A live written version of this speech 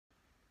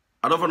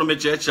I don't want to make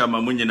church. I'm a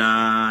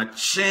munina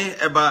che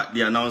about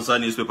the announcer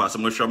newspaper.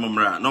 Some more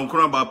shamra. No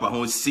crumb up a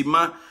home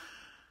sima.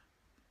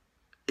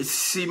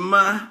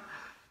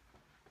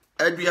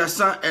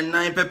 Edriasa and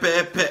 9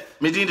 pepe.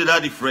 Meeting the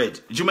daddy Fred.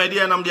 You my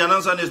dear, I'm the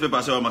announcer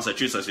newspaper. So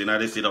Massachusetts,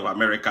 United States of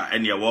America,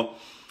 and your war.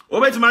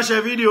 Over to my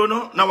share video,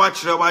 no. Now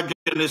watch the watch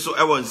so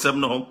I was some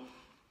no.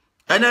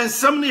 And then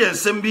somebody and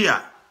some beer.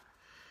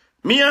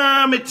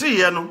 Mia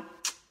metiano.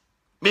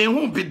 Me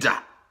won't be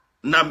da.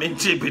 Na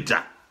minti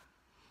bida.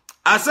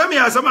 Asami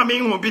asama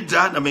me won't be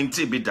da. Na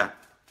minti bida.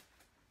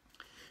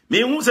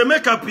 Me won't se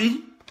make up.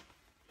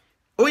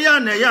 Oya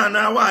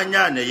na wa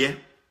anya na ye.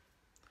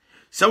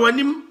 Sa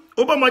wanim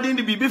oba modin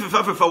di bibi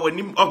fefa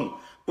wanim ohun.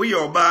 Oya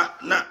oba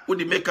na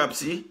odi make up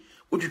si.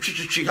 Odi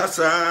twitwi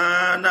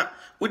hasa na.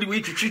 Odi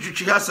wi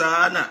twitwi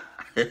hasa na.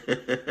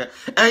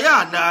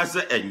 Eya na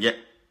se enye.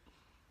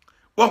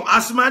 Won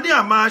asmade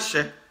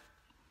amashe.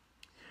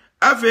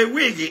 Afe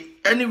wigi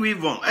any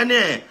weavon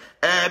any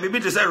bibi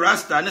to say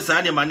rasta ne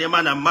sa ne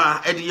manema na ma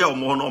e de ye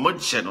omo no omo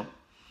dihye no.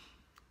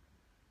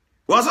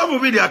 Was some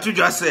video to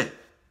just say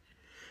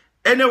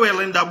anyway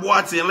Linda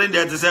Boati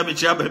Linda to say me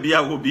chia ba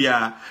bia wo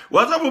bia.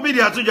 Was some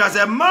video to just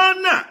say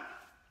man na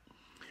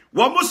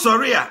wo mo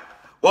sorry a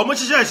wo mo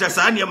chije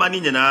sa ne ma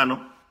ni nyina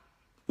no.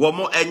 Wo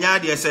mo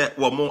enya de say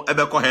wo mo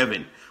ebekọ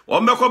heaven.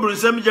 Wo mbekọ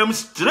brunsem jam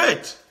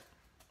straight.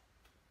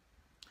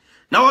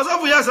 Now was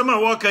some ya say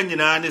man wo kan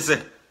nyina ne say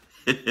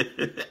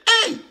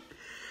hey,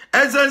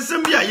 as I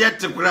sembia yet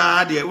to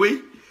cry, dear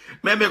way.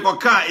 Maybe a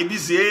car, a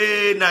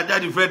busy, na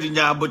daddy Freddy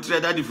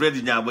Nyabotre, daddy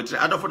Freddy Nyabotre.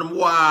 I don't for them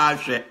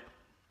wash it.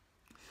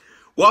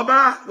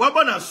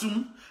 Wabana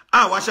assume,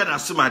 I wash and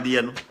assume, my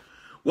dear.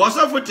 Was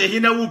off with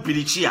Tehina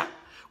Wupirichia.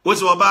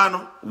 Was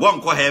Wabano,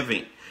 one call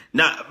heaven.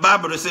 Now,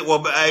 Barbara said,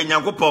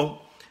 Nyagopo.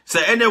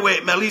 Say, anyway,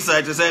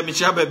 Melissa, to say,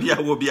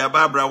 Michabia will be a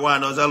Barbara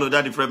one or Zalo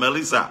daddy Fred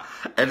Melissa.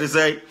 And to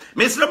say,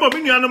 Miss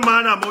Lamobinian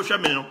man, I'm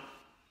Moshamino.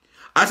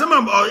 As a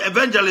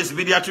hell-Evangelist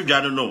video to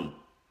Jano no.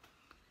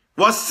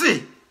 Was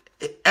see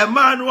a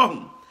man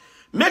one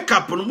make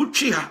up on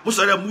Muchiha,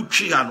 Musara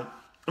Muchiano.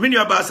 I mean,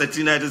 your bass at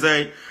Tina to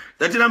say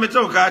that in a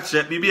metal catch,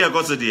 maybe a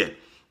gossip dear.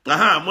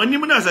 Aha, when you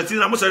mean at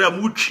Tina Musara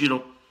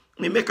Muchino,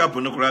 me make up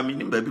on the crabby,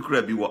 baby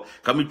crabby walk.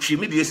 Come with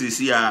chimney, yes,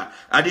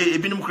 I did a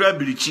binum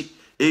crabby,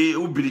 a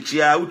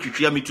ubilichia,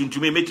 which you me to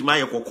me, make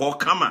my call,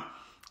 come.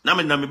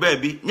 Namin,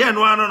 baby, yeah,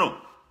 no.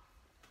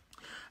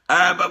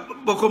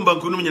 Bokomba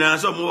nkunu nyina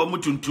so mo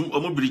tuntum o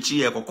mo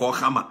birichi e kokọ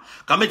hama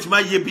ka metima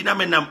ye bi na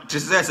menam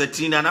tese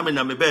tina na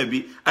menam ba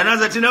bi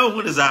anaza tina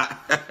hu ne za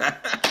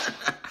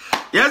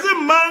yaze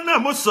man na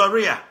mo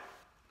sorry a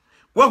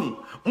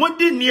wo mo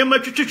di niema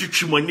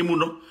twitwitwi mo anim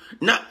no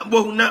na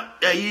bo hu na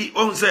yi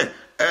o hu se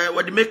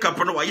wo di make up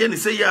no wa ye ne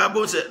se ya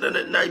bo se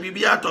na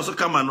bibia to so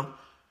kama no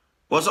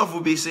wo so fu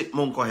bi se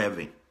mo nko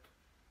heaven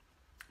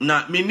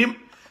na minim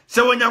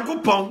se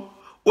wonyankopon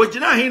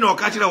Ojina hin no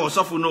ka kire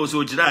wosofu no so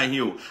ojina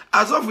hin o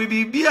asofu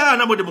bibia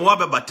na mode mo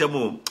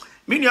ababatam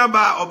mini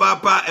aba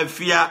obapa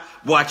afia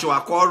boache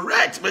wa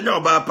correct menya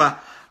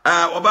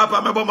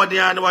obapa mebo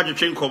modia na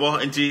wadwetwe nkomo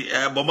nti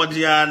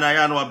bomodia na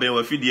ya na waben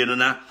wa fidie no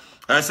na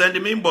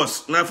send me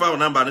inbox na fa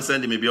number na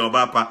send me bi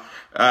obapa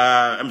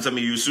am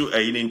me yusu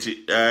yin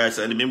nti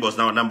send me inbox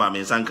na number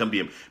me san kan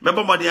biem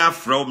mebo modia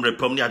from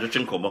repom ni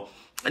adwetwe nkomo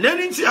and then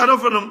nti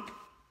adofonom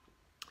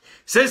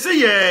say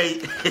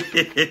ye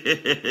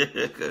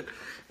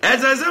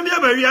as I say,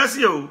 very as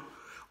you.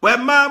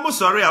 When ma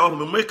sorry, I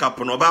will make up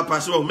no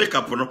pass or make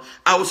up no.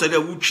 I was a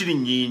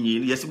witching yin,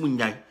 yes,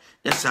 munyai.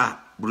 Yes, sir,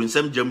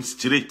 Brunsem Jump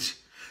Street.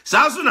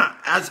 Sasuna,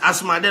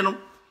 as my deno,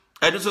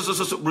 and so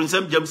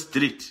Brunsem Jump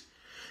Street.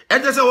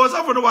 And as I was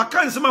often a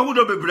wakan, some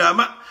would be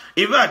Brahma.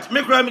 If that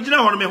make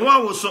Ramina on me, who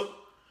was so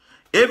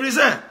every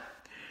say.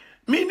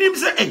 Me name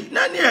say, eh,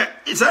 Nanya,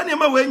 it's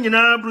animal when you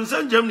know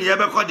Brunsem Jump the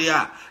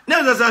Abacodia.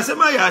 Now, as I say,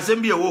 my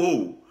assembly,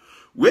 oh,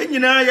 when you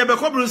know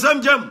Yabaco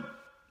Brunsem Jump.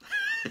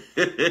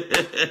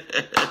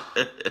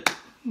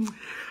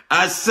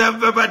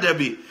 Asamba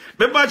badabi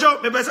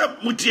bebajo mebesa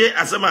mutie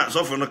asama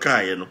sofo no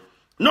kae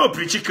no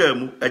preach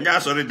kamu anya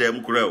sorry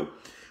dem kura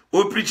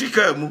o preach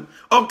kamu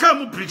onka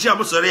mu preach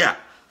am sorry a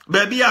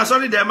ba bia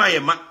sorry dem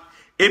ayema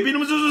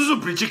ebinum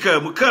zuzu preach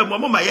kamu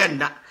mo maye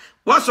nna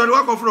wa sorry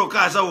wa kofro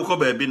ka asa wo ko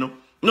ba bi no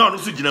na onu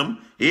su ginam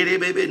here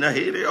bebe na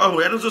here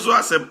oh eno zuzu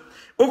asem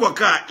wo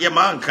ka ye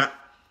manka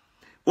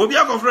obi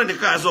akofro ne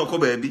ka asa wo ko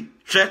ba bi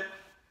hwe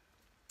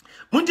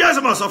Munja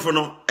sama sofo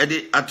no e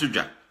de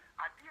atudwa.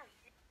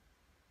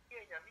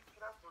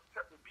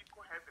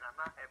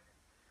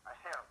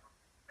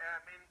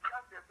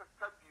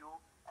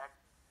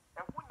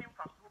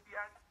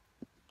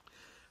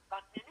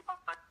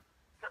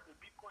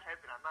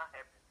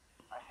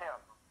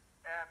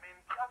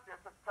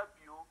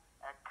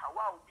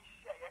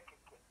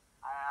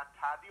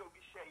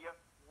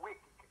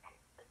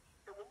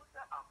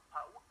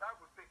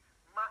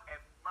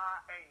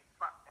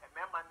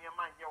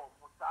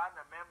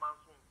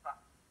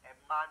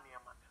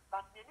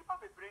 But the Nipa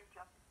brain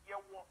just ye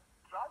walk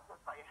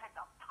trousers I had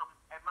a pump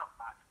and my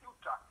back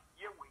filter,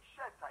 ye we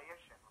shed I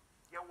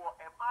ye walk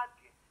a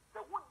market. The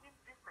one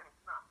difference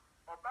now.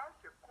 Or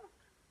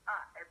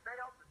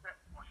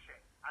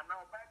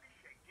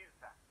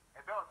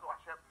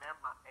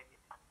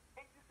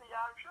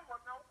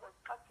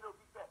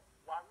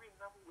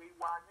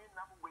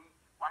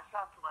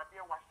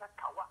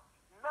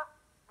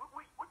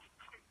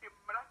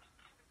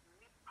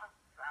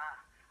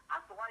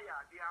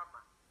ama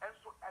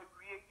enso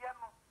awie ye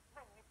no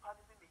na nipa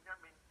ne ne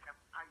nyame ntem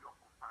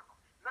ayokofa no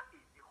na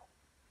edi ho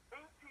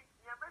enti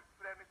ye be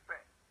frɛ ne sɛ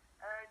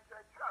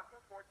church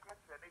asefo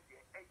church ne de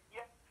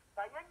eye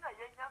ba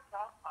yenya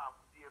saa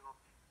faafie no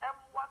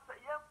emwa sɛ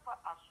yemfa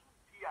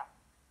asudi a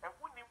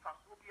ɛho ni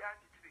mfaso bia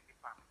nkyire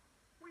nipa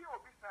we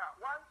obi sa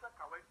once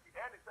ka wanti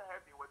ɛne sɛ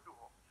heaven wadu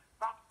ho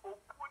but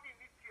okuni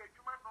ni ti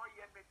adwuma no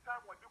ye ne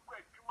time wadu kɔ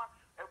adwuma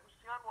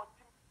abusua no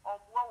tim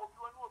omwa obi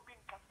wonu obi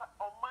nkasa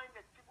oman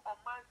na tim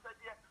oman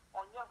sɛdeɛ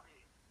ɔnya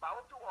we ba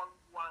woto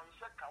wan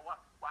hye kawa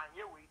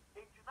wanye we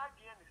enti na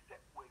dwen ne sɛ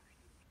wawie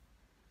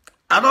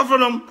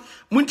adofonom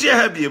muntie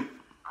ha biem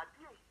ade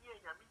ehie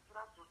nyame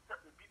tira so sɛ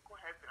obi kɔ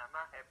heaven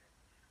na heaven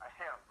a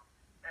hell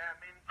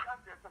in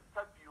cancer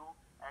sabio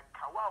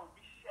kawa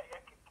obi hye ye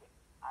keke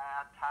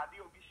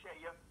atade obi hye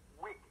ye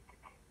we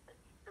keke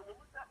e wo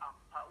mu sɛ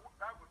ampa wo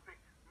ka go sɛ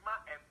ma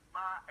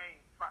emma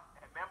enfa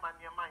emma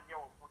niema nye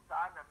wo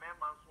futa na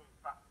mema nso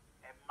mfa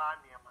emma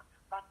niema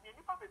but ne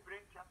nipa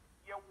bebrentia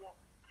ye wo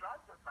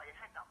trousers a ye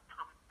head up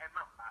tam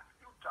emma ba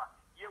filter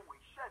ye we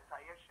shirt a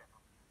ye hye no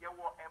ye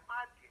wo emma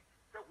de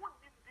the one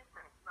this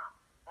difference na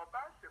oba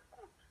se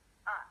coat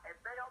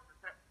ebe ya to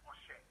say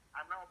ohye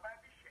ana oba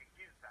bi hye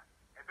giza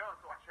ebe o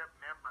so ohye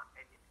mema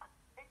enipa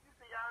enti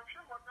se ya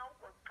hwe mo na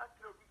wo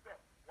katre obi se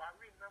wa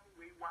wi nam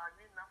we wa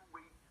ni nam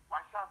we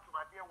wa sha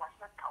tumade wa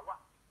sha kawa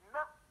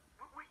na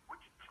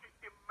which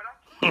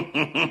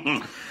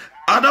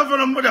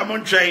adofonom mo da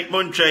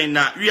montwen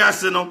na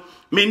wiase no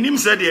menim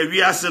sɛ de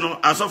wiase no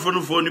asofo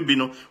no fo no bi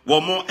no wo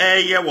mo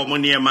wo mo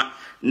niema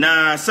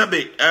na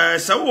sɛbe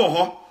sɛ wo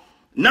hɔ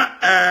na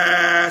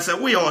sɛ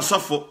wo yɛ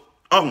osofo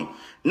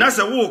na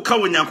sɛ wo ka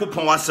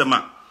onyankopɔn asɛm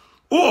a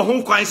wo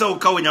ho kwan sɛ wo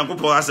ka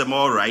onyankopɔn asɛm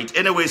all right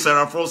anyway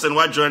Sarah Frozen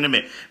wa join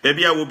me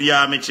baby a wo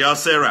bia me chia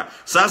Sarah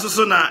saa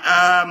so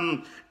na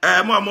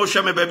mo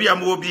hwɛ me baby a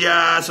mo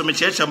bia so me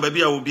chia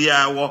baby a wo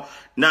bia wo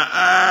na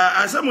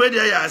asɛm we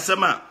dia yɛ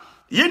asɛm a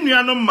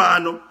yenuanom ma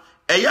no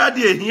ɛyɛ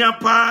de ehia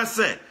pa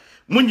sɛ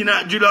mo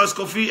nyina Julius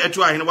Kofi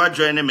etu ahene wa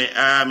join me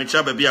me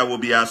chia baby a wo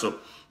bia so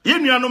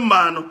yenuanom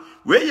ma no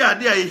we yɛ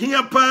de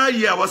ehia pa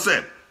yi a wo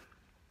sɛ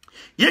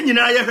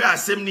yenyina yɛ hwɛ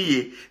asɛm ni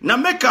ye na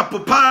makeup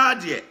pa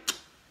de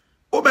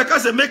obeka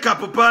se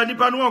makeup pa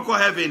nipa no won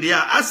heaven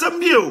dia asɛm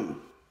ni o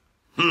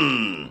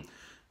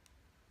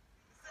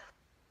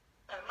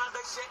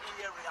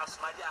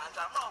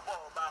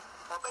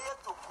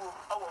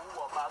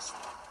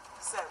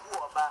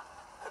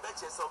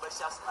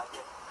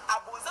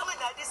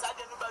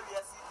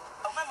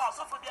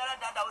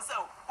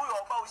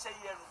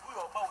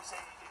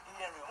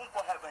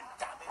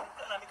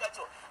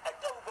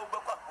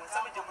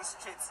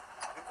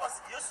because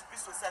yes be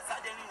so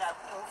suddenly na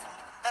go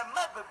and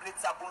my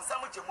blitz upon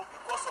some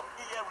because of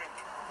earring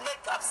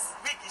makeups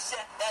big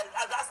share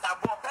rasta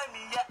bomb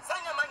me here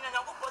sanya man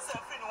na go person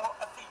free no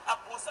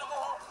upon some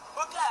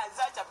okay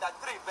Isaiah chapter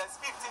 3 verse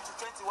 15 to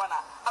 21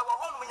 our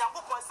home me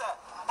nyango ko say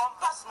on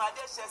pass my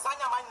dey share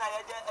sanya man na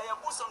ye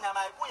buso na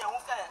my go ye hu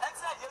ka and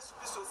say yes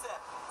be so say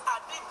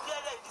ade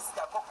biara this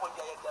ka kokko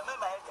dey ye me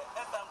ma ye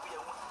e ban go ye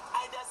hu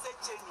I just say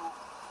chain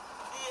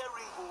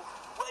earring go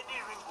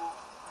wedding ring go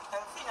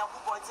and fina ku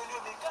boy tell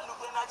you me can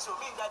look na show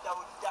me that da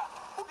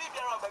obi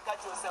biara obeka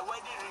cho say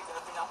wedding ring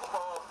and fina ku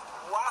boy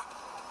wa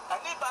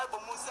ani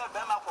bible mu say be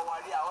ma ko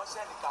wari a o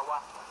she ni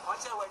kawa o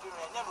che wedding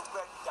ring nya no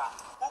preda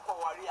ku ko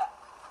wari a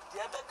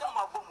de be ka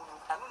ma bomu nu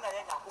anu na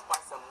ye nya ku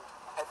pasam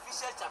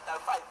Ephesians chapter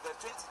 5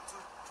 verse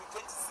 22 to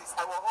 26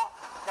 I will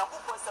nya ku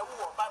ko say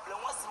wo bible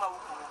won sima wo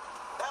ku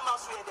be ma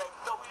so ye de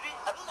do we read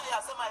anu na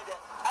ya sema ye de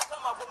aka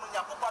ma bomu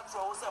nya ku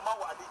patro wo say ma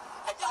wali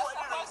e je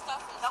wedding ring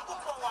nya ku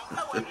ko wan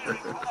ka wedding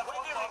ring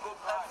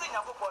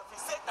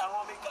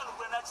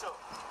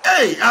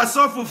hey,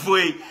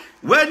 asofufoi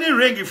wedding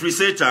ring free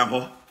Satan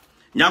ho.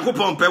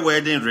 Nyankopon pe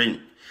wedding ring.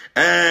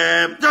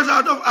 Just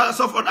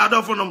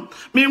adofonom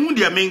me hu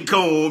dia menka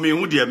o me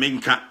hu dia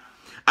menka.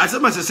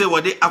 Asema se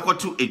wode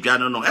akoto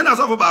edwano no. E na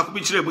asofo ba ko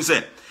bi kire bu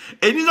se.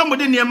 Eni zo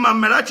mode ne ma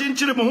mera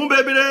chinchire mo hu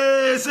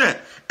bebere se.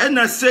 E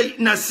na sei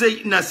na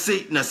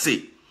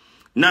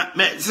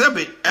me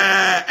sebe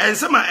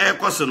ensema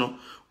ekoso no.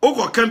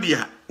 Okoka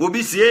bia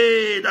obi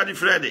sie daddy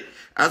Fred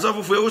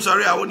asofofo e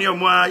sorry a woni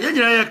amu a ye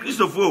nyina ya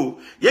Christopher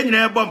ye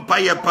nyina bompa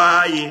ye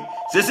pa ye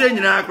sese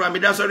nyina akra me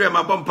da sorry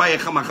ma bompa ye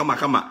kama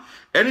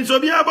eni so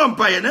bia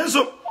bompa ye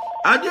nenso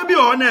ade bi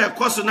o na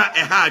ekoso na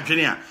ha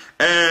adwene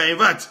a in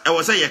fact e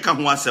wo say ye ka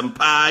ho asem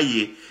pa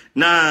ye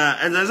na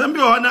enzensem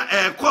bi o na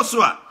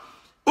ekoso a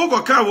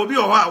okoka wo bi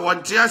o ho a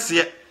wonte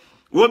ase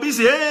wo bi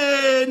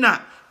se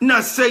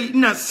na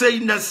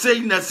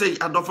sei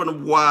adofo no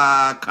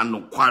wa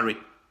kanokware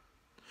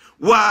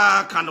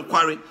wa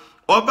kanokware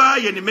oba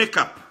ye ni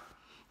makeup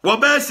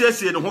woba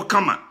siesie no ho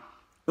kama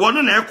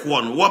wono na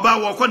ekwo no woba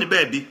wo kɔ ne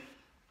baabi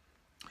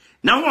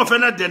na ho ofe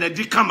na de na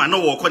di kama no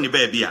wo kɔ ne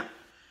baabi a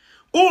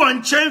wo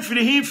nkyɛn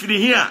firi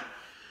hi a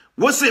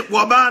wo se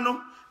woba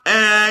no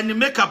ni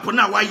makeup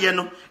na waye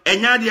no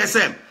enya de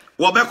sɛ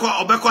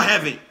obekɔ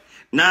heaven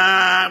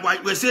na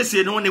we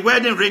siesie no ne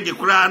wedding ring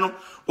kura no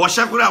wo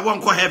hyakura wo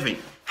nkɔ heaven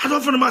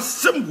adofo no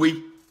masem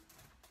we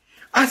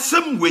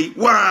Asem way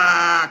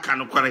wa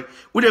kanokware.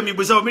 Wo de mi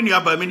busa me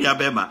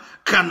nua ma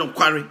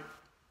kanokware.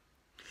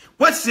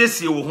 What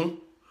says you ho?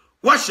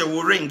 What shall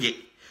we ring it?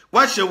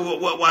 What shall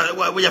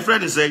we your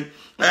friend say?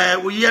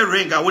 We hear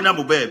ring a wona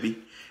mo baby.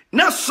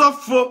 Na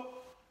sofo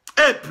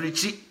e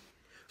preachi.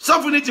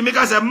 Sofo need to make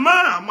us a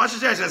man, what she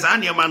says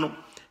anya ma no.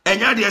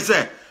 Enya de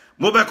say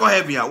mo be ko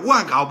heaven a wo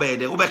anka obey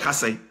de wo be ka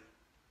say.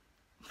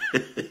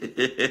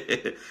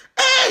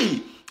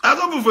 Hey, I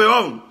don't for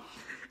you.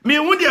 Me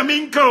hu dia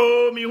menka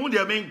o, me hu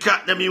dia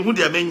menka, na me hu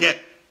dia menye.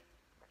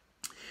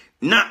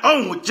 Na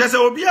just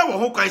obi a wo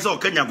ho kwan say o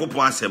ka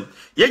Nyankopon asem.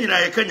 Ye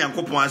nyina ye ka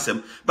Nyankopon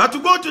asem. But to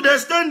go to the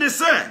stand they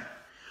say,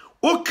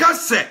 o ka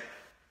say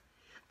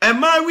e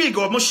ma wig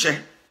o mo hye.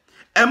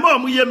 E ma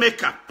mo ye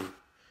makeup.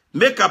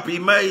 Makeup e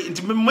ma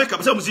inti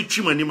makeup say mo si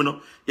twim anim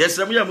no. Yes,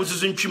 am ya mo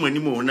susu twim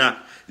anim o na.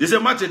 They say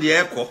matter de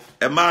ekọ.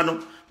 E ma no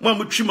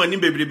mo twim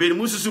anim bebrebe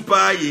mo susu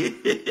pa ye.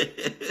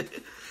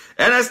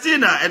 And I still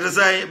na it is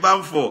say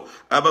bamfo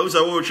about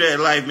so wo share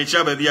live me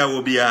chaba bia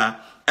wo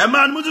bia. E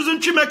ma no mo susu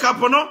twim makeup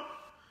no.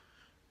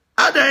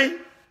 Adai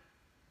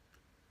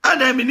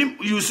minim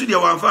use the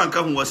one fan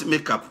kan was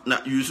makeup na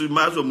use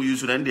maso mu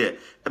use nan de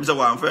em say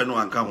one fan no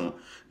anka ho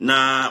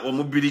na wo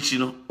mo bilichi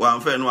no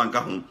one fan no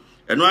anka ho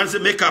eno an say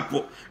makeup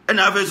e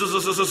na afa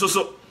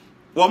so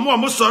wo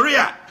mo sorry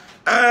a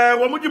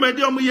wo mo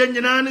dwumadi o mo ye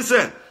nyina ne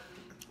say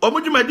wo mo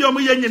dwumadi o mo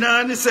ye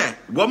nyina ne say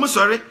wo mo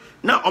sorry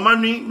na o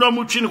manwi na o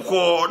mo twi ne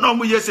ko na o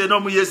mo yese no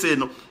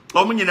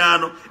o mo nyina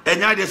no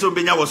enya de so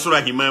benya wo soro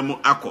ahima mu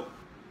akọ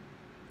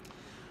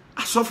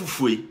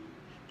asofufui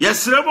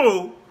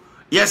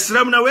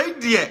Yesrem na we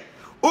die.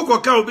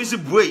 Ukoka obisi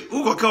buei,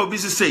 ukoka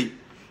obisi sei.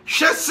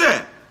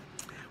 Hwese.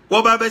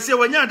 Wo ba be se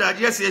wanya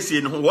adade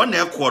asiesie no wo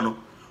na ekọ no.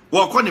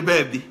 Wo kọ ne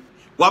baabi.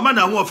 Wa ma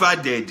na ho ofa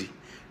adadi.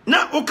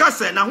 Na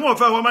ukase na ho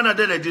ofa wa ma na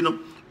adadi no.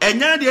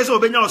 Enya de se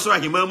obenya osoro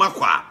ahima mu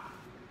akwa.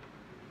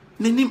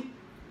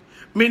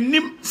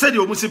 Menim se de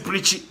omusi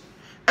preachi.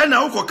 E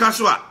na ukoka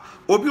so a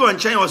obi won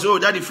chen wo so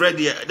daddy Fred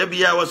da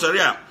bia wo sori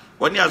a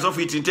woni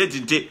azofu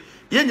tinte.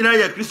 Ye nyina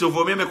ya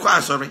Christopher me kwa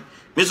asori.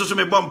 Me so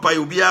me bompa ye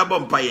obi a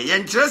bompa ye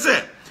nkire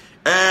se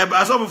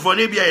asofo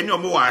ne bia ye ne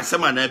omo wa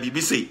asema na bibi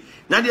sei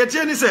na de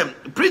tie ni se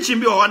preaching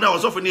bi o wanda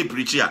osofo ne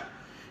preach a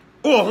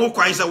wo ho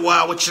kwan se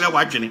wa wo kire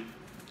wadwene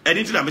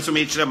eni ti na me so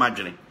me kire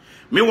madwene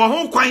me wo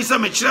ho kwan se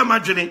me kire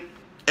madwene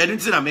eni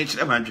ti na me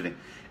kire madwene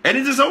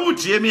eni ti se wo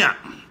tie mi a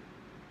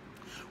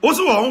wo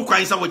so wo ho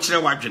kwan se wo kire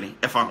wadwene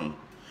e fa ho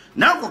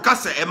na akoka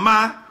se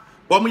ema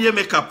wo mo ye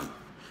makeup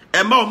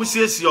ema wo mo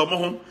siesie omo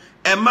ho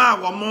ema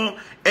wo mo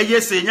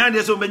eyese nya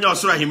de so benya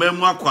osoro ahima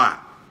mu akwa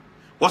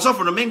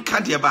wosofo no menka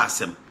de ba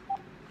asem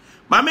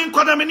ma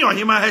menkoda me ne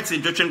ohima hati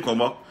ntwetwe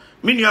nkomo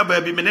me nua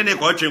ba bi me ne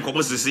ko twetwe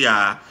nkomo sisi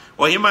a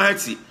ohima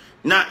hati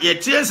na ye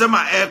tie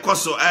nsema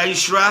ekoso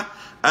anhira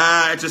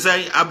to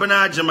say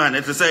abana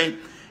german to say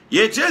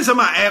ye tie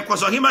nsema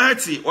ekoso ohima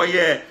hati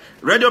oye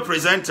radio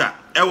presenter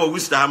ewo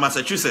Worcester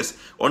Massachusetts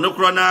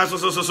onokro na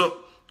so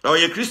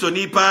oye Kristo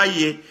ni pa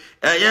ye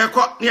ye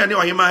ko ne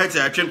ohima hati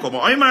atwe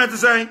nkomo ohima hati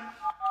say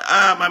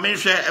ma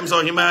menhwe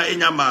emso hima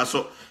enyama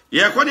so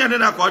ye kwani ane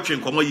na kwa twen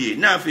komo yi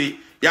na afi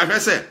ya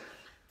hwese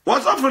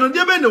wosofo no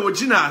de be na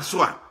ogina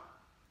so a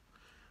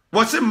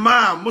wose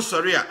ma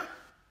musori a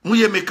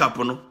muye makeup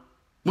no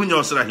munya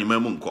osra hima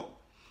mu nko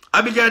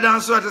abiga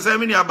dan so atese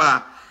mini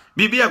aba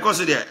bibia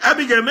koso de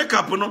abiga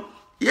makeup no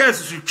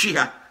yes su twi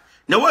ha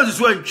na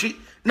wazu antwi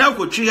na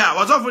akotwi ha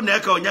wosofo na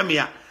eka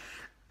onyame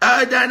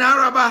a dan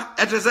araba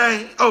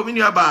atese o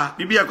mini aba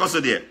bibia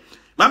koso de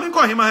ma men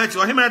ko hima hati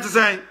o hima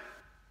atese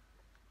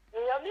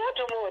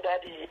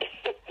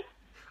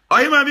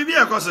Oyima bibi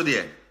akoso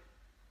de.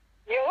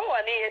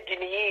 Yehowa ni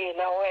edini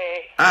na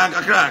we.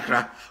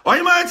 Kakra.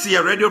 Oyima ti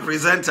a radio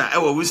presenter e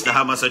wo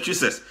Worcester,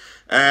 Massachusetts.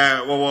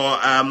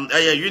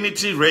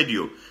 Unity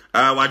Radio.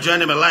 Wa join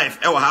me live.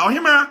 E wo ha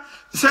oyima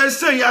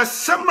say ya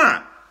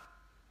sama.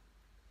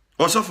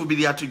 Osofu bi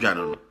di atudwa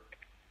no.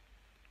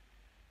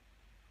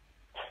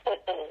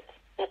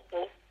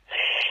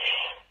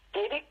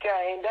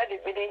 Didika inda di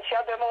bidin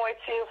chabe mo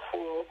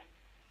wechifu.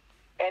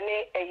 Any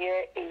a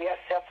year in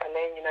yourself and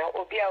then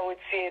obi I would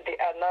say the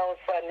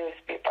announcer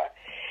newspaper.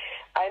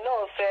 I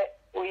know sir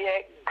we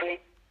are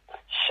great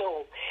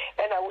show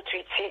and I would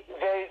treat it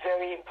very,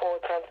 very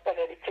important and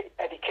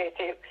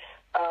educative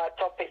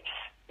topics.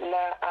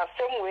 Na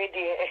some way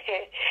the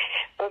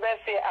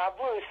say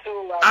abu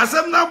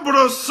asem na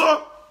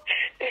broso.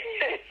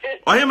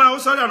 Ohima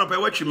usori anope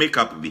what you make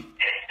up be.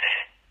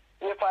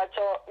 Me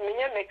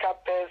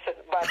makeup person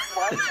but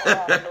one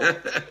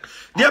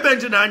Dear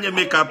Benjamin anya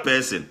makeup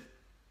person.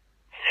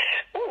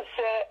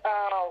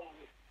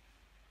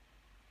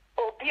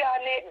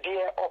 Obiane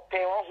de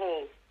ope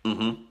ho.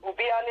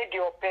 Obiane de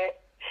ope.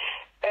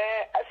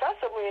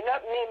 Asasa we na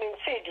me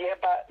say de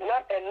ba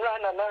na enra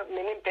na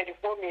me nim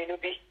pedifo me no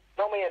bi.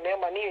 No me na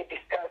ma ni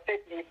discuss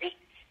it bi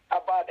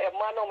about a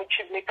man on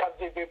which make us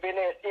be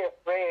na say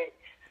pray.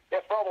 The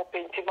form of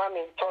painting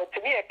mama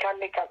to me I can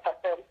make us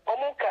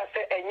omo ka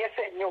say enye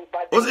say nyu ba.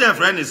 What's your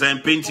friend is saying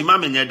painting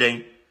mama nya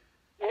den?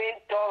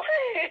 Mento.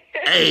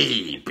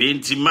 Hey,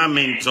 painting mama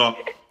mento.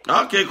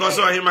 Okay, cause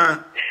him.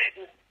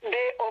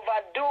 They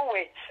overdo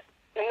it.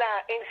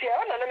 Now, in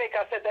Sierra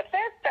America, said the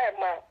first time,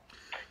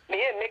 me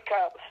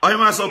makeup. I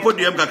must put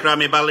the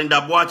Mkakrami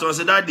Balinda Boato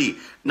said, Daddy.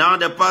 Now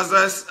the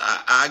pastors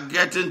are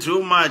getting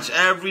too much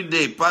every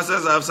day.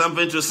 Pastors have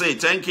something to say.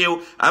 Thank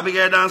you.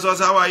 Abigail Dancers,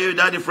 how are you,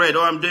 Daddy Fred?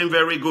 Oh, I'm doing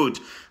very good.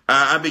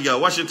 Abigail,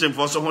 Washington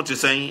for someone to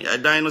say,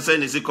 Dino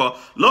saying is called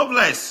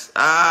Loveless.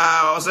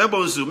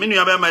 Osebonsu, Minu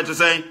Abema to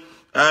say,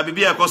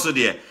 Bibia Cosso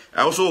dear.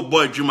 I also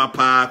boy Juma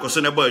Pa,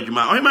 Cosona boy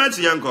Juma. Oh, my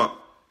uncle.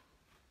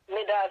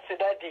 Me that's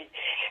Daddy.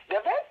 The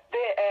first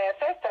day,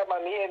 first time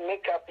I'm here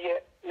makeup here,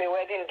 my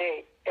wedding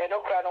day, and no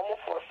crown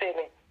almost for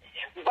saying.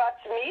 But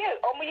me here,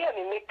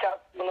 me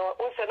makeup, no,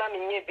 also na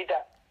me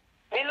bida.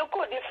 Me look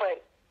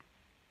different.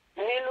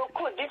 Me look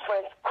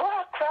different.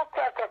 Crack.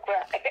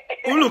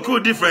 Who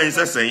look different?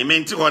 I say, you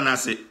mean to one I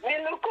say. Me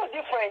look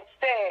different.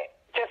 Say,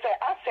 just say,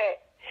 I say,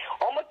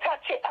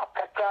 touch it up,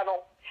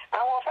 Kakrano. I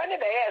will find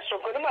the air, so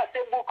good. I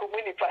say, book of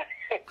Winnipa.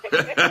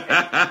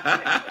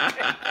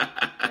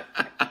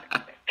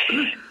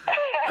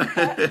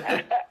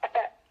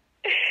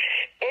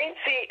 Ain't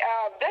see,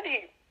 Daddy,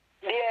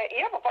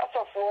 you have a pass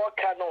of war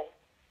canoe.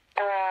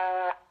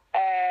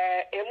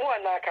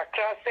 Emuana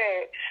Kakra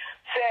say,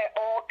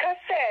 or can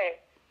say,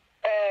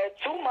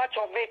 too much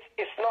of it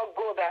is not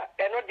good.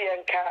 And not the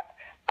anchor.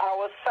 I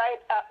will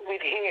side up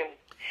with him.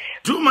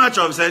 Too much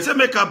of say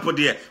make up for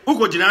dear. Who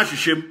could you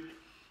shame?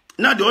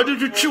 Now the order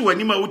to chew when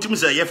you ma utim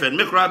say yes and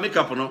make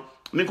up no.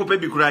 Make up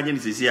baby crying in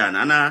Sisian,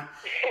 Anna.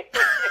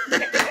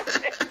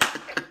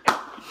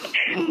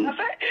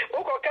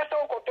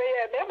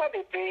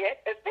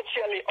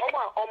 Especially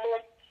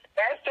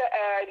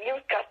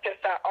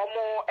newscasters are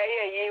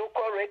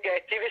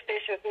TV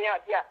stations near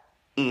there.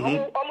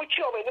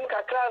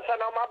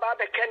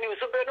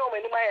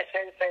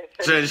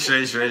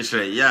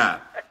 Yeah.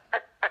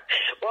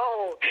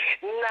 Wow,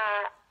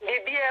 nah, the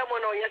BM,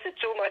 yes,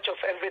 too much of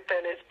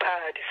everything is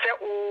bad. So,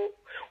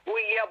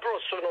 we are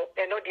brosono,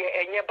 and not the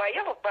Enya by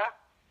Yapa.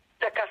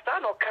 The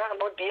Castano can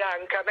not the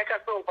Anka, make a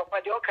so,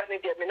 Papa, the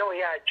Canadian, no,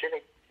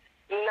 actually.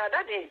 Now,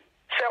 Daddy,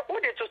 so,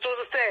 what did you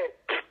say?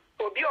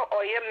 Obio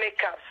or your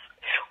makeups,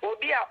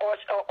 Obia or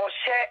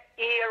share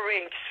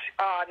earrings,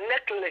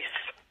 necklace.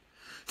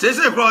 Say,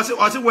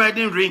 what's a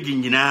wedding ring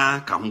in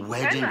Yina? Come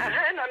wedding.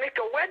 And I make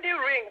a wedding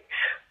ring.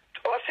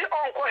 Or say,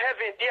 Uncle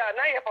Heaven, dear,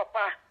 now,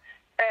 Papa,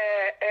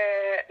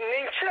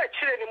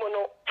 children,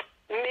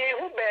 me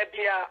who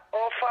baby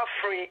offer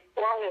free.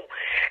 Wow.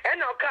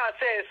 And our car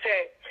says,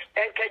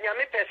 and can you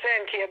make a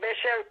cent here,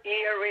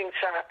 earrings,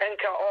 and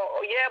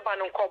or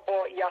Yaban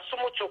Kobo,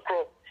 Yasumu to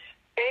crow.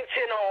 Ain't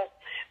you know,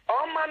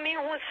 all mammy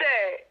who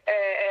say,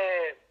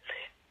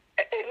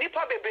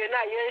 Nipa baby,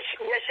 yes,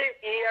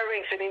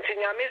 earrings, and in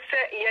Tinyami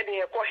say,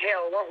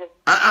 hell.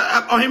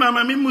 Oh, him,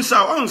 Mammy Musa,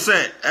 on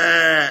say,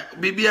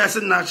 Bibi as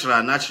a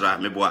natural,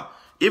 me boy.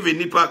 Even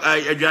Nipa,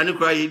 Adriani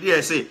cry,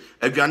 dear say,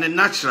 Adriani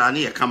natural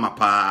near come up,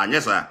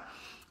 yes, sir.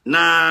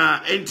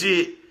 Na, ain't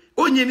he?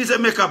 Only needs a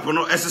makeup,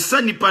 no, as a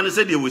sunny pan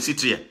said you will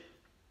sit here.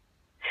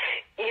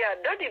 Yeah,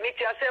 Daddy, me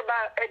tell say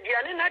about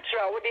Adriani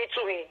natural, what they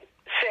to me.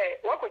 Say,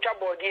 what could your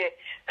body?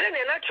 Then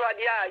a natural,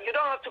 yeah, you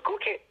don't have to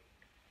cook it.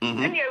 And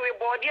you will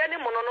body any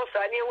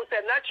mononosa, and you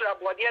say natural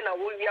body, and I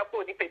will be a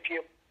body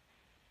paper.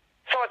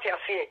 Sort your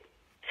say.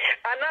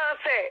 And I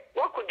say,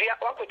 what could you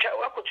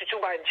do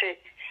by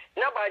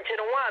na banche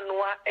no one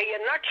a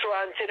natural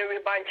and the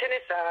banche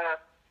is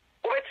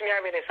wait me I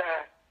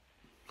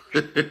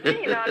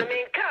you know I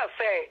mean can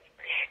say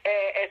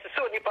as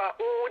so nipa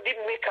who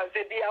didn't make us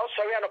the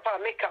sorry and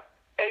makeup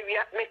and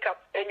you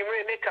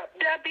makeup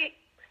there be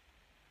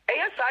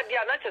yes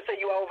idea not to say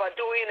you are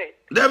overdoing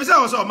it. There is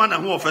also a man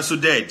who offers so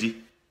dead.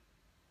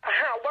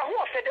 But who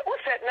said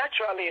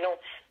naturally, you know,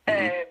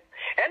 and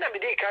I mean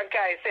they can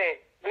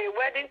say the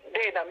wedding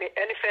day, I mean,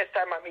 any first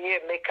time I'm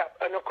here, makeup,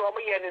 and a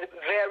crummy and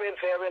very,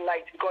 very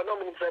light,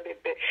 economic,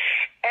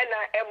 and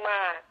I am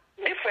a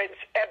difference,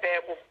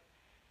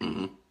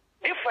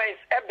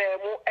 difference,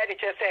 and it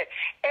just say,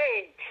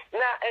 hey,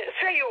 now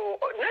say you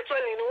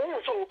naturally know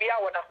so be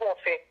our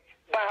warfare,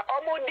 but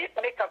almost did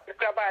makeup the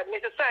crab,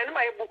 Mr. Sign,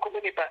 my book of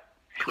Nipa.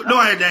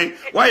 No, I think,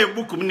 why a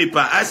book of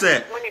Nipa? I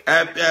say,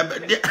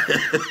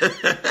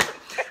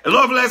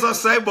 Loveless or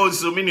Cyborg,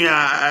 so many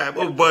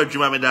boy,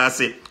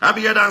 Jumamedasi.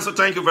 Abigail Dancer,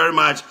 thank you very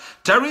much.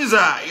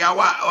 Teresa,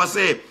 Yawa, or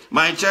say,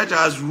 my church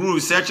has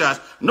rules such as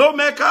no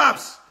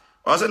makeups.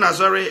 Or say,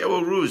 sorry,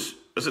 rules.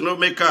 I say, no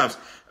makeups.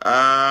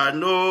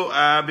 No,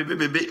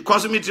 baby,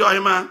 cause me to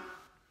him, man.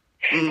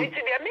 It's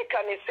the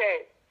American, he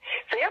said.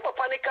 So you have a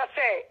panic,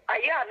 say,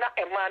 I am not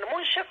a man,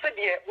 one shepherd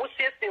here, who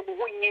says the 1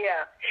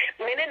 year.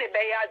 Meaning the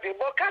Bayard,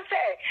 but can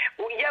say,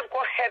 we have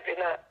got heaven,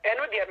 and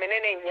no dear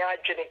meaning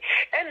Yajini.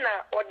 And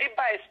now, or did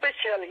buy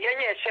special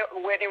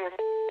wedding room.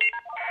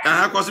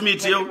 Cause me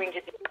to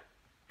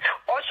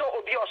also,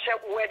 be your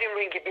wedding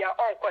ring, be our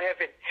uncle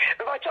heaven.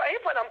 But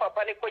if I'm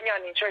Papa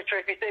Nikonyan in church,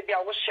 if they be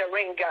our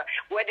ringer,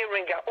 wedding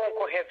ringer,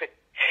 uncle heaven.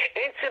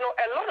 It's a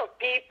lot of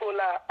people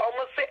are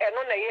almost say, and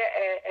on a year,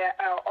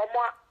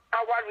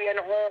 awari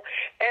no ho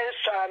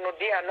ensa no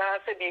de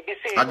anase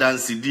BBC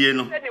adansidie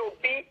no se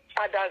obi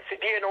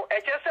adansidie no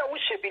e je se wo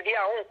shebidi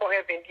a won ko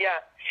heaven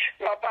dia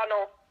papa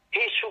no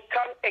he should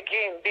come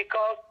again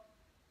because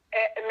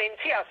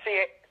menti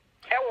ase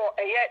ewo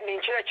eye ni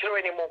nchirechiro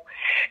anymore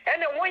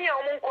ene wonya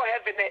won ko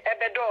heaven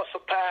ebedo so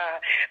pa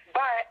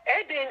ba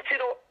edenti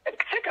no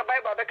take a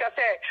bible beka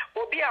say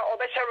obi a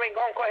obesha ring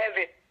on ko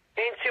heaven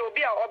enti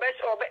obi a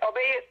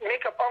obey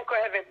make up on ko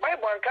heaven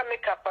bible anka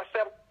make up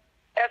asem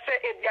ese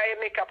edia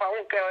make up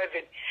on ko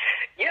heaven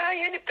ya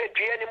ye ni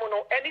pedua ni mo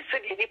no eni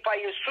se di pa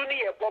yesu ni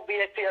ye bobe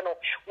ete no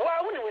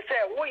wa woni we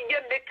say wo ye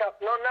make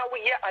up no na wo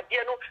ye ade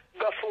no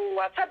gafu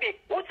wasabi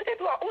wo se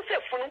do wo se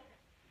funu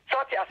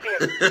sorry I say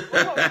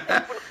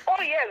oh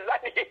yes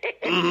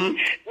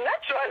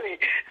naturally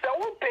so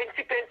we paint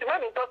man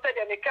interested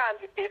in the can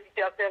the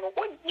just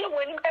when you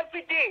win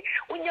every day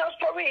when you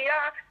story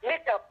ya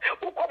make up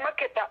who ko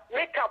marketer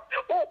make up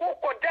who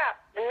ko da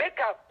make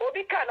up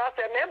obi can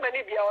say me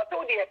many bia o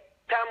to dey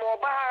time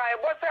oba I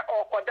was say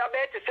o ko da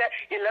be to say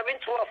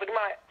 11-12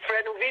 my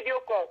friend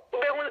video call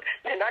we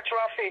the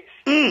natural face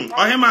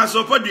oh him as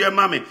so put your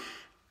mommy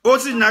o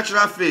si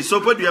natural face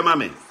so put your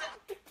mommy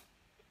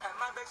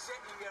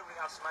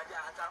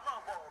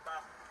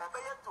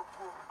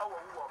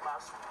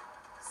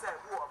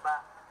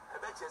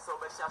so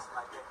be shas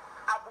na ye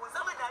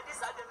abunzame na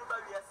dis ade no ba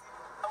wiase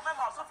o me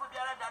ma so fo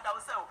biara dada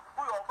wo se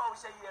wo yo ba wo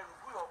hye ye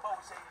wo yo ba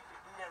wo hye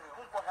ye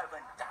unko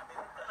heaven damn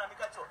na me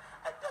ka cho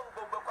ade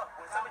wo go kwa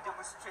abunzame je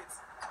mu straight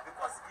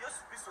because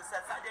yesu bi so say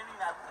ade ni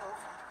na ko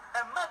fi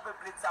e ma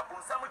beblete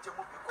abunzame je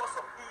mu because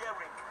of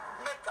earring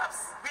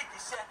makeups big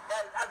share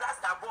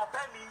rasta bo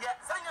penny ye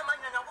sanya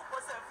manyanya wo ko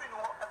say free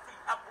no free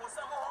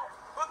abunzame ho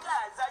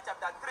Isaiah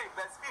chapter 3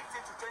 verse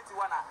 15 to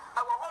 21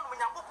 our home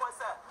munyango ko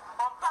say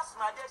on pass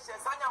my day share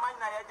sanya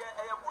manya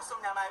ye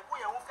busom nya na ku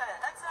ye hu ka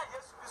enter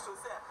yesu biso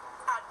say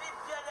ade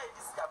biara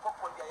dis ka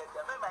kokko dia ye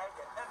me ma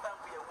ye emba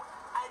ku ye hu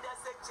either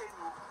say chain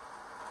o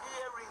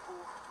earring o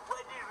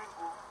wedding ring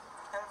o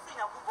and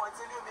finya ku boy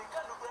tell you me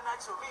can no na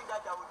cho me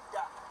dada o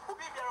dia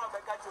obi biara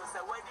obeka cho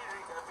say wedding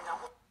ring and finya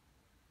ku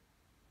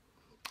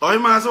oi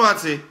ma so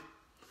ati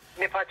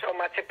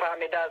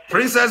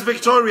Princess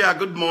Victoria,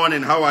 good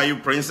morning. How are you,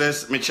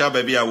 Princess? Micha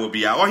baby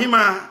awobia.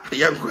 Ohima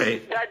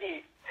yankwe.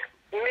 Daddy,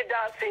 me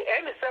da say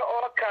emi say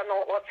o ka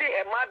no o say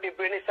e ma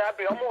bebre ni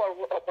sabe o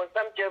mo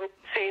opposam jem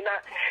say na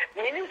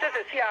minim say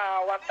say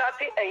a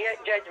wasati eye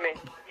judgment.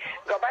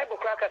 The Bible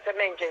crack as a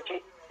men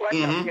judge. What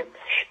na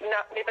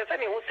me pese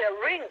me hu say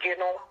ring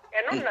no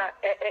eno na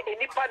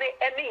enipa de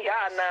eni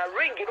ya na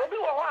ring no bi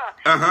wo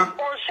ha.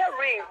 On share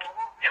ring.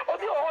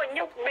 Obi o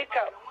nyu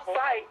makeup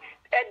by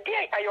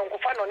Eddie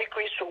ayonkufa no ni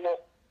Kristo wo.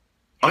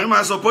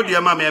 Ohima so podi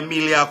ma me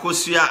Emilia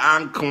Kosua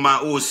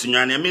ankoma o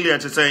sunyane Emilia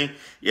teten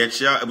ye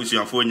chia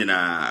abusuafo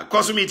nyina.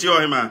 Koso meet you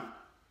ohima.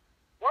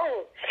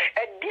 Wow,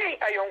 Eddie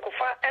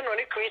ayonkufa eno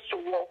ni Kristo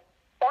wo.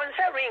 On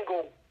se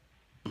ringo.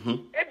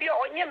 Ebi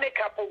onye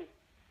makeup o.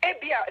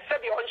 Ebi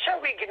sabi on share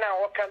wig na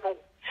o kanu.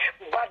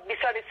 But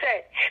besides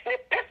say the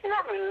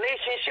personal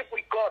relationship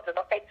with God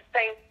no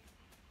extend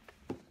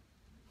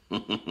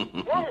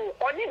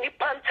only ni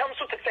pantam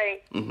so to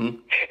say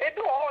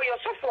ebi o yo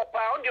so for pa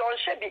on the on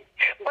shedi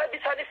but this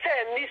are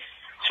say ni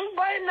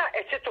subai na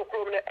echeto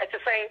krom na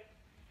say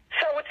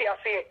so what you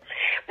say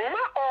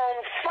ma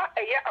on fa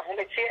eya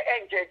ahometie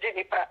enjeje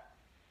nipa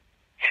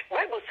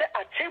Bible say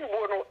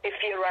atembo no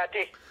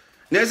efierade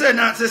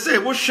na say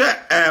wo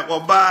hwe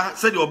oba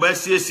say the oba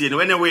siesie no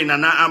when we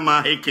nana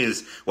ama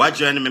Hikins wa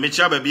join me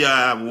mecha ba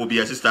bia wo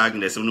bia sister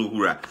Agnes no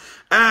hura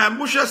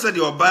wo hwe say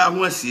the oba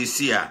ho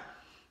asiesie a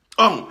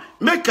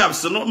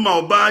makeups no ma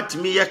oba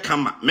timi ye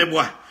kama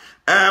meboa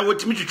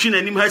wotimi twitwi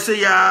nanim ha say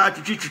ya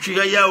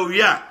twitwi ya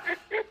owia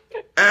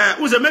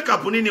uze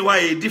makeup ni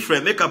why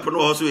different makeup no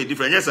also a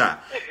different yes sir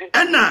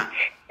na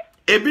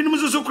ebinum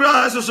so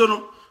kura so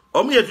no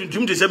omo ye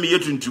tuntum te say me ye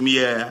tuntum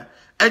ye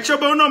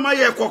echebo no ma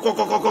ye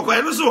kokokokoko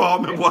eno so ho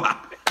meboa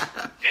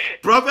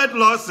Prophet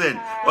Lawson,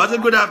 what's a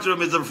good afternoon,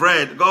 Mr.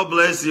 Fred. God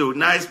bless you.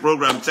 Nice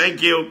program.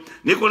 Thank you.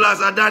 Nicholas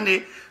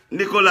Adani.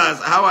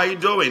 Nicholas, how are you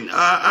doing?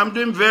 I'm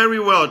doing very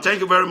well.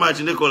 Thank you very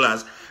much,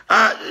 Nicholas.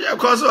 Of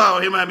course, how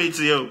him I meet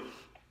you.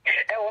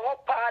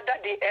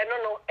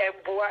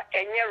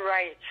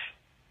 Right.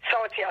 So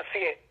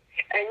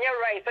and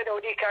you're right, so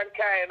they can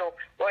kind of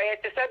why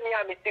to send me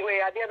a mistake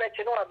where I did that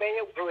you know a bay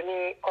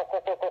bruni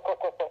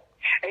coco.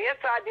 And yes,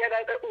 I did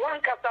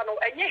one casano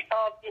and you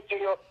help into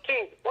your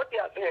king. What you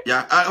are saying?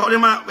 Yeah, hold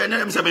him up when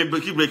I'm saying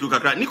break you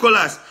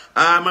Nicholas,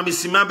 Mammy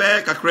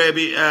Simabe,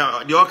 Kakrebi,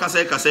 the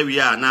Okase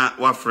Casavia, now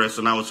what fresh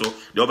and also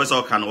the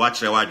officer can watch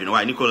the wide, you know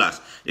why Nicholas.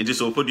 It is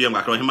so put you him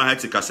at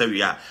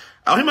Casavia.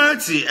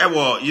 Ahimati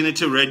ewo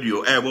Unity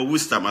Radio ewo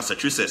Worcester,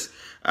 Massachusetts.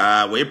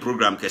 We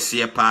program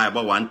kese pa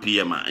about 1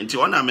 p.m. Nti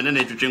ona me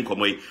na twetwe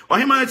nkomoyi.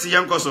 Ahimati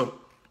yankoso.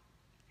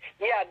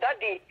 Yeah,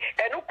 daddy.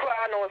 Enu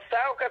kwa no sa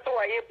o kaso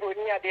wa ye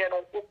broni ade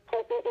no.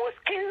 O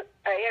skin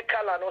aye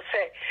color no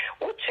say.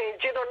 O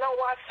change no na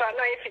wa sa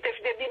na ifite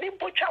bi ni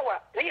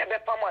pochawa. Ni e be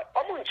pama.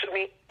 Omo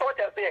ntumi. What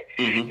I say.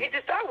 It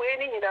is how we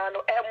ni nyina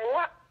no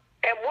emwa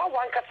and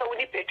one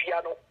casoni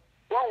pediano.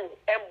 One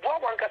and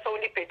one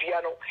casoni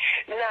pediano.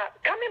 Now,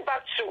 coming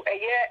back to a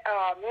year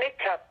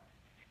makeup,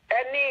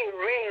 any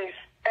rings,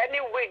 any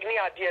wig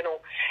near Diano,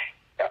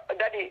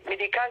 that is,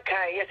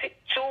 yes,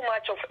 too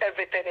much of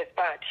everything is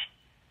bad.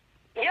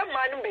 Yeah,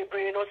 man,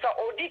 baby, no, so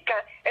Odika,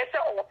 Esa,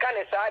 or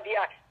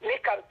Canesadia,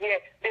 makeup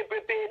here, the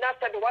baby,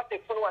 Nasa, what the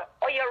fun.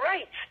 Oh, you're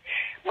right.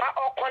 But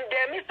or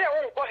condemn is their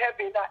own go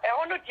heavy that I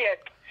not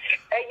yet.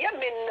 A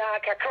yamin,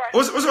 Kakra.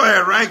 Also,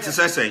 right to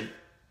say. As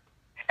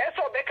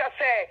so Becca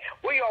say,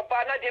 we are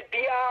banner the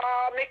beer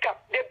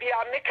makeup,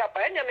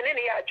 and you're in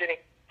the agony.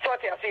 So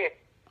I say.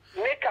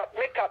 Makeup,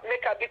 because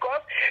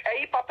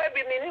papa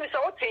be meaning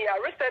so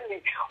recently,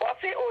 or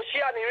say, oh,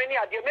 she and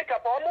the makeup,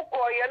 almost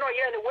or you know,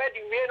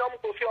 wedding, you know,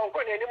 to feel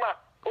good anymore.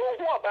 Oh,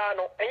 who are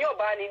Bano, and you're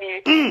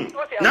banning.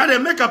 Now the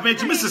makeup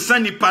makes Mrs.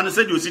 Sandy Pan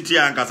said you sit here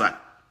and Casa.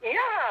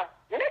 Yeah,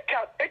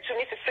 makeup,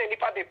 actually, Mrs. Sandy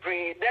Pan, the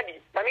breed, daddy.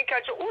 Mammy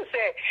catch who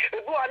say,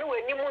 go on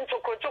when you want to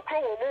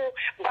control,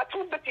 but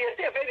two but you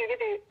say very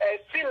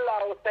feel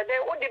out, and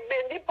then what the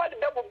bendy part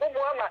double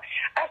bomber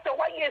after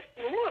what years.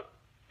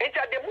 It's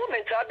at the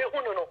moment, I'll be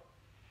no.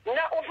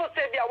 Now, also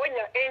said, when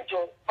you're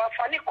angel, but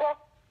Faniko,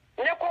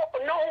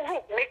 no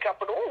root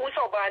makeup, no one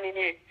saw banning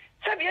you.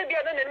 Sabia, the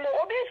other than more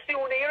obviously,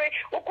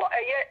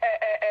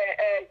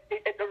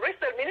 the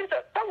recent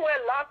minister somewhere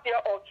last year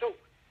or two.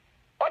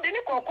 Or didn't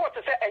you call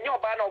to say, and your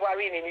banner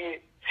worrying in you?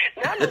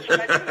 Now,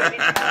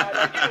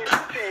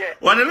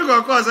 what did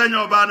you call saying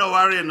your banner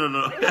worrying?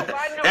 No.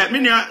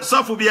 Minia,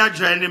 Sofu be a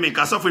joining me,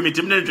 Casofu, me,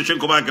 Timna, to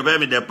Chinko Bank,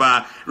 the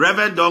pa,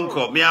 Reverend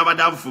Donko, me,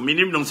 Madame for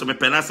minimum some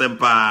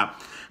penasempa,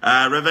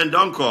 Reverend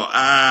Donko,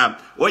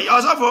 what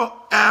also for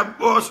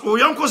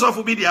Yonko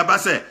Sofu be the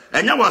Abase,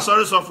 and you was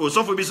sorry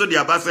Sofu be so the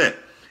Abase,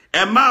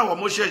 and Ma or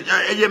Musha,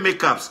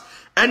 makeups,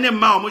 and then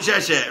Ma or Musha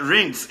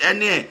rings,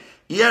 and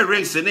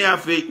earrings in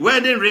the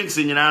wedding rings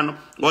in Yan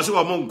was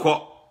among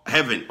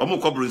heaven,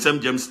 among cobble some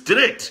gems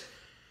straight.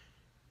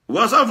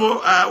 Was over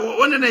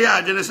one in a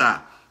yard,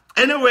 Jenessa.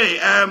 Anyway,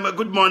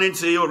 good morning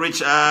to you,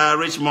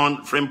 Richmond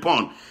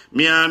Frimpon,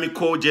 Miami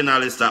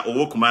co-journalist or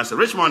Wokumas.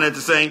 Richmond at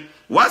saying,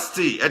 what's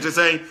the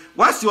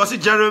was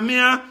it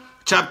Jeremiah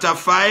chapter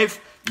 5,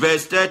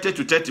 verse 30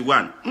 to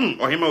 31?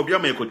 Or him will be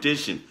my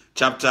quotation.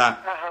 Chapter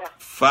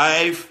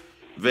 5,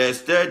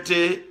 verse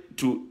 30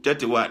 to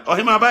 31. Or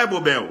him a Bible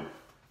bell.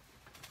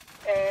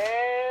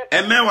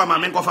 And me wa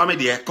mama nko family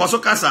there. Koso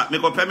kasa me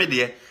ko peme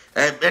there.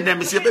 And then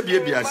me see baby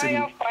asem.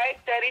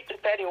 5:30 to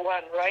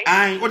 31, right?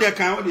 Ai, what dey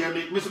kan, what dey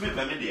me so me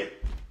peme there.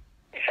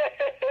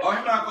 Oh,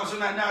 him na koso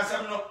na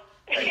asem no.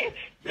 The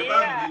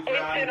Bible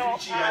Jeremiah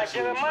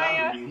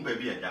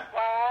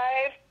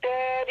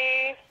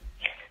 5:30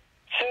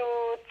 to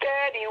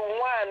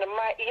 31.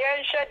 My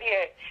yensha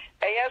there.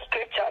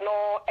 Scripture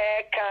no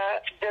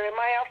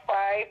Jeremiah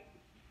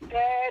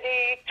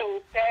 5:30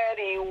 to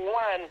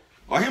 31.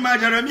 Oh, him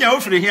Jeremiah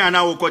ofri here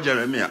na wo ko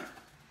Jeremiah.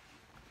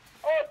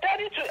 Oh,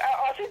 30 to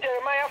I see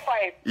Jeremiah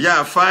 5.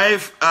 Yeah,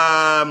 5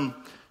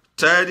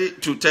 30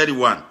 to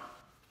 31.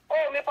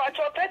 Oh, me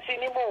pacho 30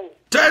 ni mo.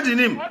 30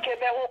 nim. Okay,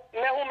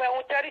 me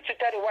 30 to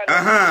 31.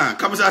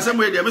 Come say asem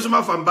we dey me so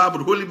ma from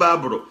Bible, Holy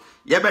Bible.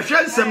 Ye be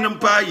hwe nsem nem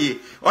pa yi.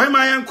 Oh, him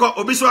ayenko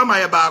obi so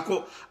amaye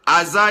baako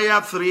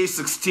Isaiah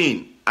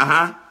 3:16.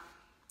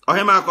 Oh,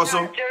 him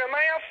akoso.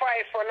 Jeremiah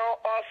 5 for no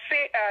or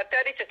see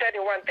 30 to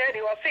 31.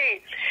 30 or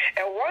see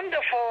a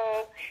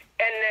wonderful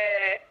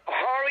and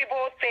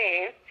horrible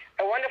thing.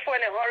 A wonderful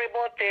and a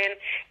horrible thing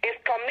is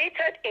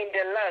committed in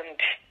the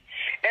land.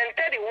 And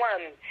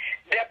 31,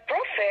 the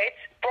prophets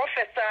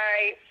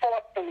prophesy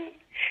falsely,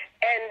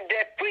 and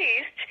the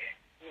priests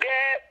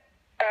bear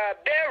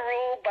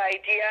rule by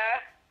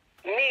their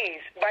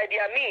means,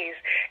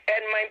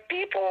 and my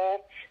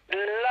people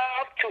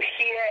love to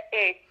hear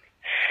it.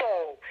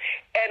 So,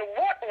 and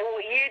what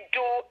will ye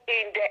do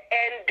in the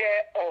end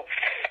thereof?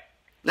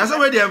 That's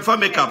why they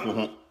make up.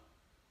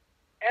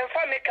 And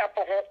for makeup,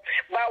 but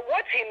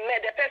what he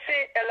meant, the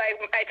person, like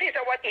I think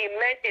that what he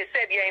meant is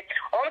said, yeah,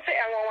 also,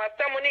 and when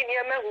someone in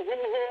here,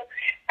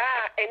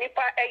 any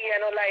part, like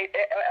and I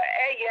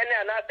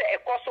say, a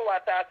coso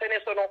at a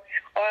senator,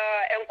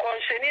 and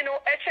consenino,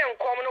 and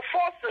common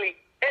falsely,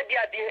 that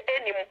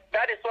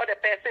is what the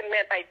person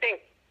meant, I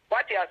think.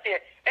 What you are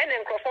saying, and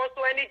then conform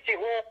to anything.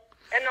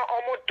 And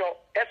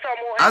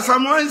as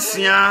someone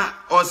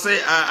or say,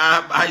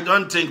 I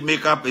don't think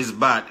makeup is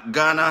bad.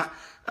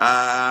 Ghana.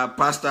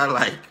 Pastor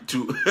like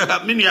to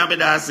many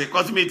say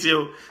cosmetic.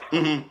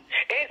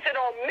 Instead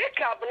of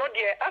makeup, not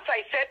there. As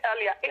I said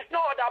earlier, it's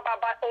not about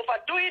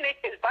overdoing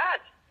it is bad.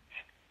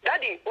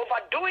 Daddy,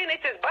 overdoing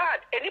it is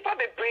bad. And if I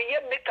be bring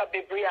makeup be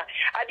bring,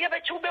 I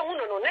never chube no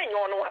no.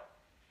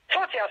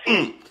 So you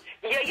see,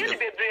 yeah, you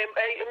be bring.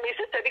 My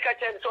sister Dika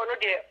Chen so no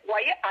there.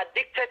 Why you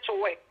addicted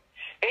to it?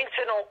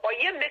 Instead of or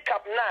you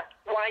makeup na,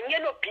 why you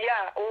no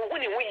pia or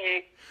wuni.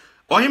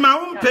 Oh, him I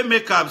won't pay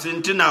makeups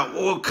into now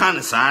all kind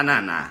of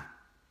sana.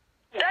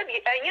 Daddy,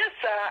 and yes,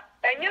 sir,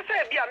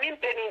 be a mean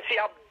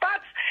peninsula,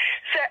 but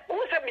say,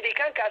 who's a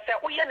medical say,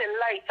 we are a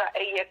lighter,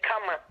 a year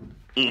come,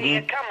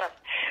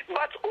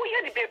 but who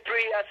had the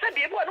prayer, said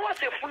the one was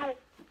a flu.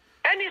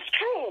 And it's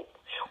true.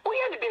 We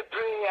had to be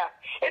prayer.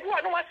 It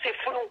was safe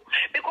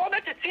because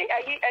to see a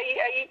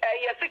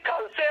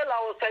council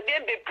or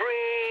then be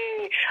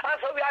pray. And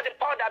so we had the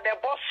powder the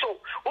boss.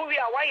 Who we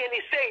are why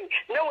any saying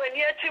no one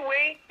yet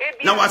way.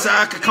 Now what's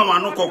a come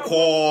on no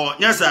call?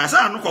 Yes, I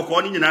saw no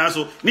call in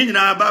so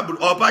Nina Babu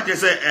or party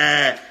say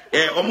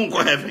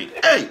Omunko heaven.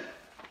 Hey,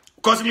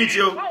 cause me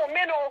you. No,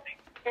 Meno,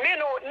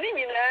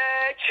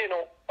 Nina,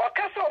 Chino, or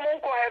Castle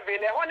Omunko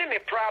heaven, a honey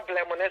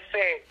problem when I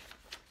say.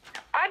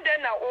 And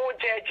then I old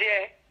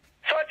JJ.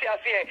 So I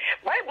say,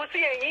 Bible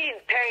say ye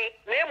in pain,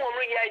 name on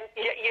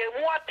ye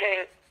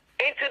water.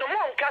 Into the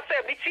monk, I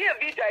said, we see a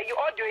video, you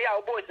audio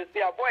your voices,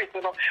 their voice,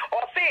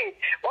 or say,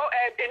 well,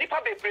 any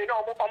public brain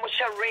almost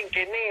shall ring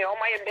in there, or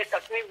my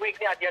investors need wake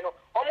there, or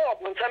more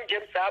when some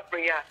James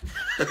Abria.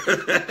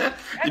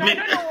 And I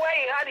don't know where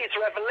he had his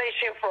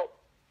revelation from,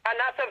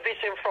 another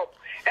vision from.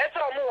 And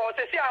so more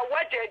to see, I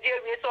watch a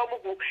dear, we saw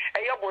Mugu,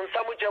 and your bon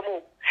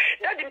Samujamu.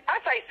 That,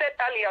 as I said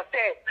earlier,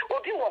 said, or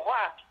you were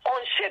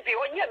on Chevy,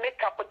 on your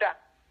makeup with that.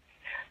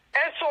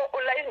 And so,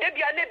 like,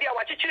 maybe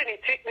what you need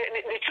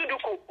the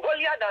Chuduku,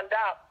 holier than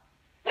that.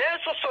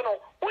 Then so,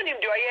 when him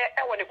do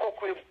I want to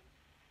cook with him.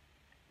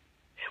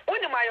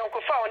 When my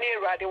uncle found near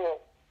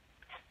radio.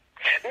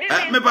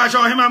 Me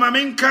show him, I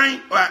mean,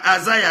 kind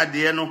Isaiah,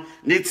 dear, no,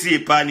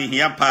 Nitsi Pani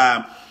here,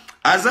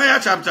 Isaiah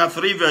chapter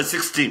 3, verse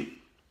 16.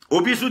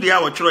 Obisu the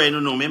hour try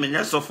no me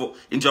yes so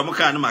in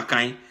Jamuka no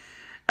makai.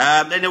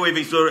 Anyway,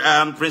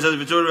 Princess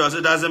Victoria said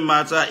it doesn't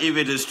matter if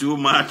it is too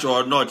much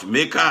or not.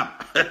 Make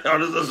up.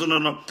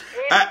 No.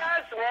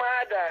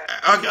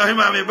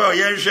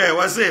 Okay,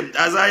 what's it?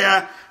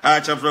 Isaiah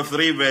chapter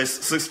 3, verse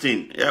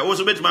 16. Yeah,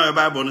 also bet my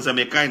Bible is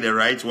a kind the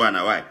right one.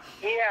 Why?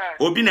 Yeah.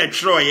 Obina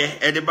Troy,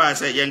 Ediba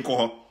say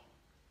Yenko.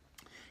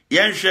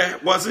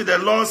 Yenshe, was it the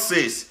Lord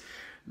says,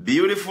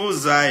 beautiful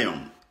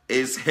Zion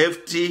is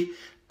hefty.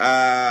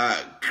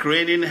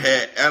 Craning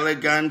her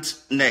elegant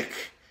neck,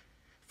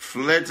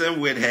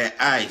 flirting with her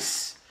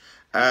eyes,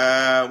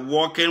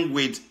 walking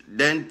with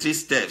dainty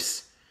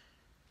steps,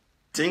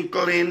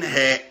 tinkling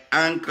her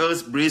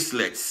ankles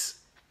bracelets.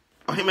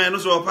 Oh, he may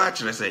not so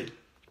patch, let's say.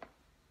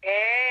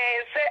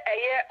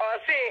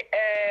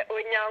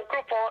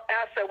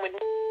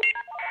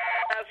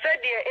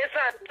 Said it's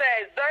a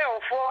Zion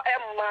for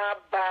Emma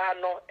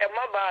Bano.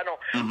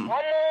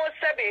 Almost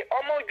Sabi,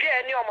 almost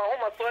Jenny or my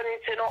home son,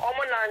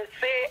 almost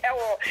say,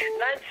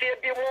 Nancy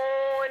Bimo,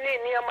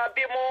 near my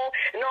Bimo,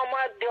 no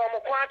more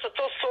Demoquato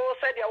to so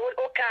said you would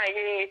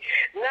okay.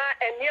 Now,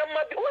 and near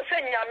my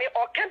Yami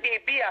or can be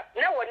beer.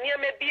 No one near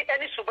me be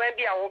any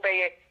Subambia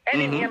obey,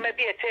 any near me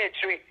be a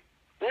territory.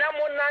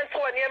 Namo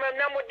Nanto and Yama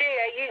Namo Day,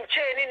 in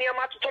chain in your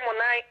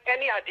Matomonai,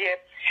 any idea.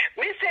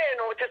 Me say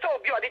no, to so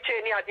be the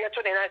chain idea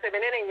to the 97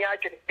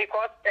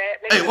 because.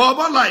 Hey, what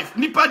about life?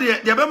 Nipa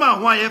de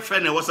Yabama, why a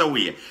friend was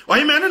away. Or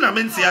he may not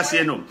mean see us,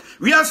 no.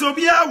 We are so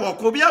be our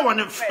Kobia one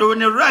of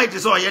the right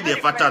is all yet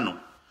the Fatano.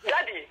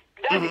 Daddy,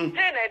 10 the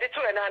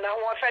 2 and I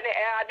want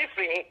air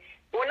different.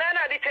 When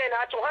I detain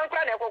her to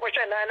Hankran and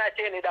question and I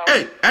chain it out.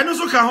 Hey, and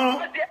also come home.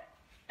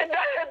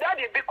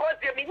 Daddy, because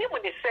the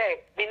minimum is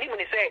say,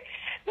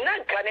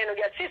 Nankan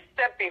your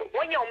sister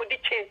when you're with the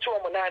chain to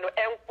Monano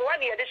and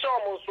 1 year this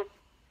almost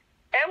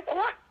and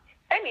what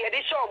any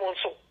addition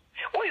also.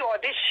 We are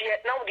this year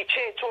now the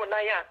chain to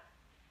Naya.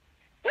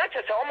 Not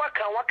as a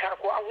Omaka Waka,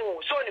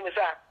 so it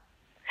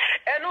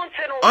and don't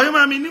say no. Oh,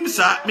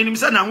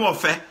 Minimsa, now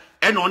warfare.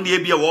 And on the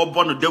Abia war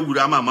born of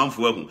Degurama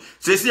Manfu.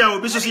 Says I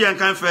will be so young.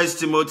 First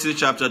Timothy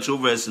chapter 2,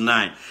 verse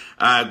 9.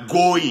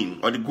 Going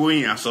or the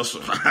going as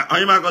also.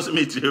 I'm going to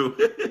meet you.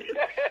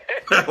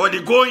 Or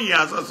the going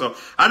as also.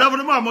 I don't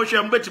know much.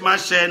 I'm betting my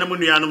share,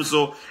 Namunianum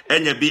so,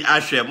 and ye be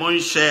a share, mon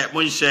share,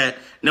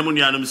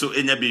 Namunianum so,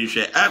 and ye be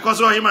share. I cause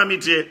him a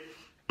meet you.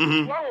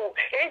 And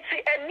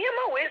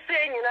Nima we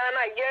saying,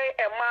 Nana, ye,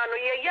 a man,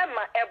 ye,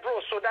 yamma, ebro,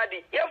 so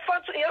daddy. You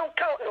don't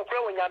count no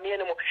growing a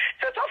minimum.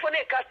 So, often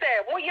a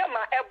cassette, we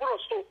yamma, ebro,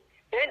 so.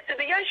 And to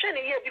the young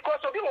here because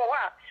of you or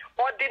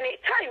the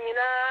time,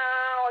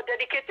 or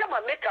dedicate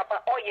my makeup,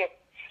 or ye.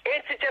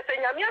 And to just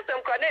say, Yamias and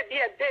Cranet be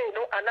a day,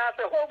 no, and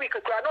as a whole week,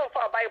 crown of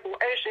our Bible,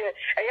 and share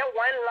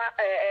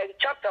a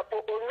chapter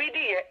for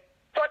reading it.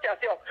 Such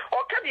as you,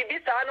 or can be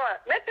Bissano,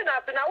 messing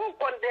up, and I won't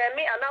condemn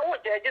me, and I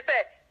won't judge you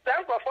say.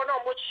 Thank you for no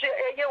much you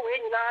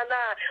win,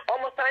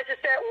 almost time to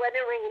say when you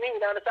ring in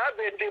and I've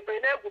been doing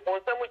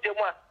some with you.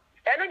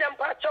 And I'm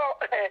part of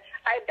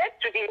I beg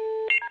to be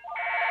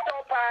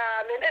so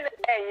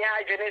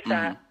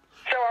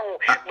so,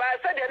 but I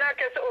said, the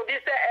Nakas of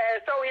this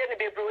so we any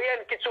be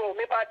brilliant,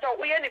 me part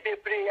of we any be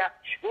prayer.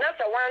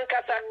 Not a one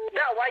casa,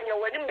 that one you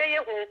when they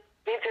you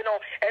know,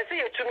 and see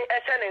you to me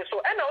as an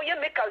so. And now you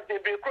make us the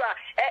break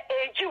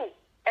a Jew,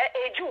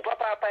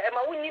 papa, and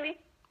my winning.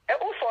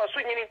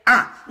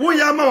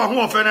 We are more who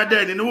offend a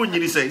dead in the wound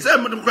you say.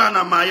 Some of the crown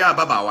of my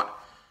babawa.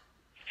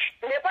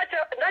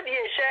 That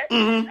year,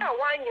 that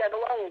 1 year,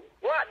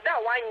 what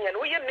that 1 year,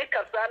 we make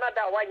us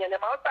another 1 year,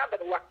 and my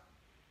tablet.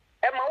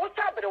 And my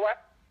tablet,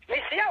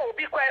 Misia will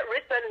be quite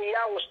recently.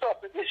 I will stop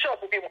the shop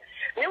with him.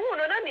 Me who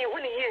no na me who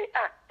ni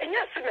and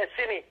yes,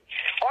 me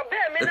or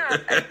bear me na.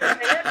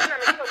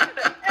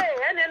 Hey,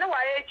 and then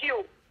why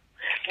you?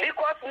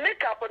 Because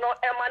makeup no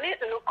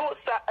emanate look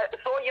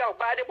so young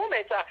by the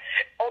moment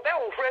or bear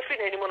will fresh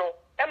anymore.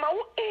 Emma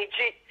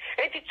age.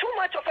 It's too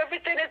much of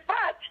everything is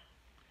bad.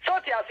 So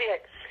they are here.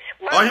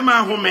 Oh, him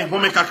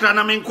home kakra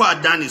na me nkwa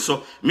adani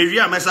so me wi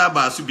amesa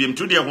ba asubiem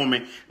to de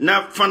home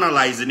na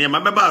finalize ne ma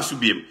beba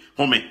asubiem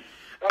home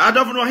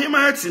adofo no him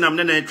hati na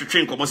me na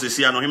twetwe nkomo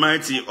sesia no him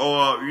hati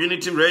or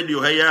Unity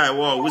Radio here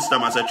wo Worcester,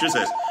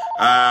 Massachusetts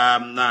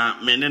na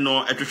me ne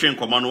no twetwe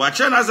nkomo no wa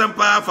che na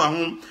sempa fa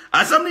ho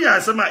asam ne ya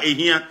asama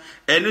ehia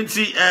enu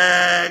nti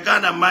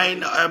Ghana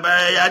mine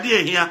ya de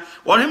ehia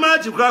wo him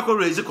hati kura ko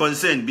raise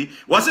concern bi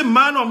wo se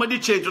man no mo de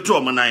che to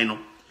omonan no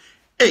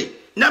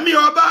na me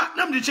yoba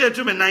na me che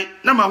to me nan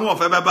na ma ho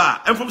ofa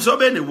beba enfom so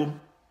be ne wom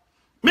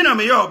me na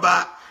me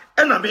yoba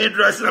e na me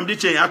dress na me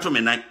che ato me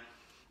nan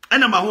e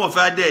na ma ho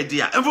ofa da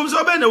dia enfom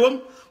so be ne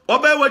wom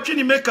oba watwi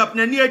ni makeup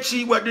na ni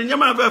achi wade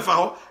nyama fa fa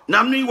ho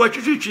na me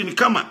watwitwi ni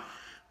kama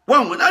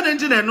won na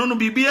den na no no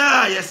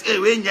bibia yes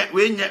we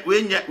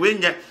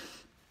nya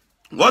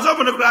was up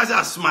on the class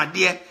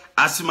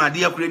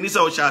asmade kura ni se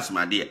o sha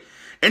asmade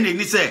ene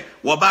ni se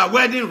wo ba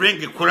wedding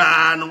ring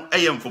kura no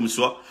eyemfom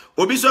so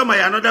obi so my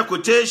another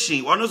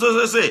quotation one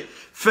so say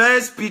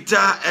 1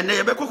 Peter and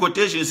e be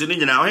quotations ni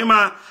nyina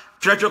ohima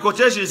church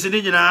quotations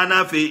ni nyina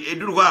na fe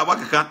eduru ho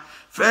abakaka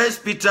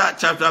 1 Peter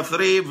chapter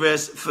 3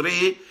 verse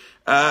 3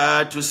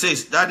 to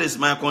 6. That is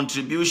my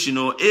contribution.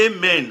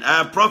 Amen.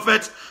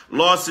 Prophet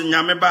Lord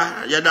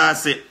Nyameba yada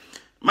se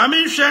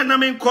mami hwe na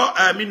me nko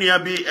minua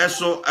bi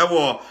eso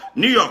ewo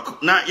New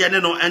York na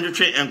yene no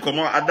endtwe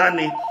enkomo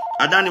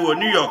adani wo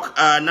New York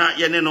na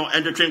yene no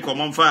endtwe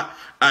enkomo mfa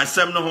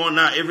asem no ho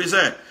na every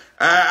say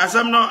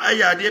asem no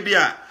aya de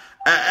bia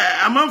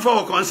amanfo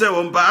wo concern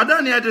wo mpa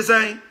adani ate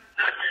sai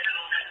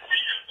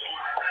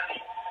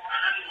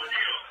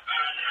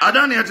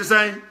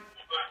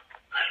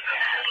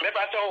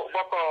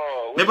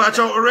me ba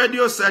cho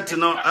radio set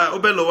no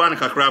obelo wan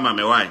kakra ma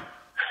me why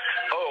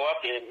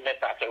okay me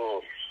ta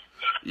so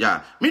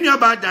yeah, many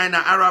about Dina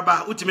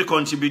Araba, ultimate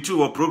contribute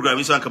to a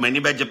program. So I come any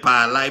better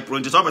live pro.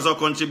 Just also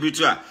contribute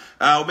to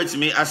obey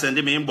me. I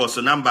send me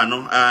inbox number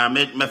no.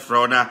 Met me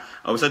fraud. I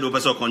was said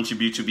also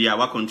contribute to be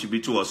our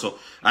contribute to also.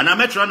 And I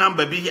met your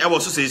number be. I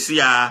was also say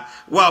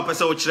wow,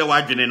 person which the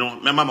wide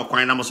no. My mama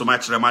quite no so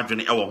much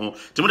imagine our home.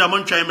 To me the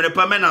mon try me the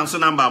permanent so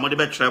number. Mo the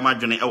better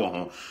imagine our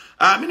home.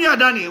 Many are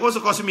Danny. What's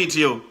the cost me to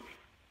you?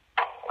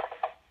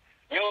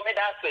 You me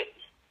that's it.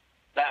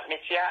 That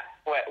metia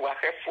we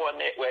for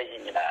ne we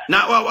nyina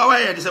na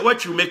why say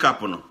what you make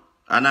up no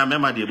ana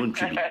mema de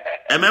muntwi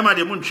bi mema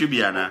de muntwi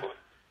bi ana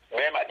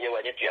mema de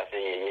we de tua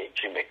say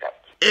you make up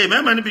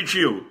mema ne bi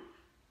twi o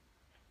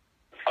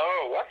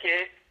oh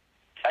okay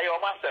ayo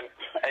masem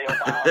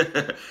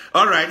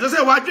all right so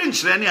say what drink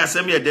shire ne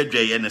asem ye dadwa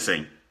ye ne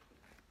sen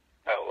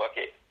oh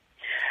okay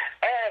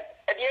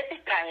e di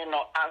kan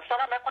no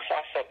ansana me kwasa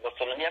asem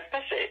so no ne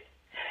pese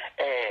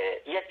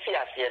ye ti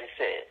asem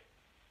say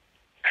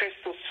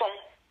Christo song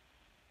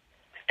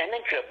and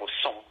incredible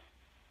song.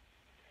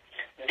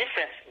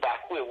 Difference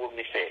back where we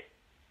may say.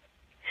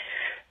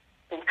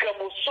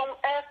 Incredible song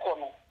air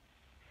corner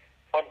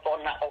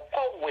on a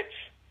call with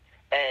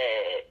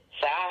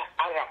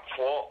Arab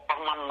for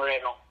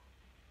Amamreno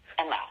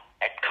and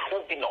a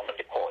can't be known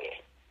the coy.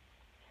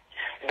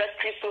 But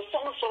Christo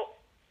song so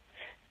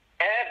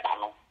air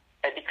banner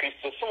at the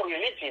Christo song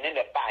religion in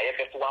the fire,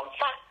 but one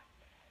fact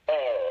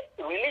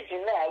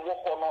religion there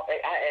walk on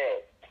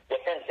the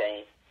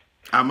fencing.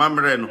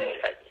 Amamreno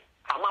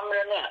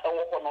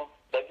ewokono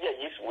da bia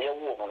Yesu we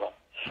wo no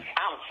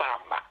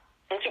amfama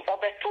nti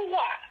obeto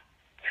wa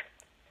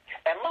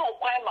ema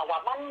okwan ma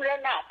wa mamre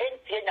na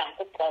entie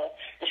nyankopon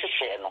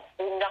nhwehwe no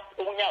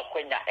unya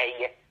kwanya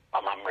eye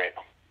amamre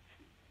no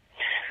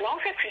na o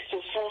hwe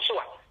Kristo so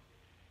a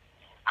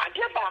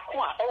ade ba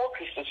ko a ewo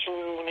Kristo so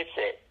ni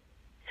se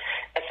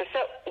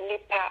esese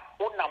nipa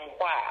unam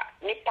ho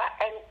a nipa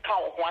enka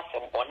ho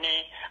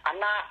asembone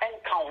ana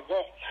enka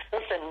ho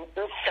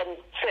nsem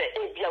se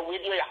ebia we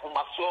die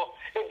ahomaso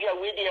ebia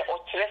we die o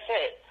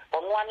kyerese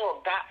ono ani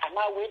oga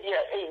ana we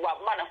die wa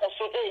ma na ho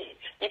so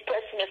ni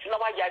personal na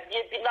wa ya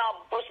die bi na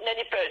personal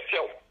ni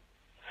person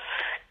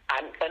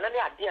and enani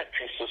ade a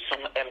Kristo so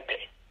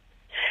empe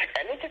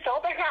eni ti se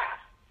obega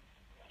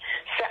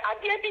se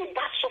ade bi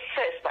ba so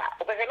first ba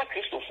obega na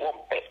Kristo fo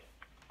mpe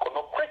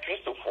kono kwa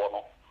Kristo fo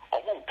no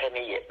omo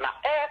mpene ye na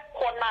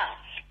kona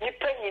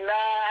nipa nyina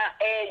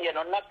ye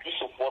no na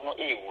Kristo fo no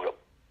ewuro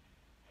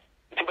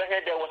to be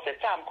there was a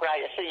time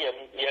cry say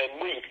ye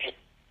muifi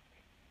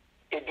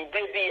e du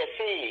baby ye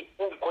say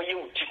unkoye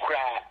uti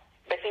cry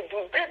but e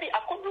du baby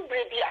akodu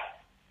baby a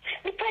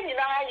nipa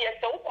nyina ye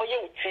say unkoye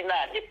uti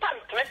na nipa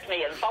ntret na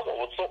ye nfa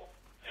wo so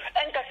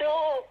enka say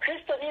oh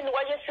Kristo ni no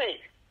ye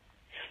say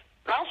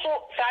now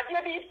so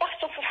sadia bi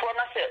pastor fufuro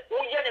na say wo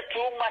ye ne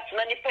too much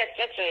na nipa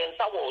ntret ye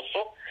nfa wo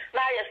so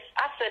na yes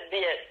I said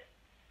there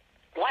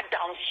what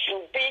down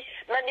should be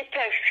many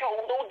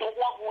show no the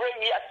one who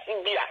really are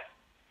Sibia.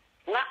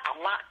 Na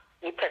ama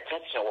ni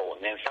pretension wo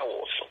nensa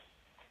wo so.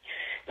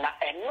 Na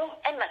eno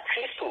na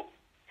Kristo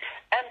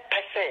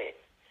empese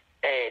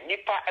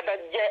nipa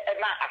ebeje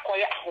na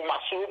akoye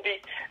ahomaso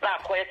bi na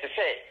akoye te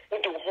se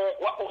udu ho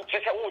wa o te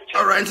se wo.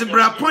 All right, so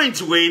bra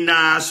point we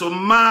na so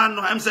man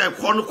no am say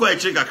kono ko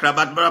echi kakra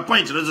but bra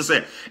point no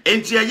say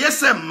enti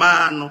yes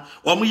man no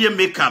omo ye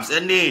makeups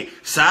ene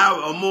sa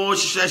omo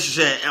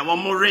hye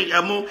omo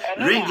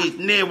ring it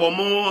ne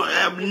omo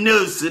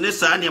nails ne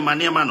sa ne ma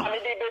no.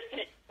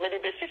 Me de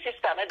besi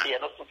sister na de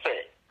no so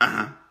say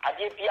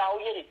ade bia o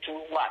ye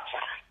too much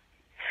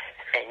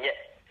enye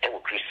e wo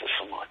Kristo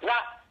so mo na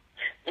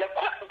ye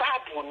kwa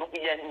Bible no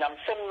ye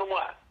namsem no mu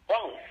a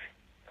won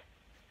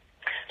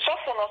so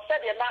for no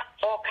said ye na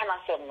o kana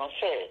sem no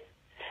say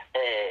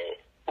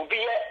obi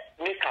ye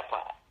makeup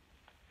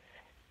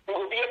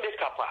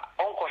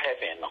onko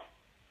heaven no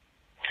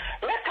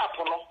makeup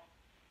no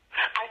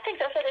I think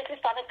that's what it is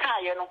started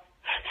car you know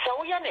so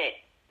we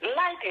ne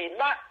likely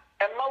na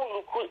a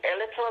look a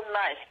little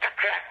nice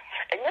kakra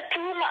and yet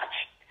too much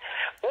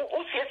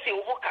see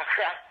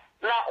kakra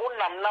na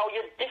unam now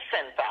you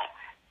decent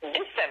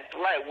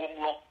my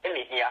woman in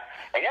here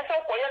and yes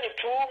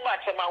too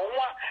much and my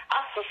woman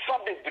as so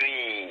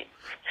degree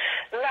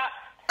na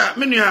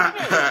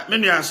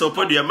Minya so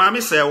podia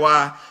mami say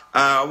wa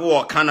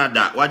wo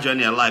Canada wa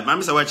journey live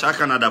mami say wa cha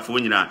Canada for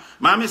nyina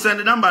mami send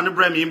the number no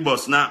bram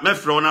inbox na me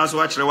frɛ na so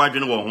wa kyerɛ wa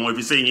dwene wo ho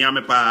if say hia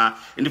me pa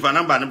ndi fa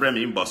number no bram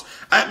inbox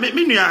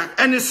minya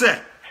any say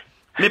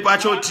me pa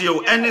cho tio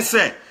any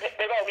say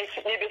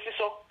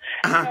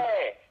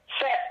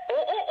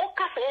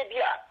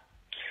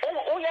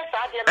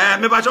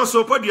me pa cho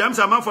so podia am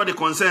say man for the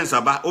concerns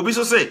aba obi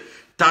so say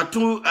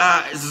tattoo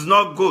is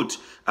not good.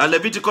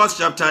 Leviticus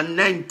chapter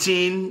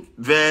 19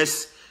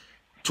 verse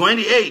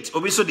 28.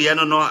 Obiso the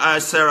no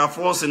Sarah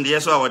falls in the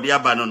yeso our dear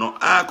banono.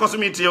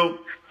 Cosmitio.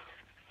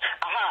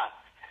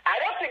 I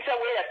don't think so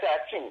we are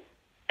 13.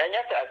 And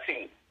yes, I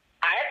see.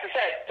 I have to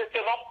say, to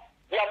know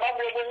your mom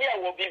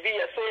will be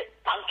a say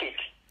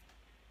pancake.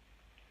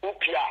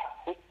 Upia,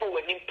 upo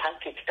when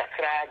pancake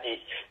takradi,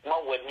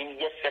 no when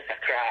yes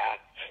takra.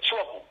 So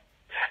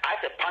I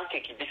said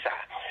pancake bisa.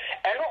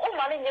 And no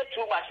money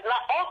too much. Now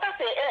all can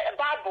say a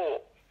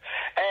Bible.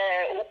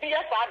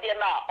 Upia Sadia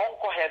na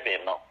onko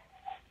heaven no.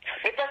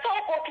 Because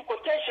all go to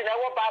quotation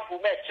our Bible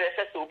match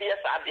says Upia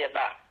Sadia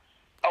na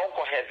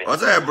onko heaven.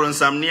 What's a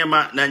bronsam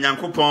niema na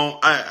Nyankopon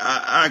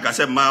I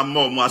say ma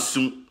mo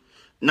asum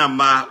na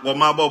ma wo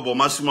ma bobo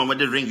masum mo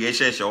de ring e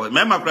hye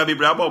me ma kra bi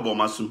bra bobo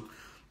masum.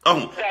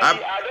 Oh, I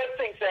don't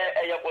think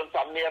say a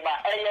bronsam niema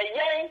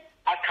yen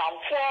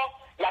account for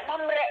ya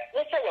mamre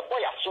we say your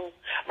boy asum.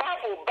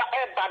 Bible ba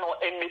no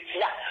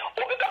emetia.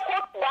 Obi ka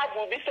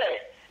Bible bi say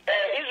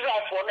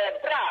Israel for the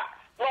bra,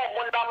 no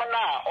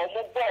Mundamana or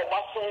Mubo,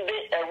 Masunde,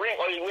 a ring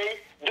or way,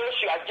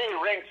 Joshua J.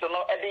 Ranks,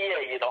 no, every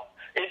year, you know,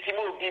 it's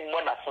will be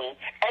Monasun. A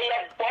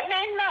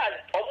bonena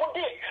or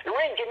Mudi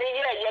ring in a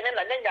year, and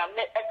then I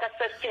met a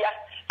cassia.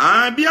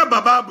 Bia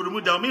Baba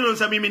Brumuda, Milo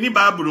Samini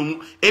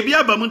Babrum,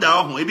 Ebia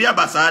Bamuda, Ebia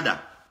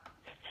Basada.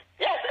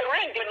 Yes, a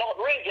ring,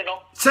 you know.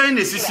 Saying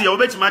this is your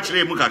best match,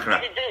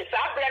 Mukakra.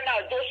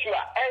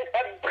 Joshua,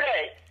 and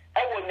pray,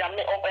 I will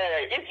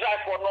Israel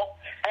for no.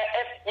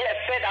 Yes,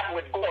 fed up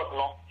with God,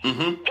 no.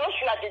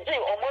 Joshua the day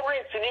or more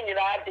in the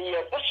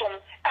bosom,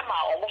 Emma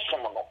almost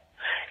no.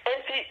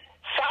 And see,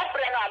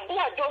 Sabrina,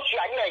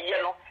 Joshua,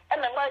 yellow,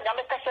 and the man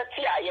Yamaka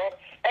Satia, and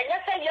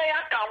yes, I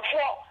come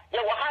for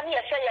your honey,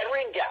 say a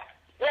ringer.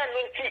 Then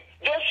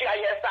Joshua,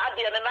 yes, I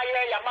did, and I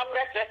am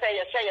say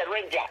a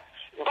ringer.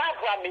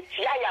 Barbara,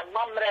 Mitia,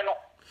 Mamreno.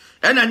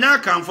 And I now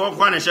come for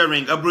one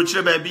sharing a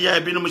butcher baby, I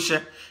been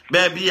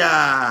baby.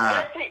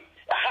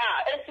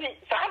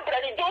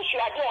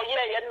 Joshua,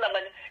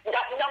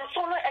 I'm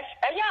so I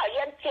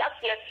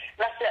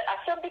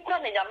said,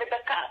 because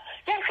Yamaka,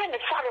 you're trying to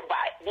fire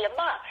by the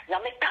man,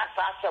 Yamaka,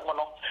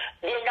 Samono,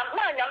 the young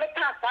man,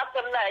 Yamaka,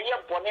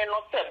 your boneno,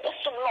 said,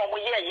 this no more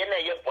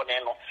year,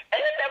 boneno,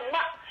 and then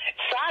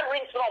Sar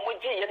rings no more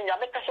G and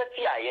Yamaka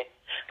Satia.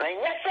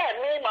 And yes, I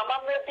mean, my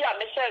mamma,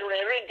 Michelle,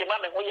 ring the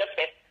man who you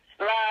fed.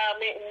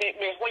 Me,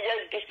 who you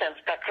distance,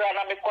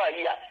 Kakrana,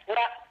 Mequia,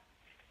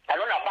 I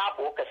don't know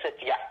about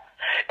Cassetia.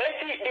 And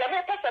see, the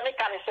other person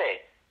can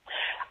say,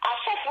 I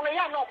saw from a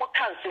young no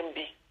cancer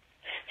be.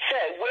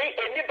 Say, wait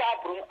any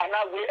bathroom and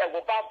I will a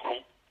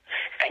bathroom.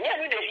 And yet,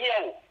 you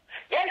hear,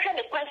 yes,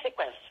 the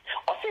consequence.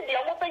 Or see,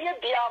 the other year,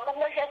 the other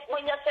has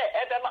when you say,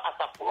 Adam as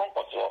a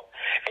bronco.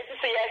 And to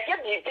say, I get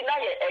you deny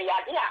a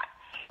yadia.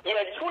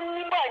 Yes, who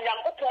remember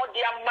young upon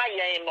the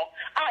Mayano.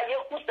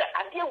 You put the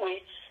idea way.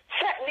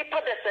 Set me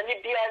put us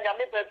any beer and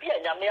never be a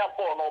mere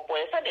born or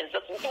boy. Said in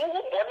just Bonia,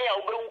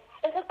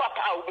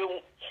 Papa,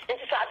 it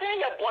is a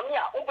day of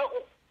Bonia,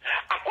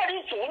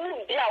 according to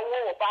the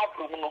war about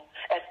Bruno,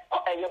 and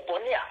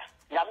Bonia,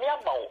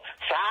 Yamiamo,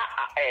 Sa,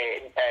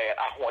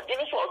 what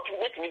didn't so to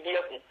meet with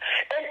you.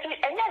 And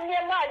young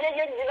Yama, young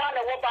Yama,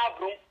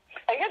 about Bruno,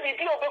 And you be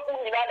over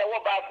in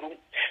our bathroom.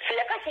 So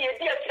you can see a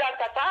dear chance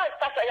that I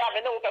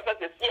know that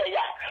the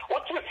CIA.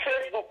 What you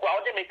Facebook, how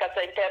they make us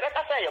say,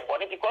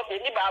 because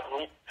in the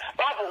bathroom.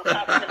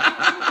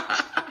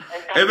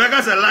 If I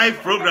got a live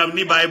program,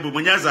 ni Bible,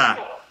 Munyaza.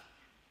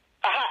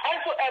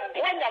 Also, a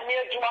brand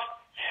new Juma.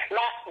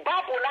 La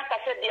Babu, like I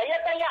said, the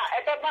Ayabaya,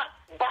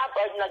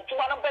 Babu, and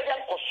Juana Bayan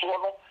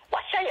Kosono.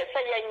 What shall you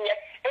say?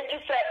 And you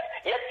said,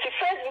 yes,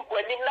 Facebook,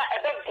 when you not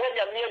ever bring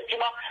a new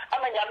Juma,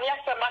 I'm a Yamia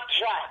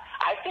Samatra.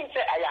 I think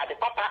that I had the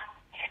papa.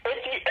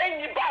 If you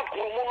any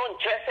Babu, Moon,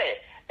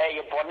 Jesse, a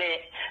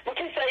bonnet, but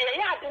you say,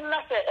 yeah, I did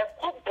not say a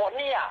good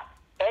bonnia,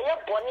 a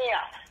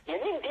bonnia. You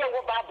need to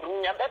go Babu,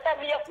 and better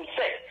me up, we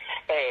say,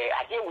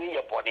 I hear we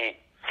your bonnet.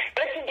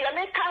 But in the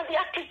American, the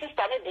actress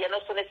started the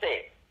announcement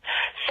say.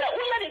 So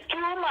we are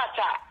too much.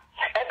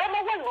 And then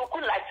I look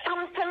like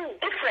something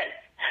different.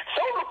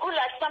 So look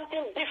like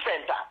something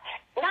different.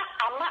 Now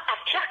I'm not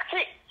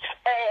attracted.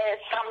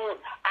 Some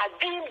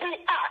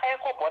agreement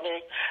company.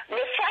 The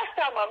first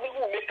time I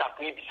make up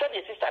with said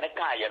your sister and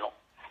guy, you know.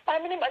 I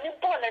mean, I'm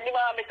born and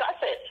I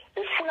say,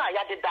 if you are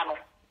at the dano.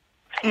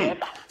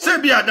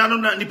 Say be a dano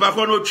nipa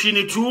kono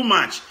chini too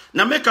much.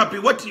 Na make up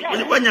what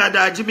when you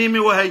ada Jimmy me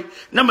wa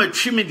na ma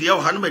twimi de wo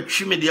ha na ma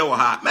twimi de wo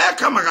ha. Me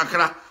ka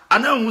makakra.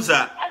 Ana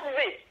huza.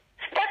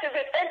 That is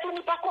it. And to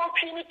nipa kono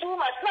chini too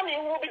much. Na me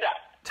who be that.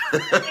 To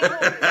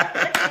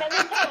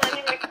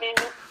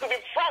be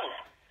frank.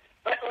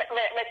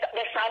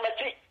 Me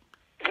sanity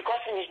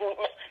because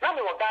now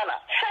me Ghana.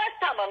 First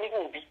time I me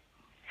who be.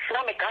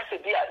 Now me can't say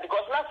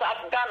because now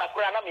Ghana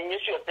kura na me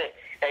nyesho say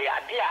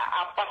idea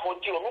ampa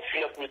hoji onu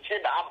feel ku che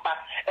da ampa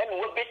and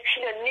we be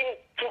chine nim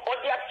to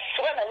odia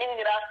so na nim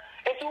nira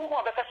eti wo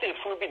ho be ka say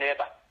furu bi na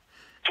eba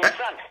to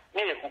frank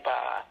me e kupa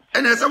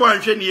and as one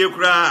hwe ne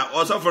kura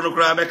also for no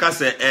kura be ka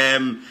say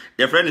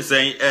your friend is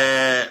saying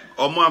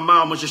omo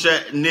ama omo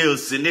hwehwe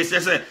nails ne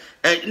say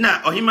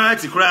na ohima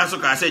ati kura so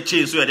ka say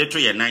chain so e de to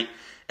ye nan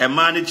e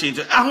ma ne chain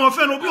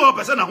ahofe no obi o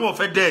person na ho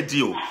ofe dead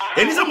o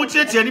eni say mo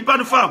tietie nipa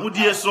no fa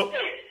ahodie so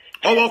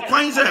owo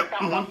kwan say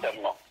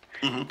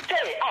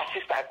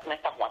sister, I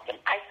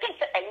think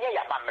that any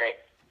mamre.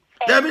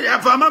 Debbie,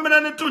 if I'm a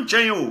man to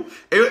change you,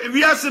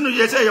 we are saying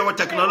you say your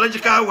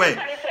technological way.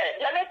 What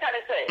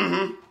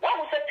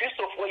was the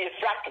Christopher you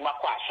flat to my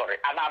pass, sorry,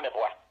 and I'm a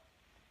boy.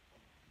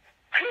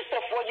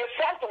 Christopher, you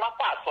flat to my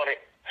pass, sorry.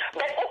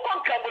 But who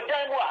conquer with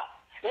them?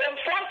 When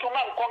flat to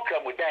man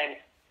conquer with them,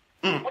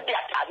 what they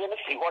are telling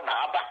us, you want to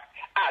have.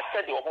 I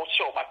said you almost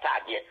show my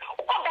target.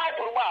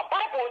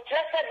 Bible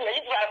just said the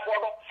Israel for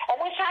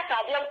almost shot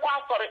at the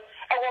sorry.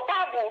 Our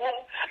Bible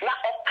now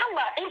come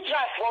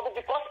Israel for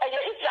because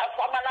Israel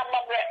for my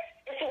number.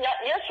 It's in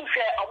yes, you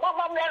share a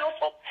woman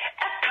also.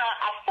 I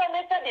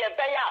affirmated the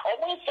Abaya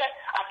almost said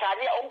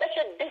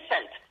a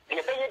decent.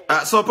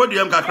 So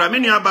podium kakra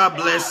many about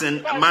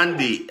blessing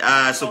Monday.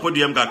 So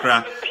podium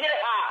kakra.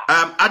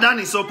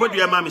 Adani so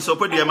podium mami so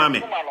podium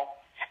mami.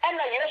 And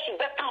I yes,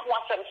 better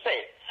what I'm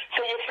saying.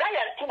 So you fly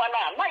to my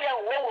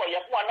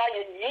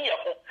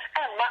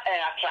and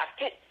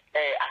attract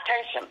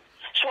attention.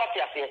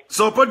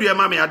 So podium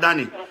mami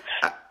Adani.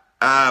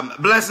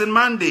 Blessing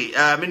Monday,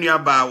 we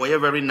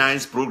have very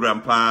nice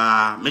program.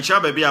 Michelle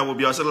baby, I will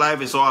be also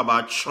live. It's all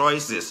about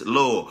choices.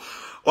 Low.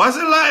 What's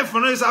it live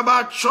for? It's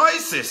about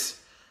choices.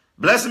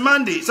 Blessing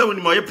Monday. So when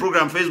you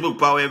program Facebook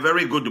power,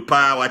 very good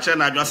power. Watch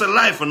and I say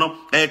live for no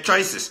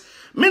choices.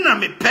 Me na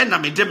me pen na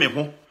me de me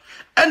ho.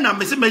 And na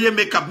me se me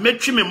makeup me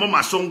twi me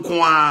mama so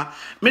nko a.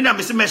 Me na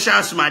me se me sha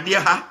asumade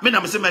ha. Me na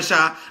me se me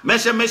sha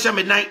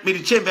me night me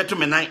the chamber to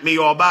me night me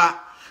yoba.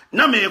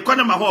 Na me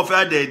kwana ma ho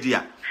fa da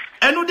dia.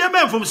 Enu de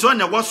ben fom so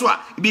na wo so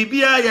a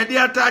bibia ye de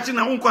attach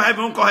na unko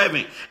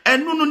heaven.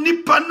 Enu no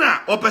nipa na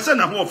opese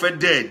na ho fa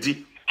da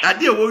di.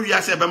 Ade wo wi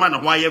ase be ma na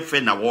ho aye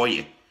fe na wo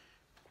ye.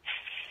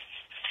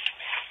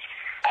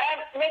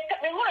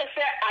 Me want to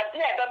say ade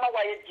e be ma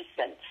wa ye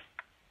decent.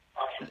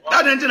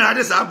 That engine had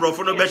this abroad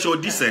for no better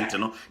decent,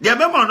 no. The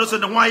Abema no so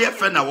the why you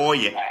fend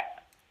away. If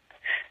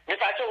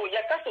I told you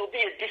that will be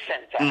a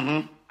decent,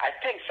 I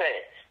think say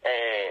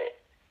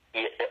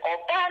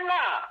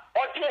Obama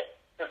or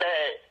the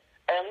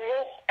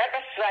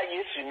ever try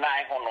you to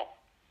nine hono.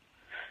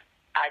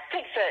 I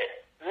think say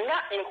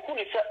not a who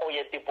is or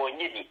yet the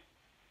bonini.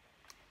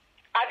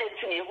 I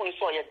didn't see who is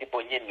or yet the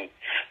bonini.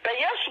 But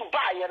yes, you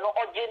buy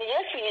or Jenny,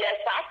 yes,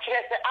 actually,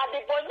 I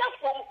did boy not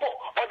from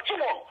or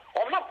children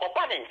or not for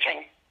banning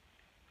chain.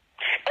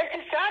 It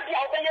is sad the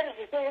other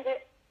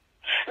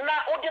now,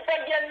 or the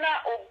Bagana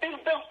or Bill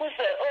who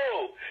say,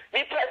 oh,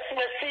 we press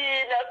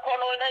machine, a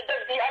corner, and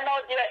the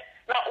another.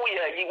 Now, we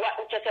are you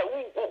want to say,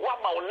 what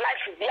my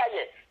life is there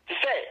to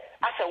say,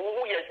 as a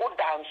we are good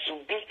down to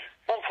be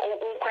of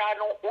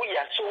Ukraine, we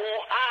are so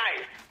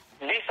high.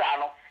 This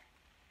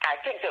I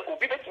think that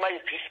will be my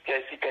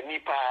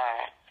Nipa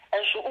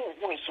and so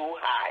who is so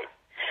high.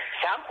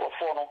 Sample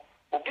for no,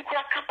 will be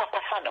crack up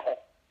a fan.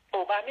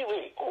 Oh, by me,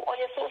 oh,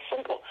 you're so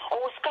simple.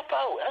 Oh, scapa,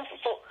 and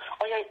so,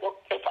 oh, yeah,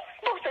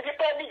 don't say the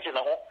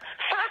original.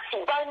 Fast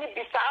by me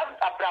beside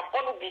a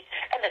brabon be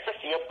and a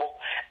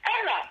seeable.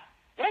 Anna,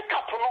 make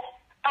up,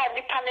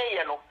 nipa ne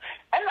ye no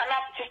and na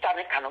sister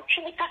ne ka no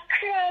twi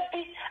kakra bi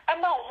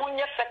ama ho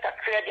nye se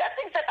kakra bi I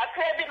think se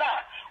kakra bi na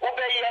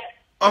obeye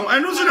I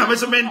know so na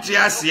measurement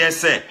yes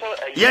say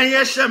yen ye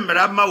hye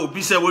mmara ma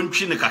obi se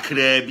wontwi ne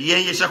kakra bi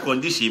yen ye hye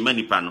condition ma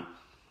nipa no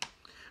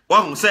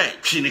wa hu se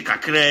twi ne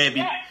kakra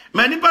bi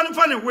ma nipa no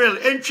fa ne will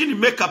entwi ne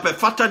makeup e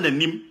fata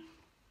nanim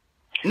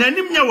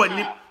nya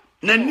wanim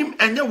nanim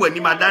enye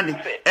wanim adane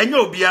enye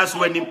obi aso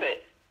wanim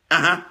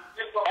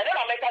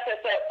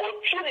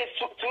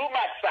too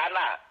much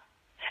sana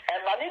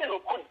and money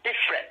look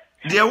different.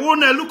 They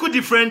won't look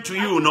different to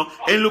you, no,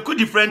 and look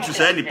different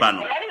to any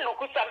panel. Money look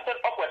something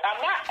awkward.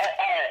 I'm not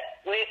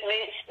we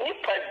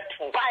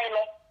buy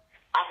no.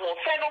 I'm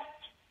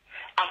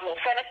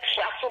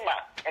trasuma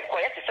and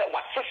quiet to say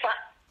what sister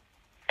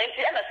and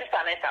the other sister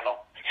no.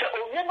 So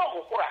you know who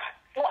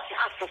was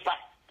her sister.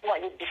 Why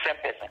you different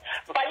person?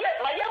 But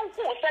yet my young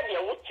who said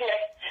you would say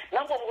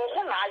number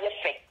one I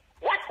say.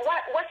 What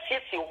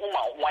hits you whom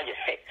I want you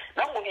say?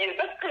 Now, when you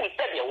best could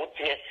say you would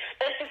say,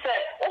 and she said,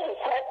 oh,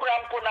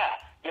 Crampona,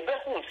 you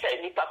best would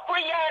say, Nipa,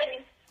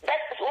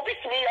 that's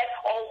obviously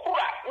oh,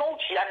 no,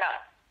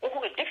 Chiana, who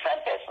is a different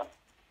person.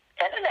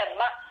 And then,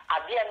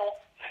 Adiano,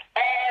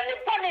 and the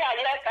bunny I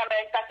like, and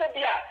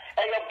Casabia,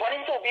 and your bunny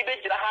to be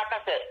big, the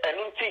Haka said,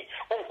 and Lucy,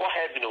 oh, go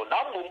ahead, no,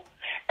 no,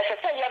 as I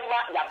say, your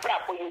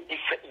bravo, you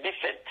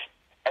different.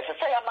 As I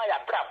say, my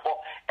bravo,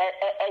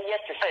 and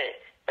yes, to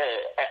say,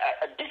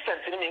 a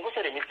distance in the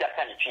Mr.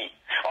 Kanichi.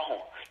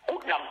 Oh,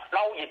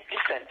 now you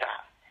decent.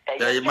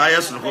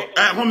 Myers,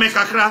 who make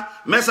a cra,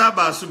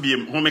 Messaba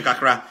Subim, who make a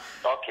cra.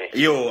 Okay.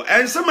 Yo,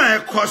 and some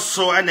cost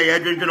so and the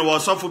drinking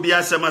was so for be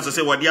as much as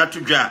say what you are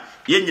to jar.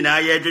 Yen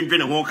I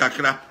drinking a whole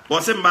cacra.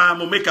 Was a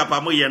man make up a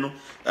moyeno,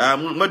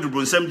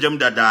 Madrubun, some gem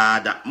da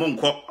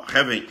Monco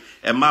having.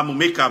 And mamma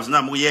makeups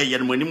now mo ye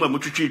when you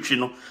much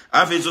no.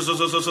 I've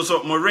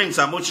so more rings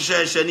are much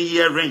share any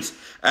year rings.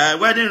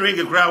 Wedding ring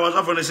a crowd was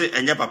often say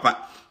and ya papa.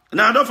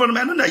 Now don't for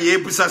man na ye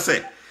busa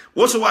say.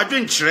 What's what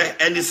drink tre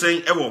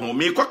anything ever home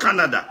me ko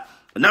Canada.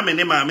 Na me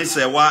name me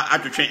say wa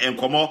atwetwe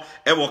enkomo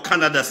ewo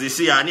Canada se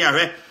see ani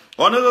ahwe.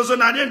 Ono so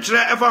na drink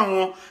tre ever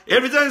home.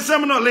 Every time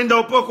someone Linda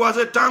Opoko was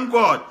say thank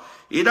God.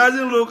 He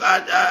doesn't look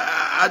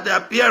at the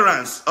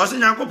appearance. Osi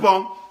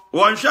Nyankopon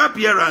won sha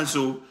appearance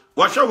so.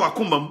 Wa sha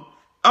wakumam.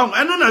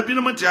 I know not been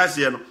a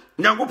Matiasiano.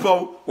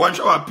 Nyankopon, one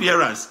show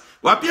appearance.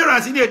 What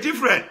appearance in a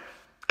different.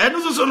 And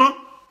also no.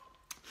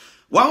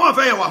 One of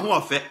fair, one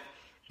more fair.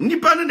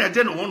 Nippon and a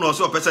ten one or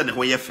so person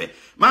who ye fair.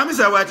 Mammy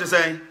said what to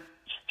say.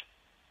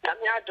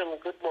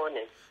 Good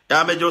morning.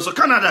 Damage also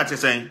Canada to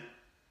say.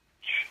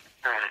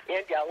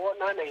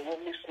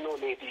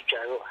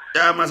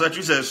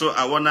 Massachusetts, so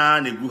I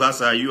wanna the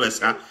Guhasa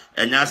US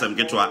and Yasam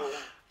get to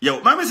yo.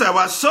 Mammy said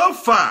was so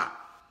far.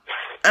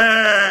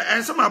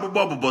 And some Abu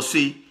Bobo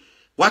Bossy.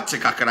 What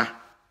kakra?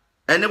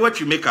 And then what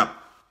you make up?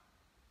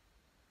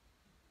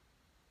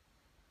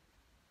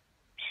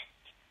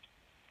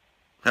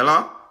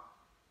 Hello?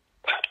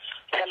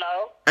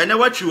 Hello? And then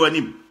what you want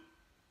him?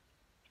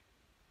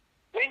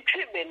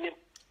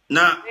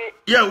 Now,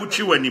 yeah, what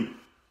you want him?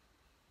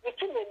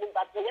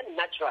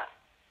 Natural.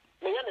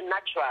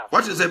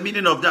 What is the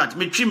meaning of that?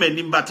 Me chimney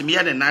him, but me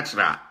and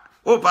natural.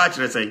 Oh, Patch,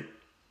 say.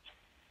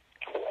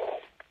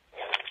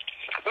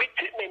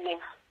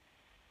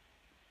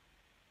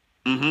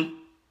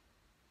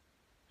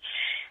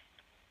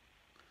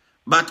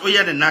 But we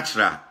are the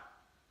natural.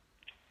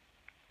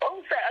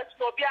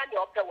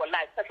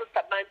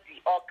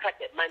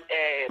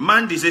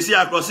 Mandy says,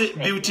 "Yeah, because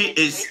beauty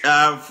is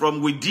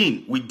from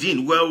within.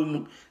 Within,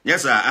 well,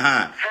 yes, sir.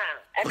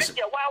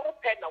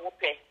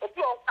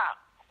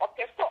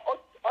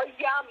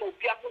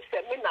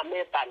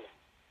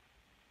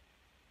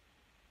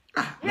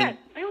 Yes,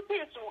 beauty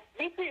is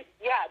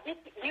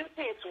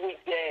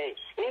with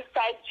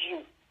inside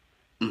you.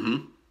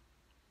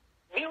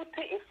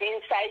 Beauty is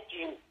inside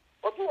you.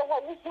 What you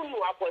what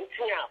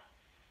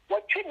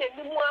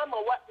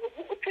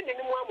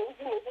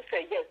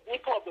say yes, you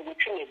probably will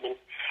train.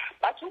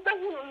 But you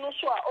don't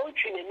so our own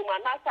training, you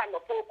are not time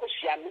of focus,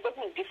 and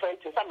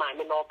different to some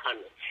no can.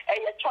 And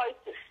your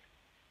choices.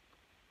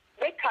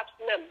 Makeup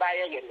name by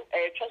a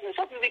trust me,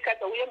 so we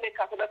cut away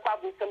makeup of the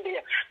public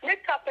someday.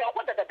 Makeup,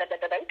 what the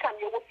can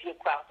you with your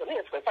crowd, and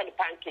it's for the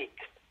pancake.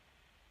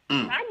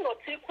 I'm not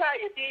too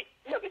quiet, you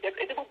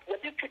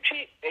could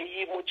treat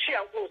a mochi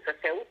and goes a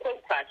cell,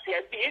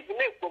 and be even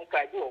a from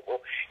Kayogo,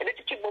 and a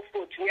chicken of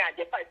food to me, I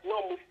find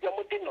no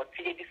Muslim did not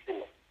see this.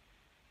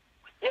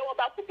 You are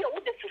about to be a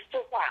witness to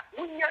still what?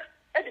 Munya,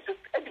 and this is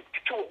a bit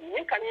too.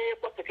 You can hear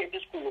what the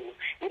school.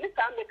 In this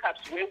time,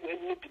 makeups will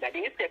look at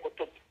the table.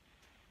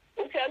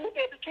 If I look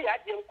at the tree,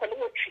 I didn't call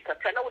what trick, I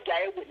cannot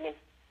die with me.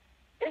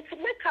 It's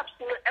makeups,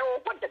 what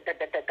the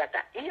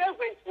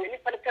earrings, when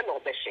you can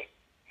obey.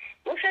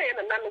 We say in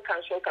a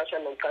non-cancer,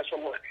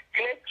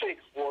 clear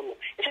tricks, one.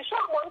 If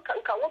someone can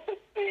come up with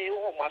the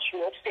much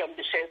more stay on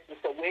the senses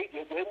the way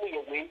you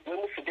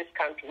move to this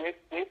country, way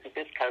to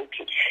this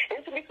country.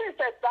 And to be fair,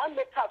 that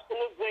makeup, the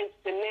brains,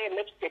 the name,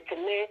 lipstick,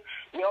 and name,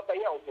 your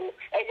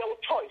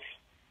choice.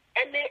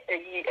 any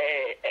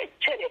a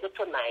chair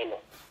to 9.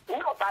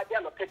 No bad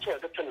no picture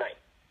to 9.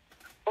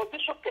 Or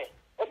Bishop,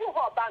 or you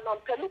have banned on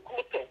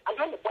Peluke, and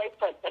then the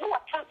boyfriend, and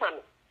what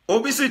happened?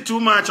 Obviously, too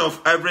much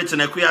of everything.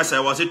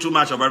 Was it too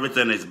much of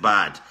everything is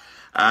bad?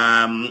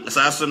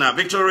 Sasuna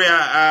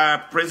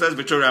Victoria, Princess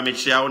Victoria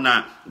Michelle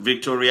na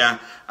Victoria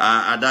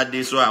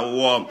Adadi so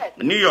war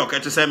New York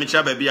at the same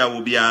baby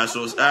will be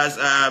so as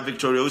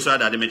Victoria also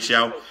had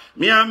Michelle.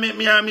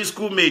 Miami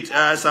schoolmate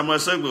Samuel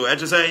Sogo at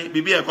the same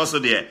Bibi a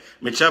cost there.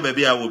 Michelle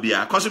baby will be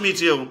a cost meet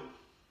you.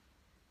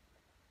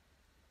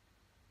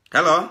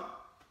 Hello?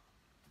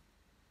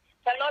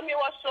 Hello, me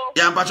was so.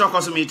 Yeah, but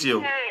cost meet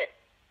you.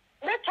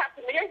 Let's have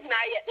me and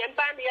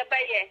buy me a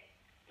bayer,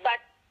 but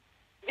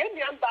then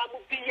the unbound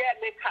be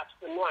makeup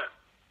and one.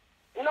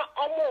 Not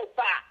almost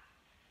back.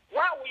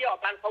 Why we are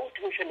bank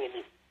tuition in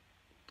it?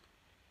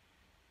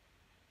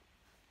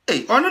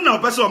 Hey, on no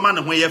person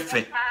man when you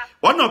fe.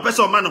 One no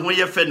person man when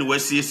you fe no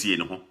see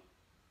no. I'm saying,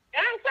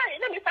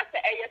 let me say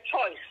a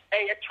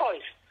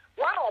choice.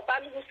 Why or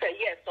ban who say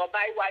yes or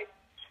buy why?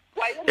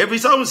 Every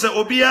sound say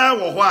Obia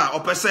or why or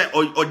per se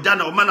or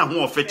done or man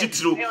who fetted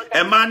through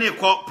a money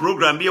call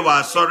program be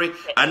was sorry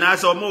and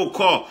as a more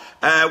call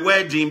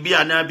wedding be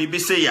an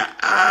BBC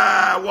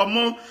one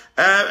more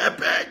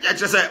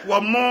just say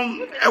one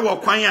more ever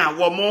quanya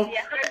one more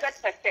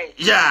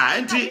yeah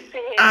and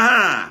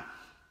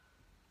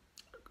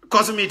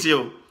cause me to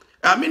you.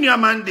 I mean your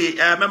Monday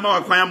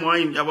member quanya more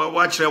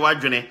watch the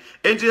wadjane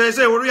and they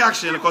say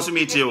reaction cause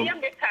me to you.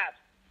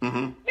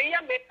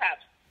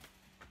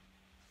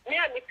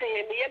 Me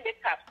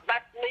makeup,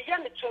 but me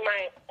to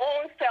my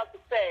own self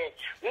to say,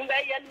 me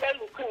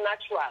look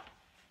natural.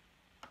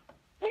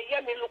 Me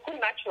look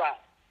natural.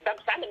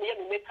 That's why me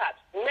makeup.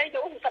 Me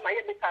don't use my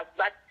makeup,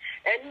 but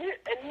and when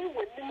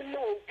me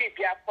know be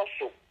a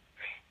possible.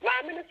 My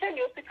minister,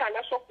 you can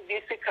also be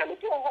sick and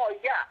do all,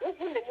 yeah,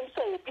 even the new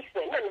song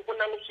different, and when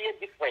I'm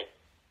different.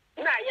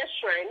 Now, yes,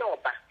 sure, I know,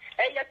 but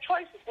your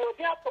choice is no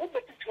be up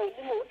over to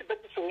you, the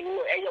better to you,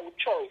 and your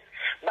choice.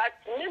 But,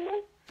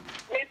 you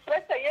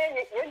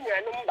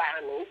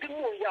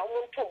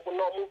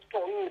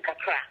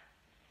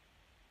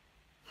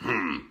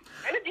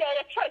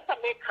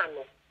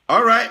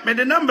all right, may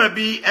the number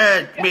be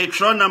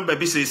metro number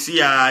be say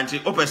see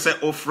and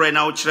opposite of friend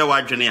out chere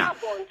wadwene a.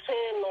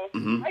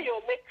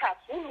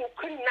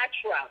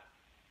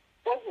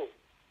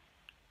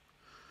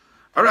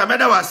 All right,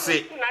 meda was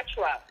say.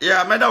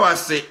 Yeah, meda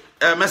was say.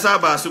 Mesa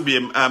ba so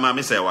biem ma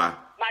me say wa.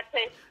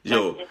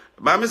 Yo,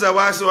 ba me say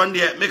wa so on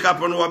there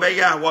makeup on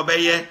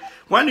wobeye.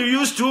 When you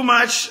use too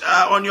much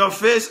on your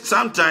face,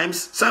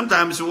 sometimes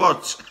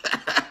what?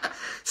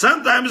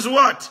 Sometimes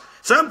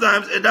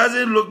it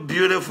doesn't look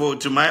beautiful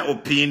to my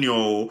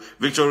opinion.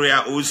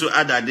 Victoria also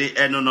added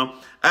it. No.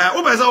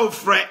 Obeza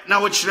friend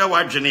now which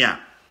wadwene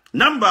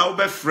number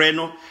obe friend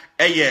no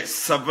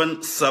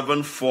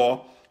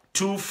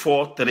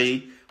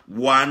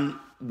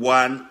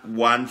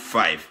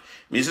 774-243-1115.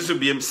 Mrs. to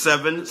be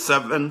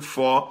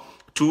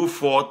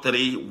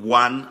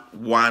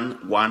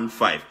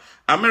 774-243-1115.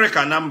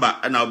 American number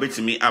and I'll bet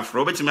me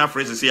afro. Bet me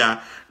afro is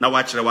here. Now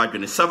watch the word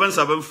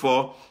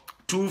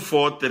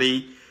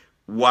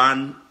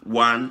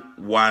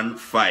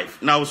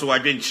 774-243-1115. Now so I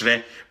didn't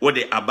share what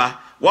the abba.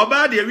 What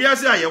bad the real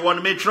say I want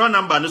to make sure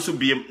number no so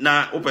be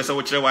na opesa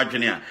watch the word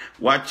here.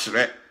 Watch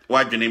the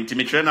name to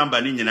make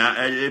number ni na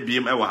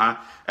BM ewa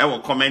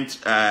comment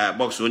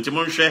box so nti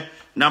mon hwe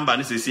number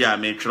ni sesi a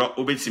make sure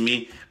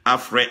obetimi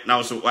afre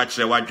now so watch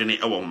the word ni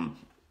ewo.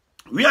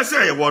 We are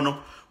say I want no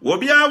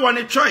obi a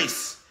one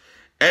choice.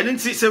 And in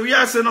see we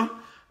are saying no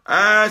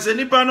say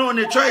nipa no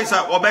on choice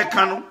a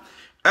obeka no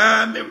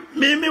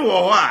me wo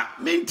ho a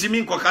me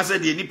ntimi nkoka say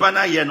de nipa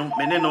na ye no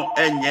me ne no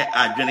enye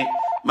adwene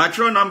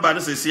matro number no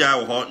sesi a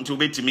wo ho nti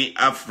obetimi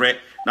afre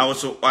na wo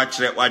so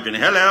wakire wadwene.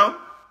 Hello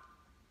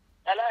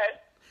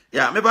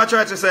yeah me ba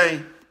try to say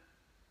you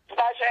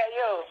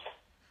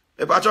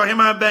me ba try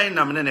him ben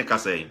na me ne ka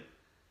say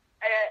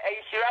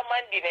Sira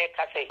Monday ne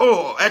ka say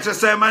oh it's a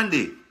say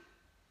Monday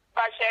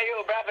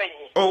you brother.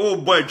 Oh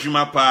boy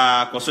juma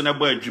pa koso na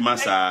boy juma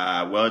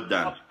sa well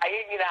done.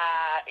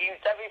 In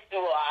service to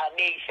our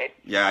nation.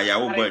 Yeah,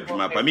 oh boy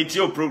juma pa. Meet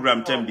your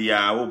program tem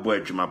dia oh boy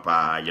juma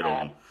pa you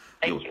know.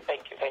 Thank you.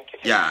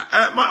 Yeah,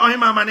 my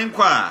mama nin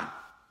kwa.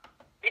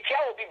 It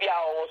will be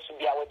also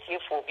be our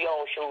tearful be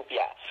our show be.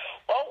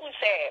 All we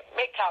say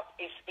makeup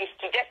is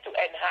to just to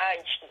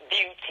enhance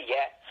beauty,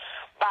 yeah.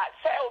 But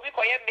say we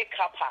call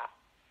makeup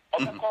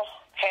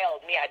hell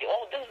me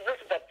this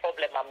is the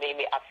problem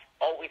I've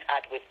always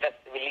had with this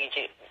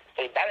religion.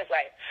 So that is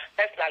why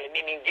personally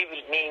meaning a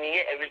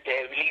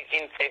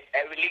religion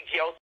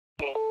religious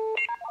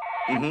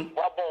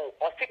wabo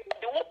or say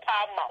the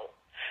power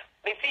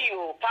me see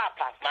you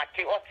papa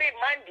mati or say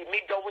mandi me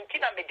do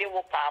wuntina me de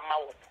wo pa ma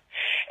wo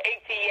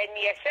enti ye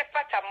ni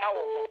esefata ma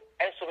wo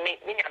enso me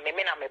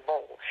na me bo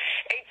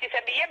enti se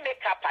be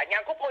makeup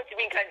nyankopon ti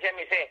mi kan je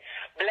me say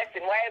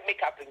blessing why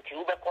makeup into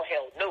ube ko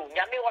hell no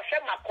nyame wo hwe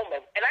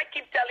makomem and I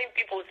keep telling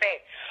people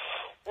say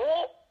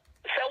wo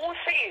so who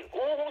say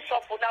who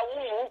suffer now,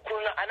 who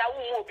and I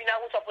who be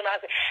now who suffer now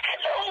say,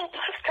 hello,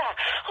 Pastor.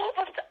 Oh,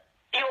 Pastor,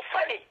 you're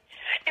funny.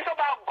 It's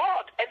about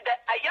God and the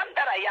I am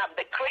that I am,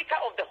 the creator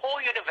of the whole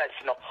universe.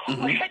 No,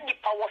 how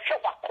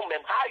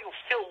you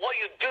feel, what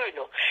you do.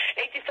 No,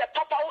 it is a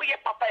papa who ye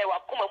papa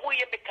who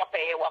ye make up.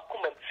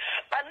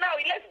 But now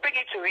let's bring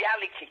it to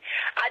reality.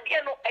 And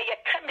you know,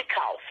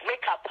 chemicals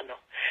make up. No,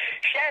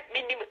 share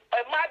minimum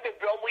a mother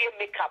bro we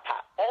make up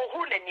or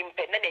who let him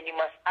pen and any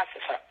must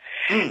assessor.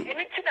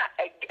 Anything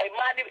a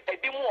man a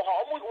bit more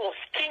almost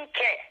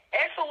skincare.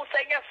 Also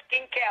saying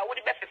skincare would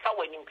be better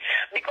for him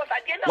because I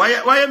didn't know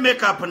why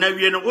make up now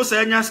you know what's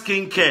any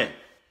skincare.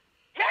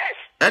 Yes.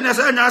 And as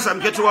I know some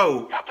get to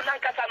chemicals,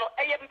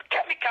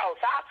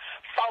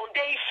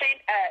 foundation,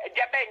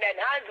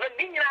 enhancement,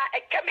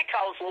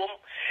 chemicals.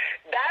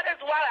 That is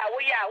why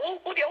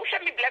who the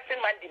ocean be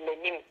blessing man the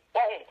name.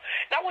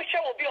 Now we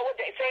shall be over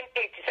the same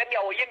 80 send me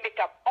our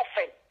makeup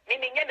often.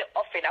 Meaning any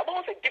often. I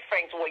won't say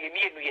difference what you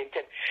mean.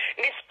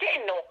 This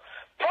thing no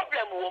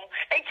problem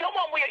and come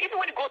on even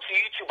when you go to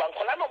YouTube and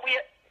call we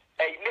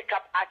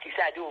makeup artist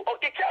I do. Oh,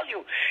 they tell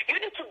you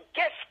need to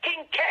get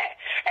skincare.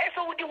 And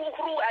so with the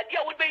who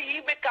idea would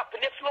be makeup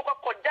and if you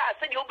could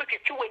dance and you'll be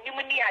you when you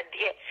need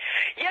idea.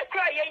 You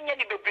cry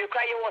any baby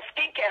cry your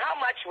skincare, how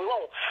much we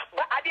want.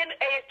 But I didn't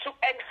to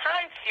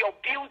enhance your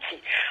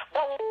beauty.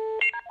 But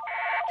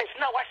it's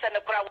not what's in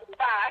the ground.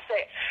 I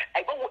say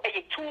I go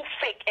too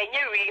fake and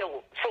you're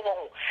real. So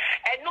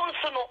and no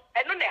so no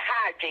and no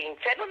hard things.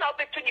 And no now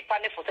be to the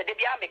panel for the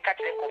baby I make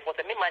for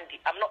the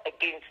Mimandi. I'm not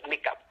against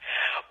makeup.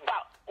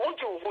 But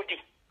Woody,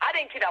 I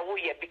didn't think that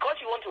way because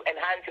you want to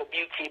enhance your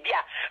beauty.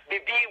 Yeah,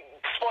 baby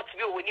sports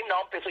view when you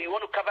now so you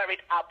want to cover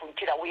it up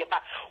until that way.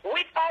 But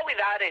with or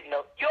without it,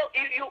 no, you are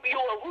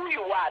who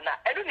you are now.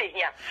 I don't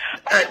hear.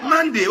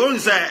 Monday, on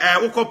say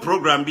oko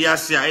program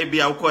biasia,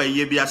 ebia oko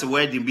eye biasa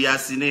wedding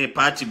biasa ne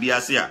party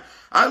biasa.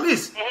 At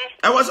least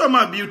I was on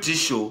my beauty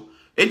show.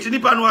 Enti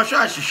nipa no ahwa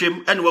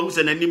ahwehwem ene wahu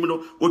se nanim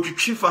no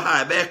otwitwi fa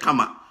ha be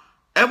kama.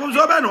 E bu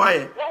zo be no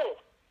aye.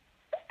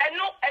 And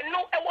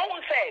no, I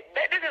won't say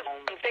that this is what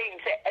I'm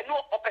saying. Say, and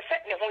no,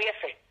 opposite me, who you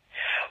say.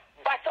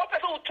 But some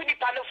people to the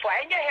panel for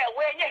any hair,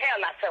 wearing your hair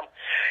last time.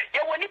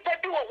 You when you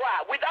do a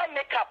while without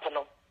makeup,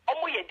 no,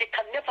 they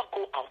can never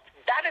go out.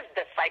 That is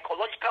the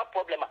psychological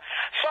problem.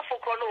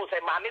 Sophocles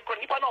and Mammy,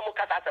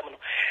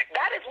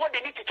 that is what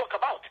they need to talk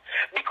about.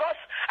 Because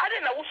I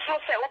don't know who's so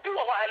say,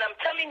 and I'm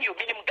telling you,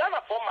 minimum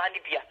Ghana for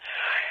Manibia.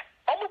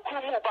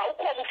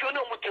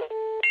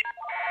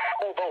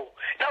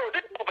 Now,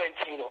 this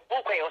Bentino,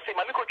 okay, I'll say,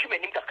 Mammy, coach, you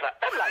name the crap.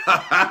 I'm like,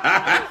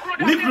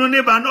 Nico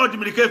never know the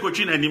Milky coach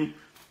in him.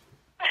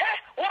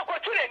 What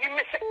could you name?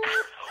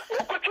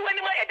 What could you any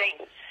my day?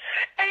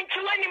 And to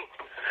any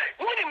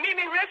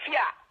me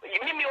refia, you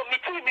mean me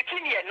between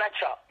and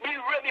natural. Me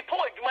really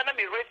poor, you want to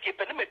be refia,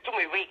 but me to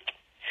me weak.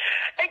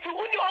 And to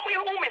when you only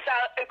home is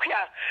a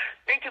clear,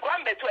 then to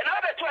come back to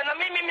another to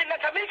another me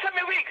not a me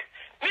week.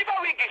 Me by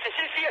week is a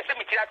serious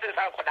cemetery after the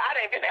house,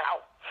 I don't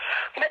know.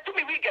 Let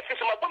me we get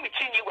some of me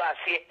you are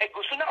say a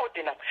good now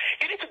dinner.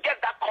 You need to get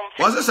that comfort.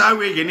 Was this how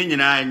we getting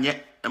in and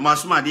yet a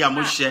masma dear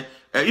mushe,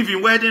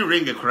 even wedding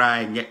ring a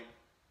crying yet.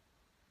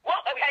 Well,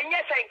 and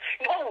yes, saying,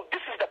 no, this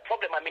is the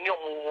problem. I mean, no,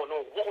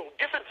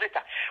 this is it.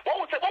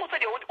 What was the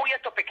topic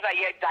that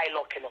you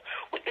dialogue, you know,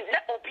 with the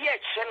net will be a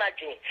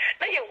challenge.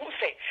 Now, you who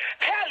say,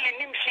 hell,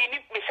 you see,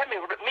 me,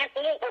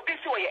 oh,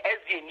 this way,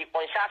 as you need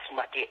on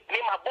Shasmaki,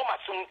 name a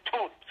bomber soon,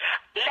 two,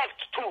 left,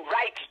 two,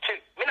 right, two.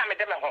 When I'm a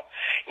demo,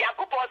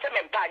 Yakupo,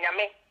 and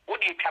Panyame.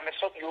 Would you come and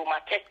solve you,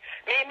 Mate?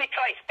 Maybe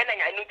choice, and then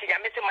I need to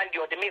miss a man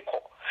or the Miko.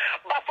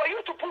 But for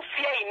you to put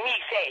fear in me,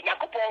 say,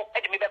 Yakupo,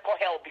 and me call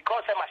hell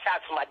because I'm a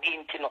shot from my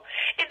dintino.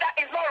 That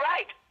is not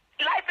right.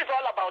 Life is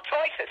all about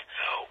choices.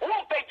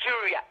 Won't pay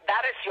jury,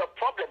 that is your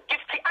problem.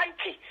 Give the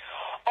auntie.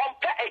 On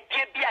pay a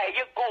DBI,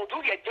 you go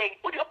do your day.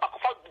 Would you pack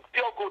of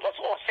pure gold or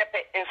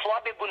separate and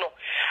swabby buno?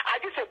 I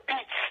just a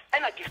beat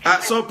and I give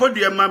so put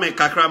your mammy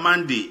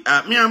Kakramandi.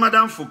 Me and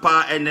Madame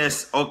Fupa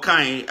NS or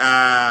kind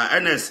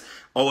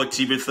NS. Or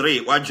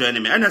TV3, what journey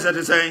me? And as I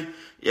say,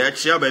 yeah,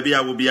 chia baby,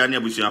 I will be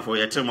unable to for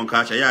your term on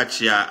catch. Yeah,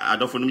 chia, I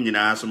don't know you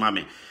know, so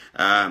mammy.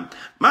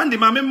 Mandy,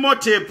 mammy, more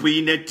tape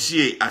we need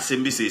tea as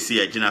in Mrs.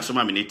 here, Gina, so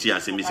mammy, tea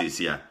as in Mrs.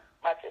 here.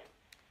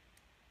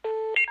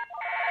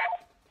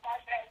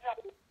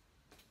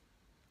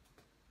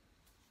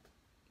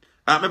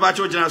 Me back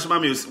to Gina, so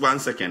mammy, 1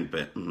 second,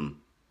 pe.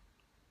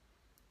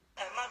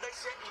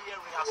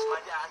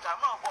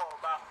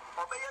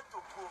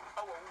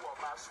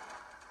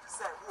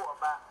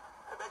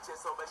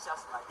 So be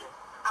shas like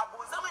abu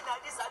zaman na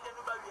dis ade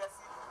no ba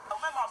wiase o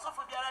me ma so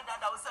fo biara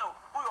dada wo se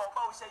wo yo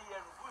ba wo hye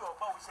yeru wo yo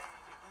ba wo hye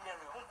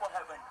yeru won ko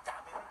heaven ta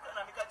me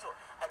na me ka cho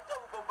ade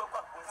wo go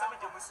kwa bo zaman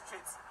je mu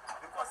straight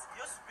because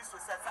you be so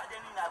sad ade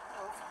ni na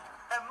ku fi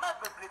e ma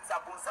be blitz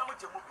abu zaman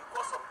je mu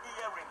because of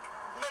earring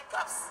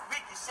makeups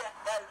wig hye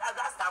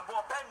rasta bo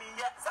pa mi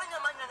ye sanya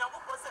manya nya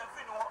ko se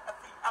fi no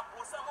afi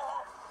abu zaman ho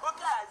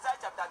okay Isaiah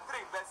chapter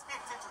 3 verse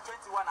 15 to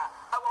 21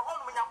 our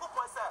home nya ko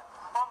se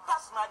on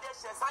pass na de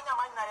she sanya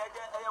man na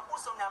ye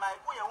busom na mai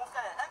ku ye hu ka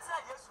entra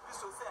Jesus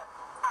Christ say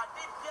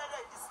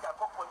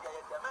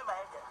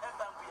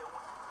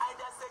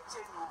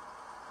chain,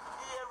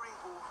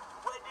 earring,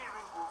 wedding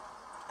ring,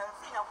 and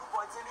Finaku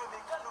boy tell you,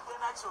 they can't look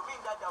at you,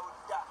 mean that I would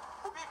die.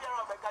 Who be there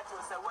on the catch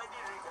a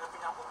wedding ring and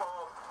Finaku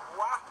boy.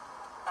 What?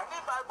 And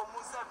if I go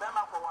Musa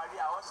Bema for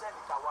Waria or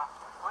Shanikawa,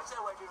 on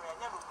your wedding ring,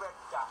 never break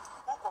that.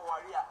 Who for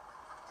Waria?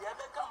 The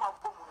other come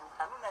up,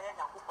 and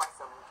Nuna pass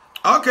them.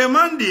 Okay,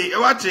 Mandy,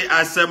 what is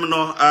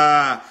no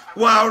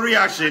wow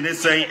reaction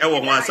is saying I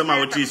want some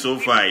out so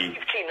far. 15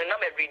 and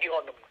I'm a video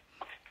on them.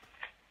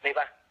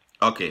 Neighbor.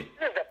 Okay.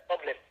 This is the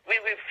problem. We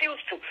refuse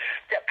to.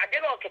 I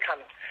don't know what can.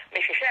 Me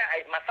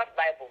share my first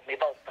Bible.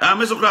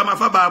 Me so kra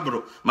mafa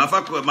Bible.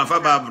 Mafa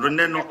Bible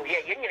neno.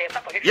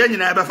 Ye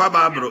nyina be fa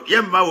Bible.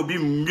 Ye ma obi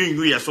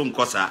nwunwu ye so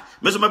nkosa.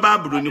 Me so me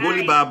Bible ni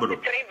Holy Bible. 3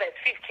 verse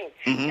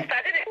 15.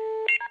 Started it.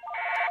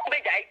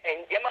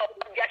 And Yama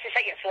just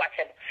say yes what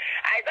him.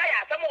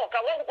 Isaiah some of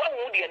one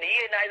would in the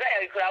year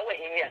Isaiah could away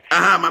here.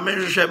 Aha, my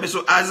me share me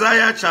so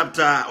Isaiah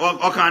chapter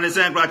or can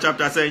say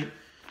chapter say 3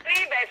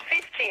 verse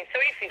 15,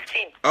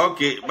 3:15.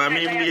 Okay, but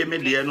me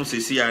dey no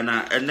sisi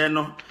ana ene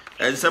no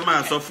ensema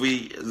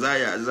asofui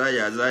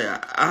Zaya.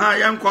 Aha,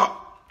 yanko.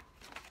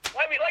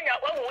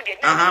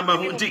 Aha, ma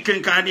hu ti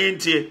kenkan ne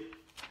ntie.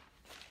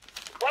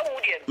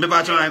 Me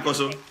ba cho yanko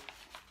so.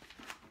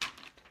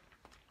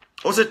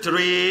 Also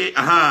 3,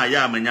 aha,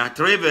 yeah, manya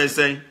 3 verse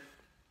 15,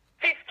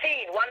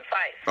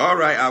 1:5. All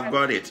right, I've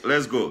got it.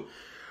 Let's go.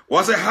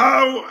 Was it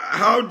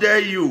how dare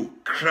you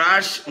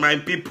crush my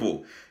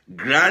people,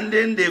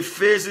 grinding the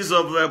faces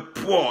of the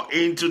poor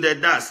into the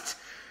dust,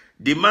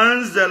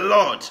 demands the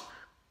Lord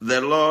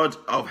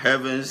of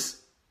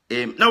heavens.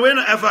 Now, when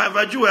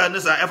ever you and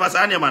this ever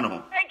thank you.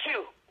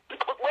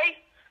 Wait,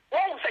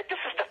 what was it? This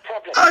is the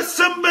problem.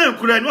 Some men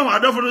could know how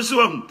to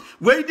swim.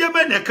 Wait, the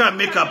men can't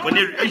make up on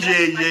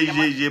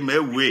it. My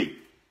way.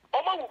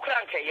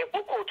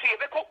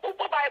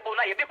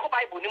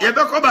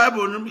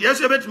 Bible. Yes,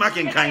 you bet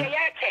making kind.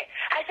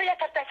 Isaiah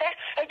chapter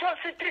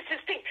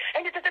 3:16.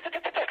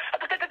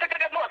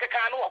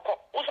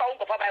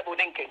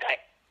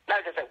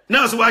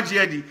 Now, so what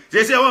Jedi?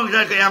 They say, "Oh,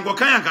 Yanko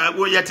Kayanka,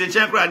 we yet in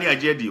Chancra near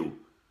Jedi."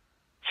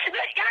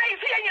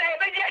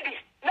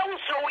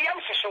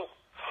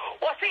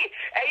 Was he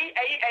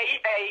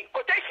a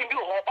quotation you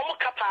or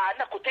capa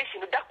na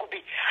quotation that could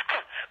be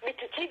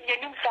Mititi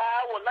Yenimsa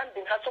or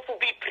London has of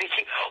be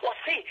preaching or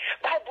say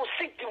Bible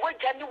say the way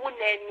genuine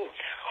name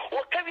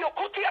or can you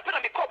go to your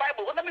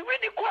Bible when I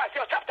read the course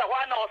chapter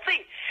 1 or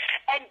say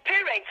and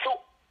parents so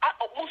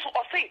also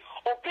or say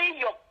obey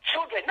your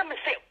children. Let me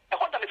say I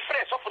want to be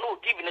fresh of no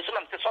giving so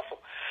I'm suffer.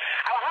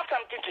 I will have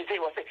something to say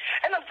or say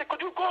and I'm saying could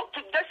you go to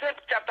this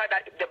chapter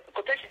that the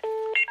quotation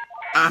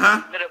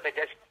little bit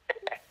just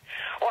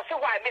or say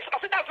why miss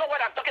I said that's not what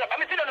I'm talking about.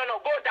 I mean no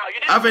go down.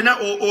 You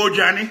didn't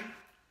Johnny.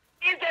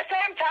 It's the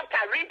same chapter.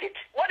 Read it.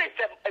 What is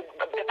the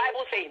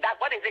Bible saying? That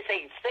what is it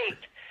saying? Say it.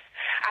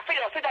 I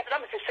feel I'll say that.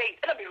 Let me say it.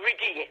 Let me read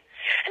it.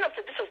 And I'm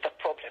saying this is the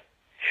problem.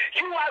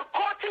 You are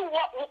quoting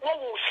what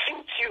will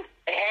suit you.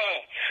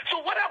 So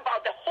what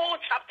about the whole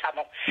chapter?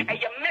 No? And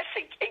your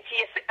message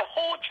is a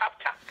whole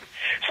chapter.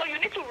 So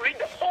you need to read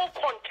the whole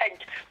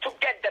content to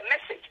get the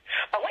message.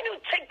 But when you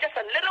take just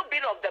a little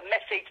bit of the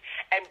message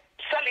and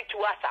sell it to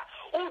us,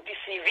 who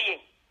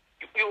deceiving?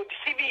 You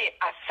deceiving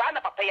as son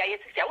of Papa. I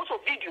also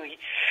video you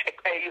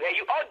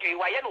audio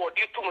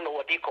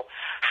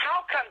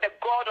how can the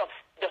God of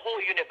the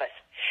whole universe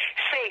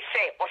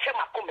say or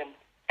Shemakumem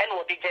and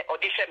audition or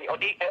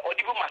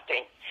the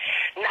Martin?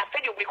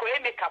 Nothing you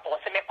make up or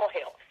Semeco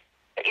hell.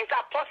 Is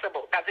that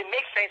possible? Does it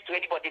make sense to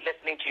anybody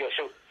listening to your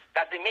show?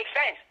 Does it make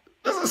sense?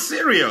 This is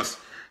serious.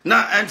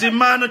 Now,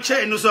 anti-man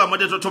chain no so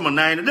amade to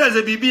 9. There's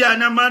a BB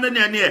and a man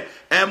near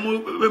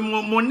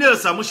Monel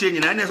Samushin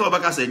and I saw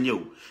Bacasa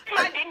new.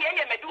 Because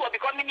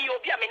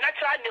me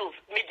natural news,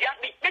 media,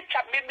 me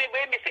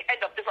say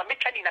end of this one, me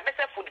training a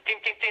message for the thing,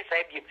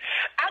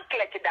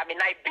 anklet that me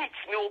I beat,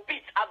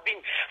 I've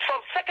been from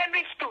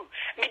secondary school,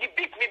 me the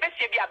beat, me best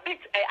be a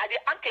beat, at the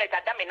anklet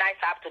that me nice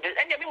up to this,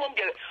 and me mum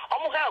there,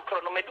 almost how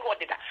chrono me do what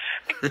did that.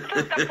 This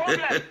is the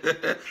problem.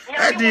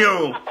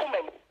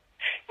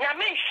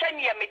 Nyame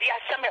shani ya media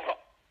semero.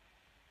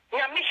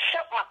 Nyame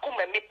shop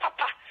makume me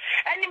papa.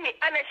 Any me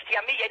honesty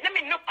me ye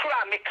me no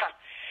cry me can.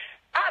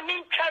 I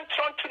mean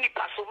chantron to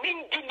nipa so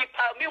mean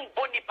dinipa me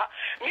bonipa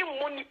me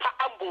monipa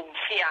ambo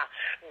mfia.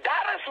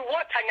 That is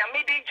what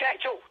nyame dey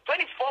church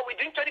 24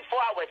 within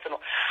 24 hours no.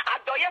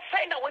 Adoye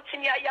find out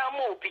wetin ya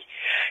mo bi.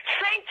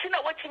 Saint na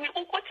wetin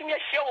ya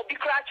share obi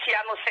kra chia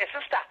no say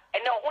sister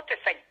and now what to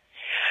say.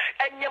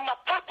 And your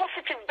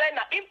positive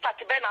banner,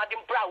 impact banner, the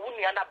brown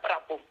and a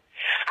bravo.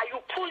 Are you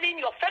pulling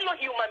your fellow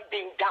human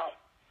being down?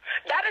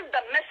 That is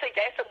the message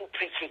I am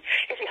preaching.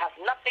 If it has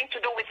nothing to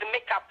do with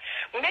makeup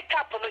and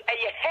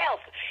your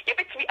health, you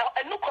bet me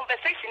a new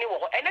conversation.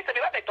 And next time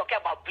we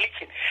talking about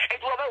bleaching. It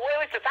will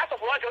be the type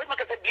of words we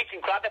make bleaching.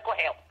 Grab the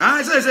hell.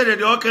 I said that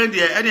the okay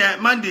there. Any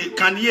Monday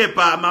can ye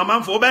pa mama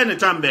for Ben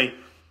Tambe.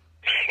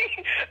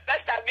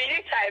 That's the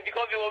meaning time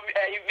because you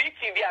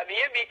meeting a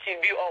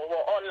meeting be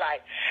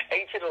online.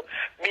 And you know,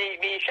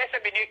 me share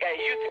some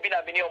YouTube in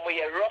a minute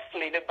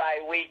roughly by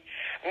way,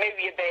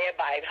 maybe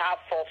by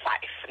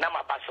 4:30.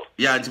 Nama paso.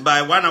 Yeah, it's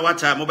by 1 hour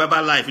time,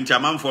 mobile life in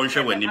Chaman for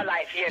sure when you.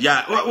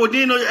 Yeah, what do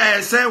you know?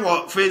 Say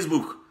what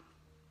Facebook?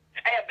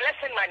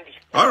 Blessing Monday.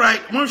 All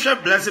right, Monsha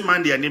Blessing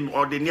Monday and him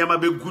or the Niama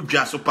be good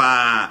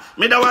jasopa.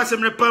 Made I was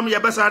some repam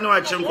Yabasano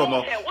at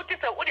Chinkomo. What is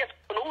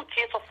no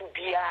tears of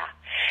Ubia?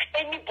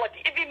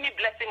 Anybody, even me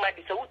Blessing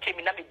Monday, so who came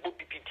in a big book,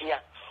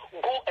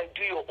 go and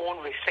do your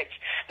own research.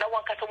 Now,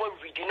 one can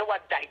read,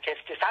 what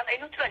digest is, and I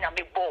know to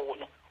make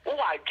bone. Who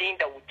are doing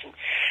the wooting?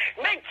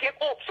 Men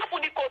take up, so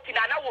for the court in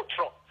an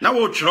outro. Now,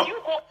 what you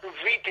go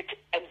read it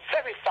and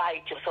verify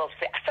it yourself.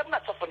 Say, I'm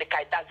not so for the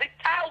guy. Does it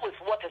tell with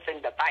what is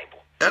in the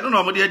Bible? I don't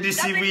know, but they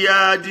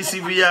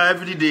DCVR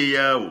every day.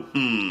 Thank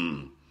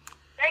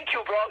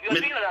you, bro. You're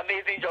doing an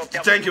amazing job.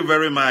 Thank you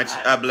very much.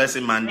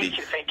 Blessing Mandy.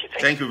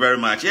 Thank you very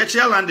much. Yeah,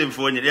 share London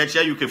phone. Yeah,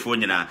 share UK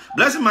phone. Na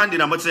Blessing Mandy.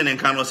 Na motse ne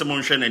nkan no se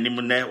mon hwe na nim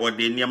ne o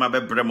de niam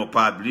abebre mo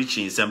pa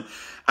bleaching sem.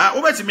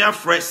 Obetimi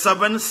afre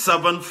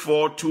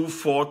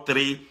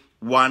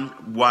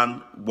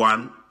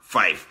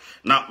 7742431115.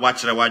 Na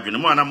wachire wadwene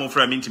mo ana mo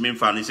fra mi ntimi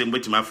mfa no se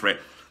mbetimi afre.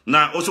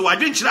 Na oso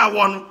wadwen kire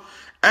awo no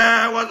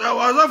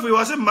was off we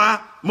was ma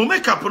mo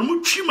makeup no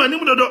mo twima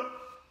nim dodo.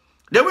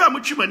 The way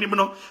I'm twima nim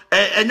no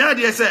enya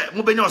de se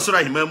mo benya osoro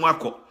ahima mu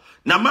akọ.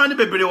 Na ma ne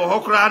bebere wo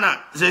hokra na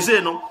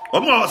sese no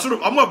omo osoro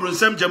omo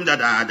brunsam jam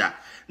dadaada.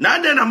 Na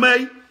ade na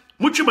mai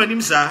mo twima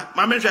nim sa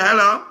ma menhwe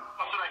hello.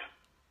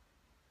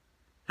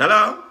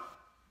 Hello?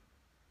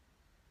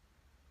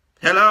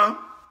 Hello?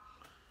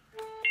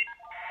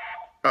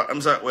 Oh, I'm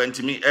sorry, when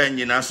to me, and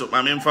you know, so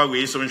my main far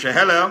away, so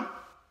hello?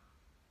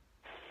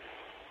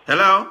 Hello?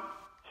 Hello?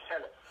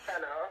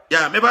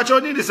 Yeah, maybe I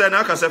told you this, and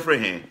I can say for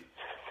him.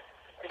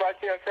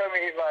 But you're telling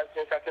me Evans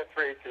is at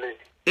Italy.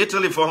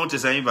 Italy for home to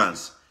say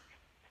Evans.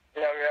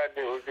 Yeah, we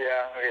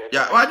are.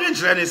 Yeah, why didn't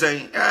you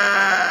anything?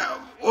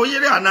 Oh,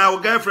 yeah, now,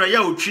 girlfriend,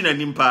 you're China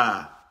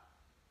Nimpa.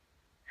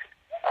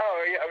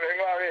 Oh, yeah,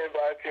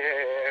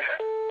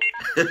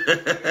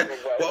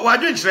 Why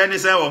didn't you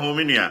anything? Home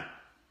in here?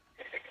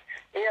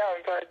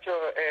 Yeah, but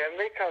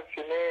make us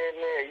in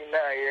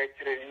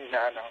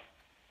Nana.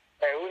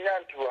 We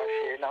want to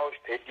wash now,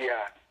 Stadia.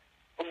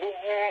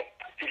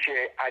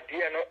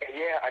 Idea no a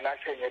year and I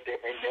say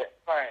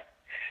fine.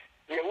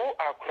 You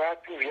are crowd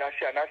to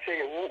Yasha and I say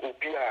you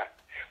Ubia.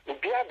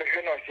 Ubia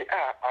behind us,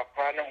 a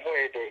plan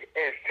where they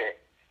say.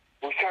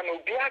 We shall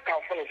not be a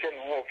conference in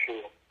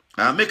Wolfie.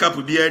 Make up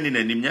with the end in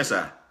a name, yes,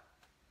 sir.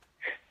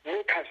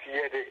 Make us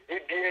hear the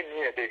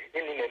near the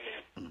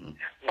enemy.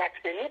 But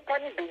any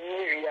pani be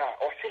near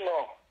or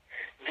sino,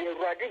 the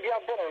Radidia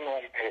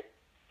Bonon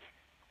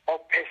or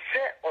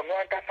Pesse or no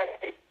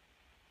Catholic.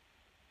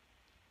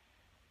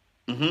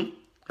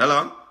 Hello?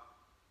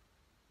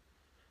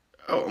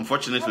 Oh,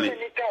 unfortunately.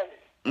 Every time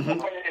I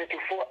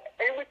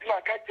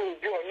catch you, I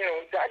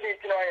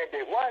didn't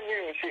know one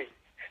you see.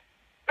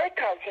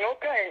 Because no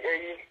kind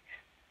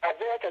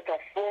Isaiah chapter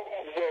 4,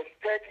 verse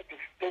 30 to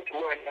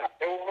 31.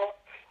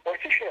 Or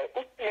she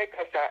make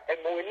us and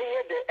when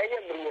near the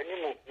AM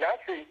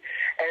Nancy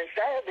and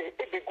Saturday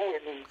it be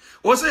going.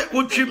 Was it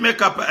would you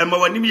make up a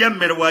Mawanimia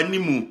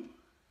Merwanimu?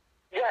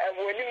 Yeah, and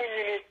when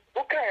you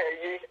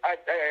okay,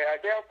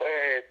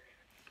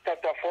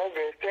 chapter 4,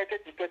 verse 30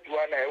 to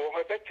 31.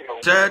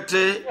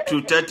 30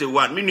 to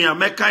 31. Meaning, I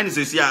make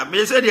kindness. Yeah,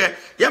 me said,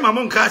 yeah, my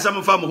mom can't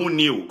some from who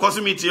knew.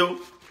 Cosimitio.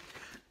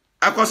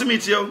 I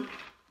cosimitio.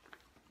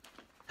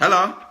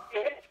 Hello?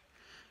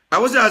 I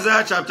was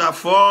Isaiah chapter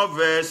 4,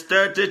 verse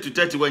 30 to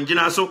 31.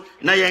 Jinaso,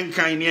 na yen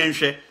kind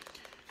yenshe.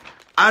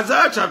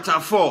 Isaiah chapter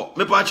 4,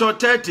 me pacho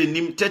 30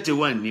 nim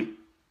 31 nim.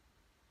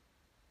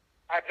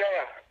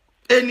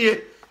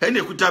 Isaiah.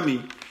 Any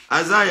kutami.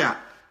 Isaiah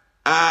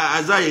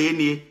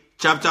any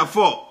chapter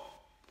 4.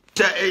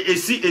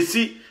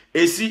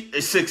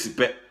 AC 6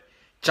 pe.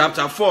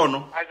 Chapter 4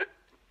 no.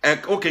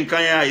 Okay,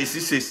 kanya AC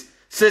 6.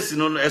 6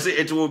 no,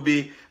 it will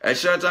be a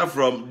shelter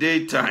from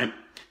daytime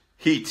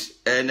heat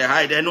and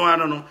hide and no.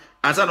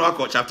 And so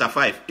no chapter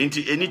 5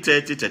 into any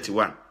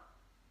 30-31.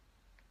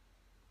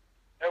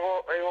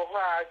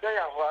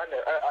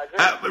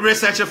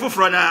 Research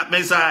for na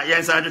mensa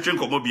yensa adwetwe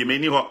nkomo bi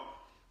meni ho.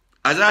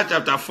 Isaiah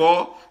chapter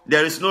 4,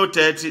 there is no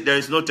 30, there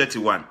is no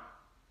 31.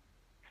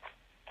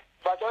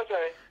 But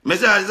okay.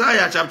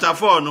 Isaiah chapter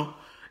 4 no,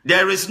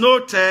 there is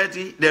no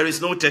 30, there is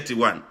no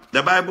 31.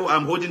 The Bible,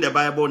 I'm holding the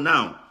Bible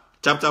now.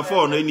 Chapter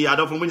 4 no any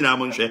other from nyina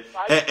monhwe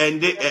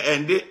and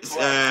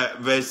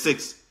verse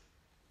 6.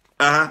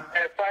 5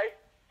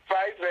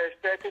 verse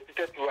 30 to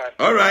 31.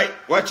 All right,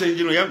 watch it,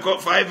 you know,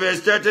 5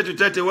 verse 30 to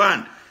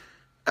 31.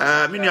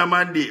 Mini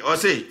Amandi, or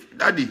say,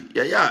 Daddy,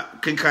 yeah,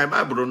 can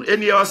Bible,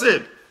 any or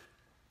say,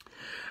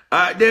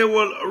 they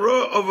will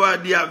roll over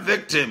their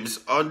victims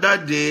on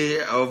that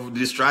day of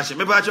distraction.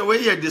 Maybe I should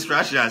wait here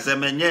distraction and say,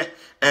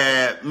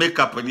 make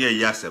up on your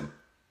yasem.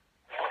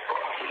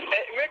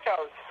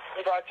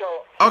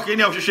 Okay,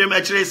 now you should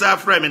actually say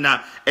frame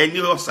now, and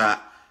you also.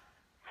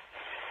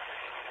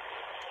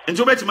 And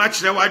so bet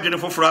much the white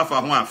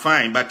for one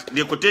fine, but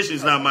the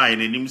quotations now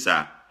mine in him,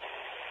 sir.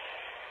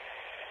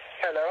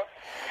 Hello?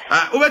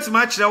 Over to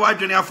match the white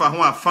for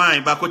one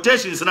fine, but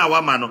quotations now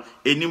one man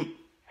in him.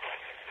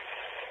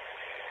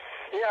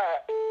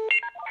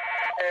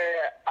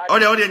 Oh,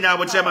 the audience now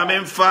would say, my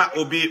memfa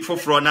will be for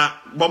Frona,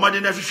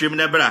 Bombardin of Shim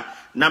Nebra,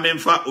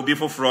 Namemfa will be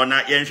for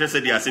Frona, Yansha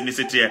said, yes, in the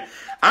city.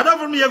 I don't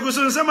from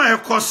Yagusun, some I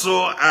have cost so,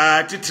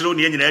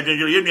 Titlonian,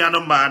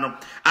 Union Mano.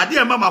 I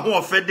dear Mamma who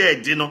are fed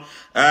dead, you know.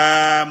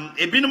 A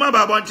binuma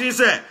babonti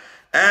say,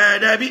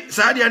 there be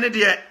Sadia and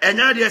dear, and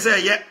Yadia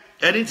say, yeah,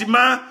 and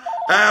intima,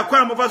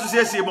 Quam of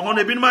Association,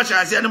 Mahone bin much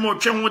as animal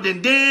chemo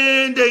than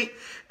day.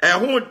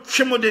 Who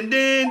chemo than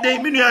day,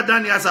 Minia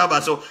Dani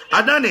Asaba. So,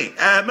 Adani,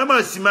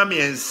 Mamma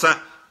Simami and Son.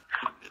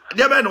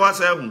 There been was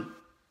a home.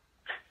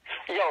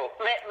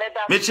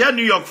 Michelle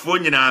New York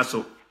phone in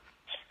also.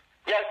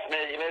 Yes, me,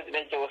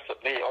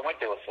 or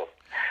what also.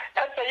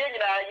 And so,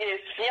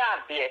 yes,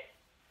 yeah,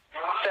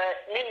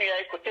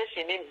 Minia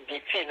quotation in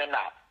between and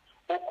now.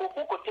 Who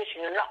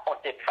quotation not on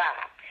the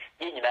bar,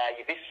 in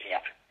this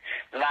year.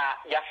 Na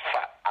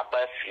Yafa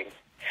above him.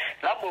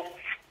 Now,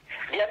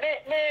 ya may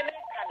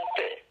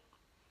say.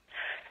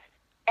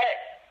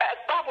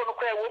 Bible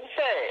won't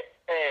say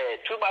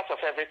too much of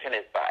everything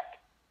is bad.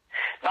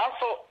 Now,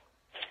 so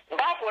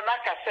Bible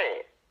Naka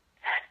say,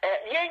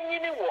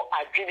 Yen wo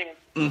adwinim.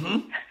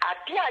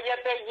 Adia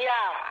yebe ya.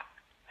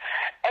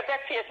 Ebe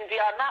TSD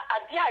na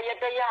adia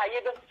yebe ya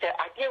yebe se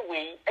adia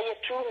we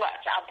too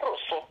much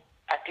abroso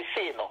at the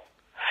say no.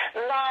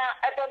 Na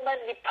ebe man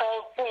nipa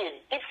who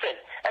is different.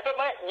 Ebe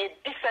man ye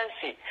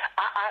decency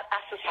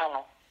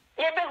asesano.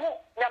 Yebe hu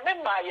na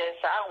memma ye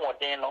sa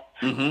ahoden no.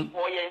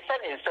 Mo ye nsa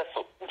ne nsa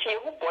so. Nti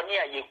hu boni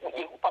a ye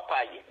hu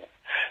papa ye.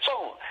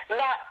 So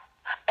na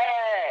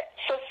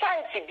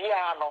society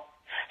bia no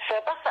se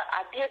basa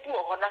ade bi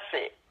wo na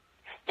se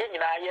ye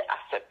nyina ye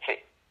accept.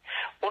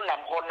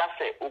 Unam ho na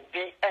se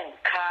obi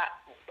enka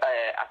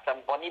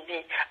asamboni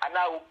bi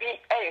ana obi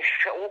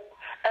ehwe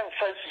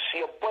emfa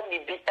susu boni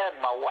bi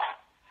emma wa.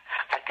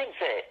 I think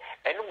say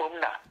enumum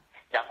na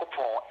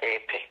yakopon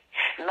epe.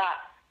 Na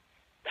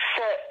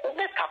se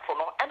ube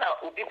kapono ana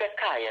obi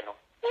beka ye no.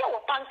 Ye wo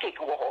pancake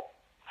wo ho.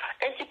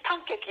 Enti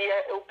pancake ye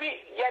obi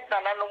ye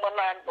nana no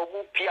mana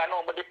obu pia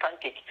no mo de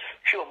pancake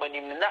twi o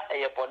manim na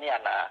eye boni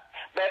ana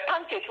be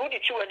pancake wo di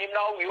twi wanim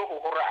na wo yo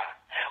hohora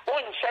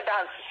won she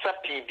dance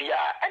sapi bia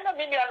ana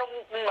me nua no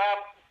ma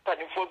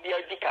panifo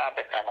bia di ka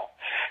beka no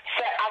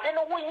se ade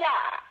no wo ya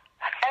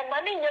e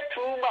mani nye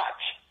too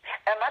much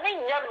e mani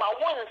nye ma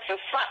won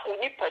sesa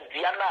oni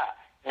padua na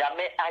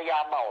nyame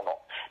aya ma wo no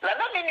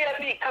na me nua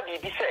bi ka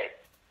bi se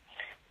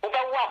wo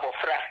ba wo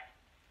abofra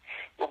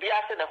obi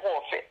ase ne ho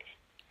ofe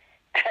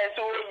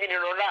so you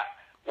know na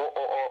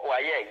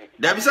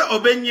there be say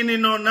obenyini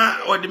no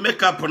na or the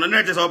makeup no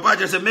na just opa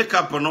just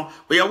makeup no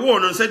we ya wo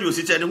no said you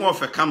sit any ho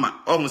fe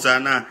kama ohun sa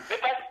na me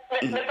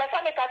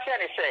pasa me ka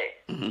say say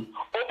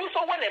obi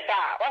so when e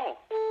ba ohun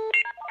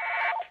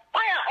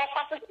why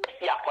ofa so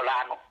ya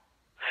kola no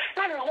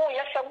na no ho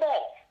ye se mo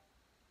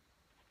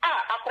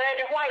akore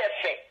de ho ye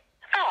fe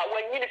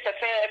when you se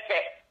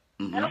fe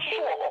no so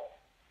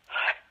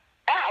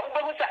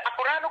we say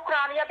akora no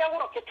kra no ya be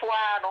wo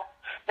ketwa no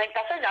then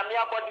kasa nyame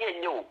abodi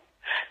enyo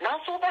na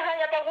so be ha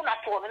ya be wo na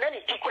to no na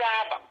ni tikura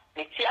aba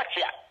ni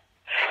tiatia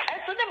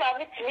enso ne ma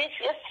mi timi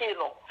esi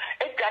no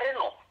egare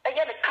no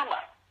eye ne kama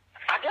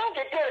ade on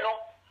de dey no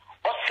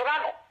osra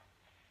no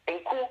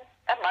enku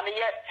e ma ne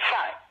ye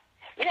fine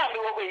me am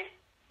wo we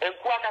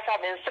enku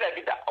akasa me nsra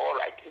bi da all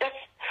right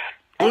that's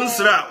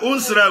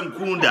unsra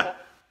nkunda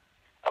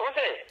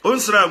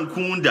unsra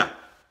nkunda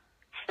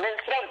me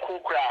nsra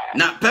nkukura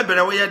na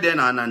pebere wo ye den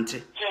na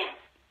anante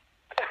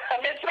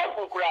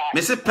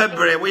me se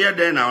pebre we are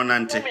there now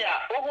nante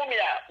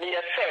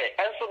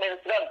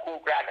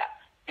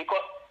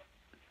because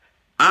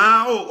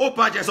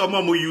pa just o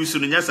mo use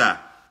no nyasa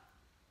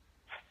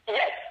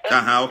yes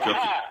okay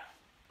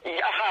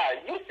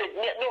you said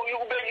no you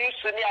be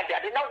use ni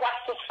ade na what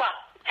so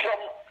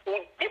from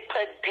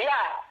dippedia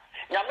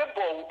ya me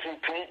bo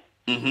tuntun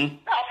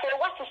na for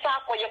what so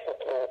akoye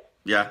kokko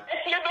yeah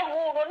if you be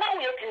who no now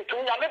you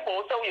tuntun ya me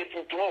bo so you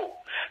tuntun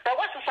but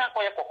what so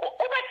akoye kokko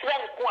o be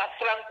tranku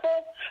asranku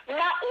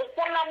na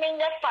ukona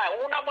menya fa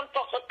una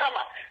monto so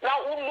kama na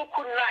look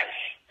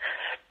nice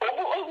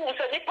obu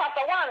se ni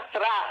pata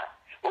wansra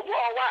obu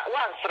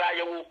wansra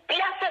ye wo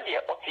piase de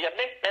o tie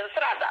me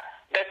ensrada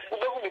but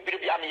obu mi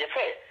biribi am ye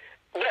fe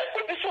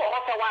obi so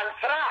o fa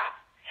wansra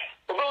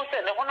obu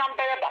se ne honam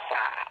be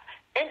basa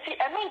enti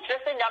eno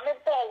nkyese nyame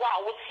bo wa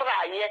wo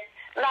sra ye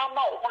na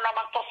ma honam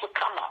to so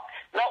kama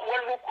na wo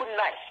look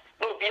nice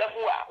no bi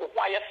ahu a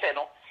wo aye fe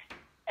no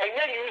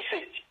enye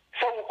usage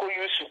so we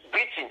use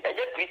breathing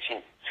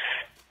breathing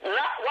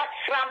na what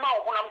srama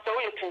honam so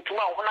we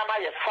tuntuma honam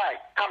aye fine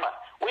kama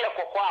we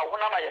yakokwa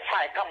honam aye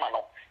fine kama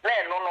no na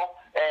eno no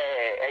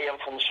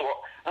mfumso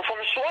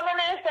no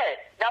ne say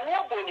na me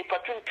abo ni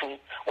patuntum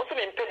wo se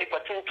me mpe ni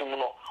patuntum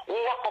no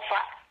wo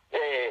wakofa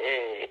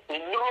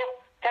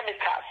neuro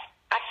chemicals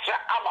asra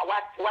ama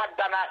what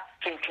dana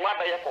tintuma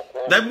be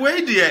yekoko that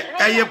way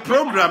there a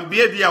program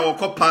be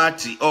a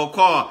party or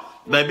call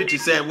baby to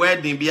say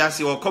wedding be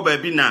as or call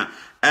baby na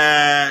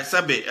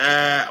sabe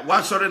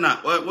what sorry na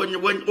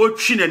when o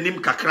chin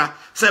anim kakra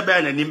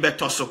sabe na nim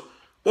beto so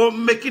o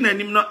making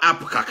anim no app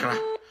kakra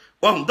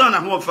o done a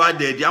ho fa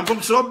dey am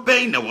from so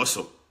ben na wo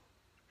so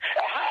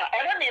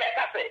ene mi e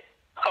ka say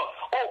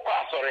oh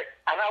kwa sorry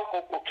ana ko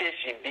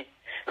occasion bi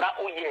na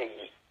oye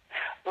yi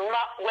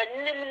na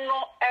wenim no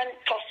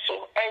entoso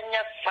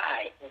enya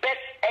fine but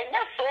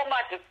enya so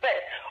much say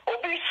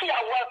obi shi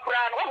awa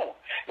kra no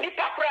ni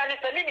pa kra ni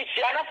se ni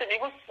shi ana se ni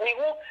hu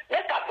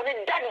make up ni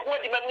dan ho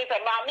di mamni se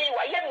ma mi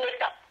wa ye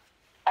make up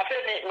afa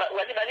ni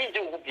wani na ni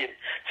ju biem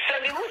se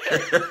ni hu se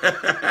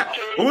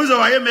who so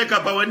wa ye make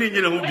up wani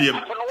nyina hu biem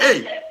hey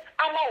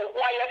ama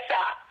wa ye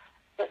sa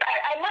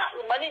I not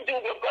money do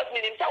because me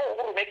himself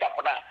who make up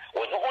na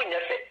o nya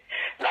se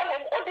na mo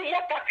o di ya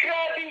pa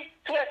kra bi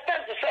to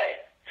extent to say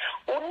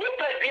oni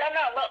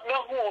babiana na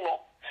hu no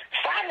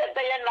sana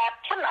da ya na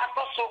tuna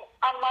afaso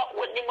ama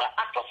woni ma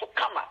afaso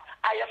kama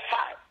aye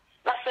fine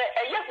na say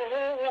eye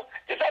hu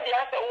ti say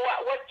dia say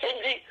what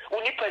change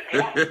oni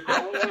babia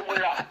hu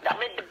la da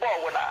me di ball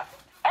wala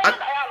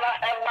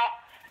ama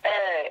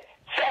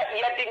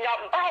say ya di nya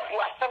babu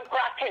asem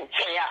kra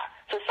kenchen ya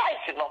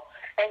society no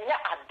enya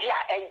adia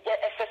eye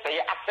say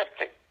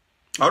accept.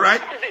 All right.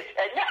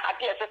 Enya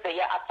adia say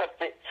accept.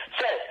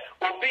 Say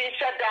obi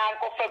shada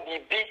ko fa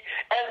bibi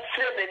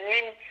enfre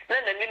nanim na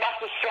nanim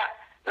asosra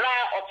na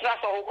otra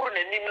so oguru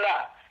nanim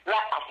la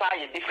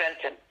afaye different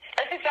thing.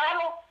 Enti sa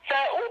no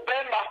say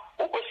ubemba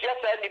ukosia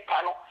say nipa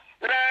no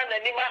na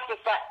nanim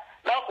asosa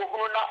na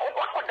oguru na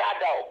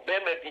okwakodada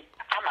obemba bi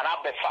amara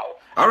befa.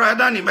 All right,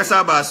 Danny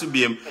mesa ba su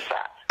biem.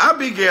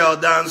 Abigail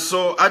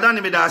Danso,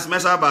 Adani Midas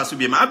Mesa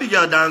Basubim.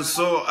 Abigail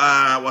Danso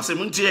was a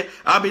muntie.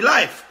 I'll be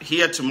live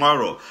here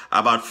tomorrow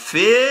about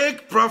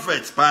fake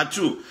prophets part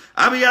 2.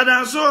 Abigail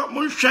Danso,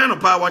 Munshano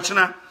Pa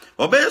Watchana,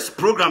 or best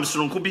programs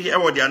from Kubi here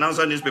the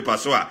announcer newspaper.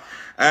 So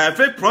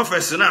fake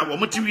prophets now, or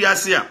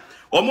Mutiviasia,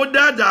 or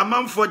Modada,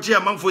 Mam for Gia,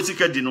 Mam for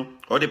Sikadino,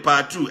 or the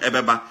part 2,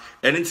 Ebeba,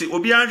 and it's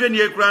Obianjan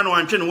Yekrano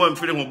and Chen one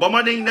feeling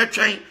bombarding that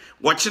chain,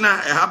 Watchana,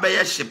 a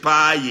Habaya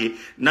Shepaye,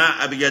 na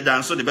Abigail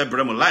Danso, the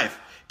Bebremo life.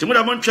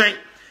 Timuda Montchain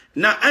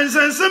na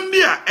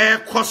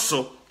ansensambia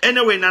koso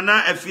anyway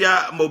nana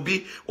afia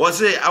mobi was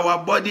say our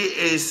body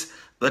is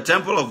the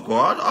temple of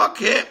God.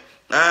 Okay,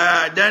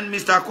 then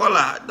Mr.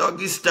 Kola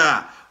Doggy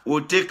Star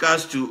will take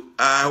us to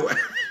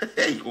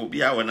hey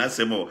obia wana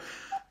semo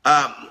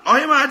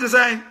ohima to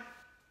say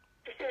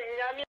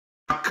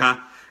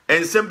aka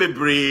ensem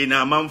bebre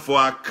na manfo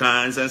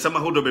aka ensem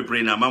ahodo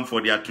bebre na manfo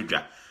dia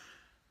tudwa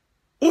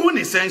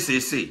uhuni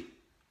sense say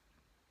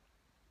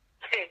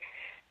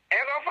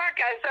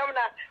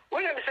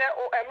William said,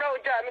 "Oh, I'm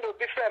not jamming to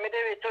be fair. Me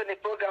dey return the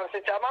program.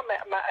 Since I'm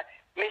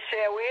me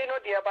share we no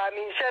dey about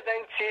me share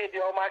then see the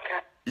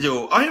omaka."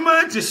 Yo,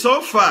 I'm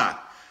so far.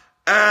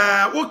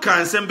 What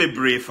can send be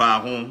brave for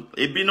home?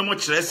 Ebi no mo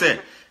kire se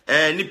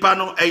nipa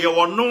no eye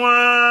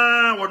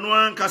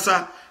wono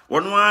kasa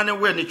wono ne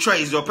we ni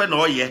choice open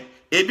na oye.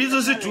 Ebi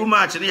so say too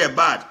much na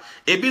bad.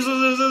 Ebi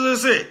so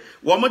say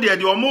wo mo de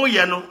omo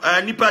ye no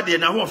nipa de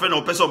na ho fe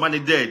na opese o ma ne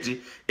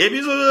dirty.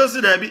 Ebi so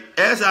say da bi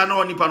esa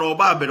na nipa no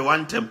oba abere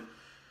one time.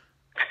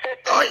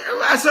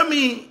 Oh,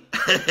 asami.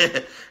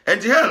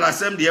 And hell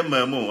asem de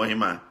mamu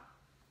ohima.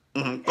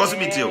 Cause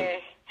me too.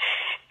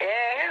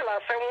 Hell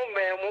asem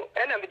mamu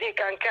ena me di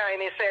kankan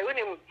ni say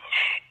unim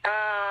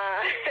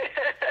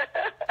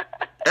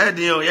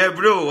Edio ye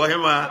bro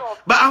ohima.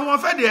 But ahun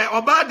fe de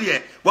oba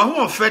de wa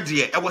hu fe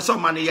de e wo so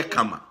ma ne ye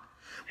kama.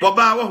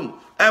 Boba wo hu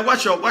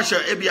watch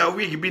ebia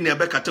wig bi na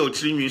be kata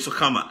otirinwi so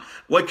kama.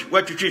 What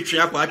twetwe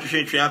akwa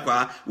atwetwe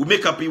akwa we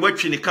make up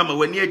watch ni kama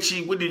wani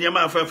achi wodi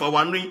nyama afa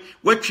wanu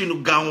watwi no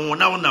gawo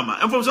na wonama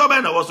enfom so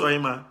ben na wo so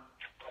ohima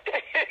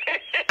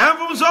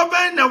enfom so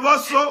ben na wo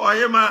so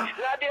ohima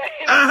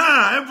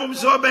aha enfom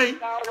so ben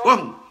wo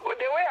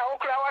the way I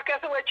okra waka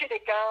so watwi ni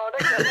gawo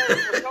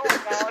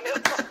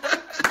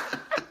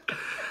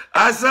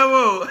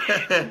asawo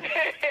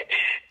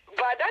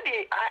but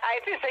daddy I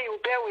think say you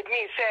bear with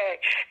me say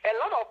a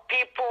lot of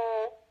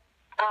people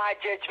are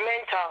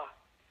judgmental,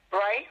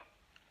 right?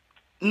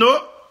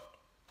 No,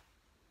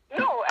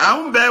 I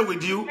won't bear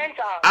with you.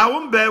 I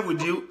won't bear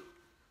with you.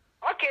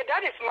 Okay,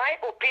 that is my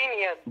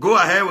opinion. Go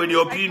ahead with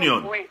your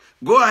opinion.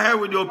 Go ahead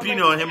with your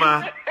opinion,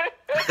 Ohima.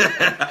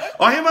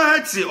 Ohima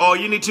Hatsi or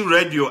Unity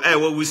Radio,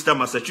 Worcester,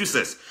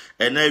 Massachusetts.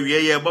 And now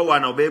we are about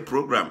one of a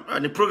program.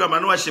 And the program I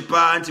know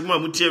Shipa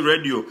Antimuti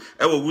Radio,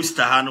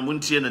 Worcester, Hano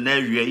Munti, and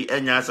Navy,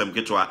 and Yasam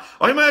Ketwa.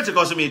 Ohima Hatsi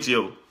cause me to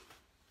you.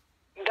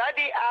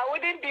 Daddy, I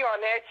wouldn't be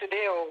on air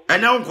today.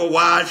 And now go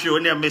watch you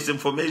near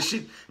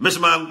misinformation. Miss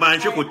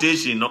Manche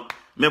quotation, no.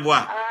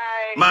 Mebois.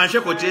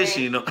 Manche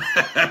quotation, no.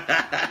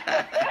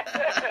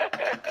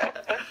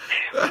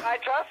 I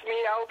trust me,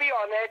 I'll be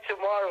on air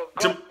tomorrow.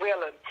 God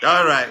willing.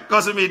 All right.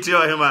 Cause me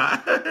to him.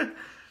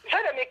 So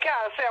the Mika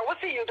say, what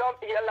see you don't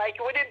like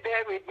you wouldn't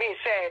bear with me,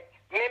 say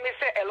maybe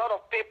say a lot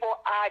of people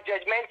are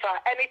judgmental,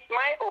 and it's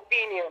my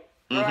opinion.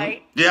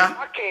 right? Yeah.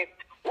 Okay.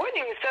 When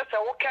you say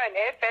so, what kind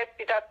of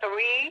Peter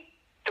 3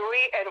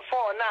 and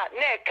 4 now,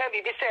 can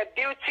be said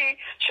beauty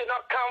should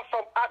not come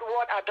from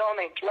outward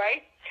adornment,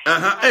 right?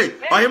 Hey,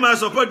 I am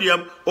also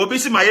podium,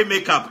 obisi my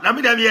makeup. Now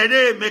me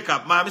dey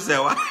makeup, ma me say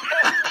wa.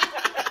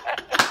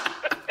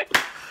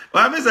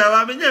 Wa me say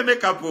wa me dey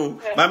makeup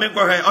o. Ma me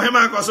ko he, o him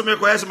an ko so me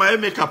ko yes my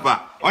makeup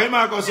ah. O him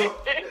an ko so.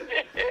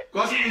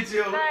 Ko so it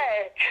you.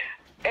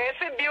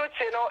 It's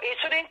beauty, it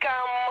shouldn't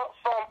come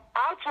from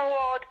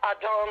outward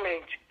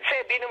adornment.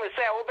 Say, being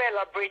say,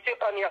 elaborating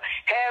on your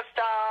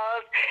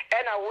hairstyles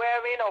and a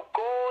wearing of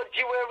gold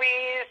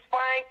jewelry,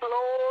 fine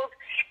clothes,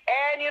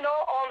 and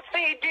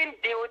unfading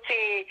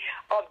beauty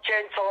of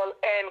gentle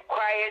and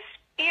quiet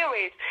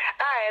spirit.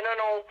 I don't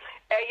know,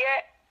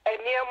 a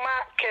near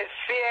mark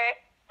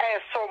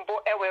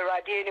sombo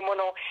radi any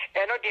mono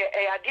and no dear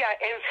idea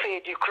and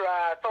fade you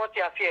cry thought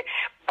you fear.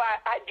 But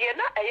I dear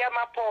not a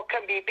yama po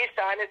can be bisa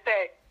and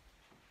say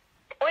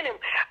when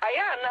I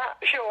am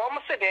not sure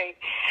almost a day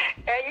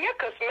and your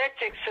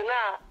cosmetics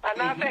now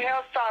and after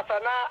hairstyles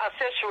and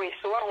accessories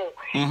one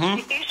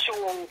the issue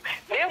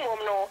them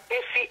no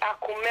if he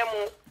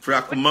akumemo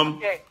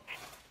frakumam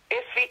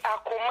if he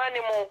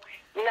akumanimo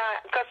na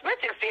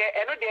cosmetics here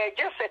and no they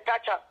just a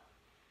touch up.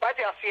 But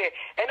I fear,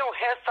 and no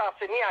hairstyles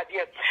in the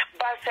idea.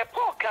 But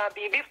support can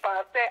be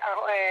fast,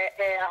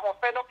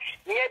 Hofeno,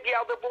 near the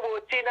other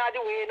Tina, the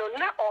way,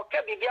 not or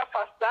can be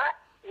faster.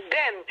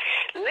 Then,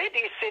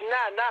 ladies in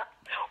Nana,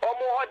 or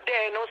more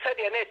day, no said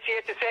the next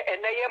year to say,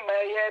 and I am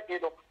my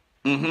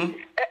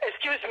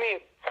excuse me.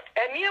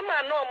 And near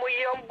my normal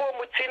young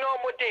bomutino,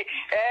 we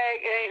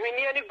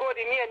nearly go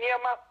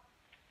near my.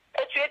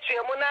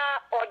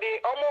 Or the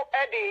almost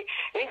Eddie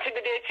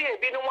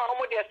intimidated, being one of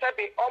the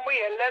sabi,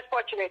 almost less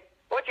fortunate.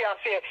 What you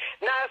say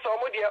now, so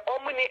when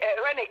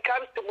it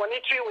comes to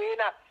monetary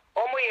winner,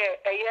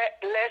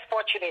 less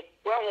fortunate.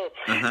 Well,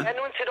 and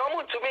when to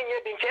almost to me,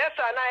 the chess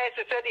and I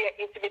said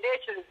the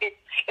intimidation is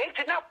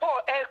it's not poor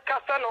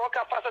Cassan or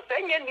Cafasa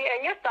saying, and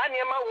yes, I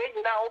am away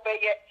now, obey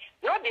it.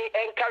 Not they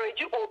encourage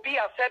you or be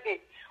a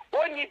sabi.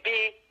 Won't you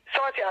be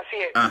sorry? I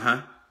say,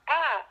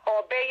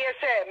 obey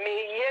say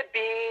me ye be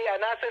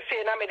an answer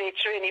say I'm a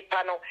training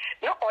panel.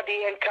 No, or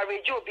they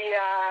encourage you be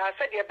a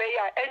said your bay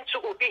and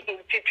to be in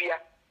Tibia.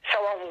 So,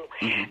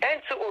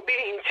 and to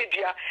obey in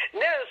Tibia.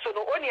 Nelson,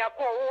 only a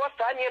poor was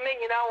standing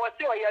in our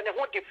say, I am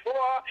the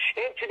floor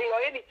into the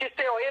or any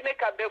say or make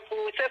a befu,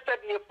 said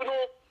the flu,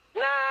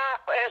 na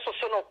so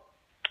no.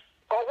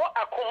 Or what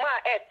a kuma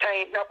at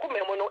time,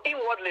 Nakumemono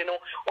inwardly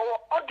no, or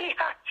ugly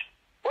hat.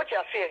 What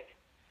you say?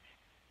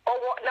 Or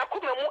what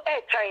Nakumemu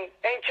at time,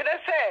 and should I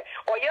say,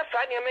 or yes,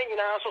 I am in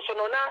so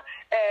no na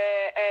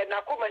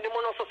Nakuma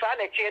Mono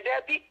Society,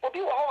 there be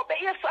all, but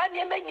yes, I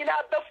am in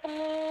the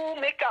full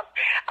makeup.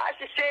 As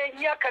you say,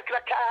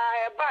 Yakakraka,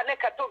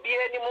 Baneka to be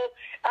anymore.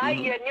 I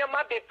near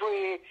my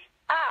baby.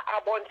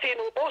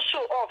 Abontino also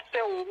of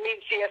so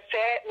means yes,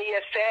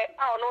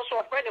 I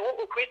also a friend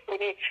who quit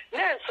me.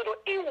 Nancy,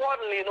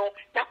 inwardly, no,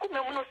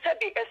 Nakumemu said,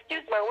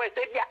 excuse my words,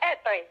 they are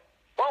at time.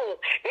 Oh,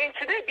 and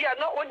today be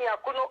not only a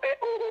cono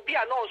be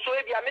a no so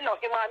be a min of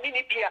him a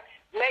mini pia.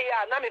 May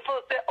I not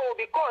say, oh,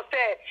 because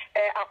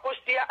a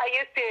postia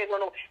I say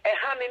no, a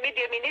hammy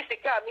media minister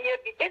me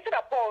it's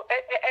a poor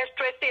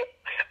stress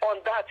on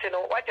that,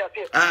 what you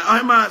say.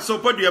 I'm a so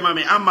put your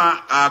mammy, I'm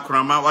a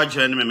crama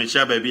watching me,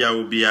 Michelle baby, I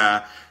will be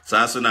a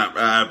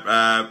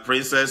Sasuna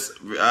Princess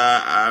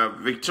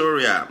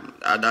Victoria,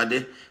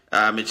 Daddy,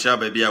 Michelle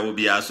baby, I will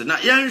be a so now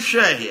young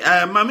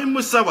share, Mammy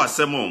Musa was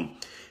some mom.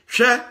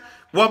 Share.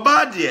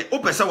 Wabadie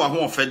opese wa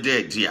ho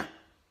ofede dia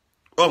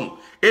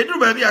edru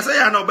ba bia say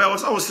ya no ba wo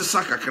so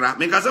sesa kakra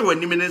me ka say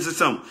wani me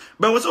nsesam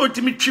ba wo so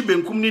otimi twi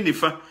benkum ni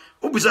nifa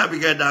obisa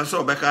biga dan so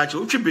obeka ache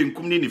otwi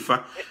benkum ni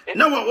nifa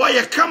na wo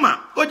ye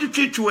kama oji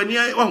twitwi wani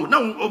na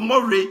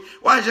omore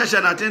wa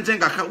hyehyɛ na tenten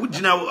kaka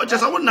ugina wo oche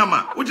sa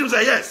wonama ugim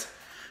say yes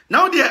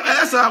now the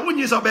esa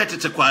wonyi so be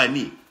tete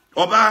kwani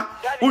oba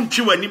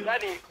untwi wani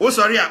wo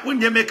sorry a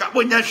wonye make up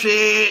wonya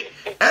hwe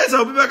esa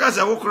obi beka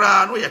say wo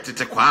kura no ye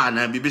tete kwa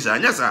na bibisa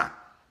anya sa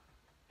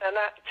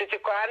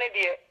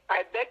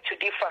I beg to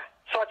differ.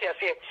 So what you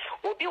say,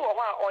 will be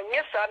on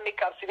yes, I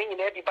make up sitting in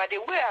everybody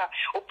where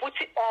or put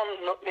it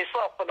on the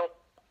soft.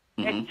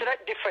 It's not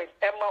different.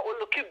 Emma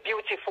will look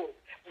beautiful.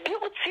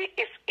 Beauty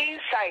is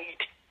inside.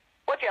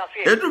 What you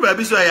say?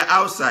 Everybody so you're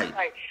outside.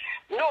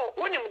 No,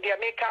 when you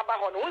make up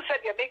on who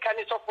said you make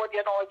any soft for the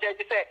no judge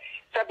say,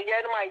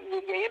 Sabian, my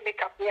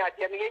makeup near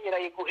the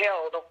you go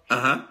hell.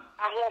 I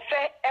won't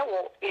say,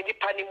 in the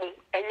panimu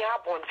and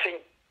your bon thing.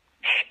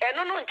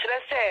 And no,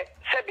 say,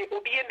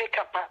 will be a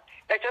makeup.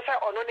 Just say,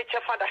 oh, no, it's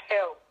for the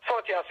hell. So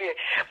you say,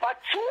 but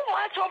too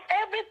much of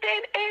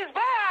everything is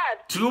bad.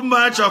 Too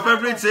much of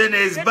everything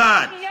is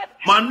bad.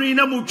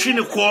 Manina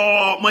muchine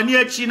ko,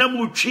 mania china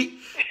muchi.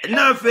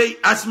 Na fe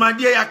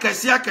asmadia ya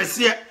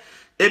kasia.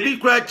 Ebi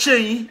kura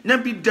chain, na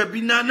bi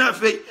dabina na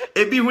fe.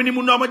 Ebi huni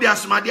mu no mo de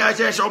asmadia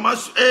ya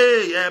omasu.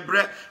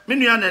 Bre.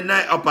 Minu na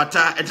na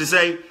opata. It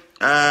say,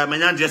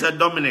 menyan say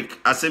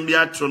Dominic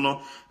asembia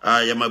trono.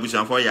 Ya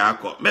mabusan for ya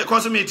akọ. Me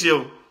cause me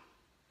tio.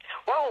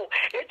 Wow,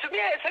 it's me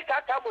say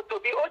kaka mo to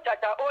be o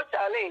chata o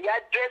chale ya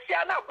dress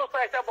ya na go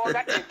say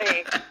boga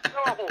tete.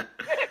 No.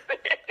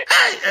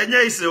 Enye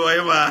ise wa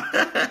yema.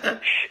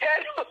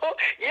 Hello.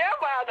 Yeah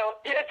man,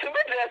 yeah to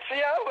me dress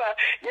ya ba.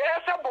 Yeah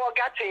say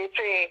boga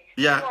tete.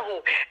 Yeah.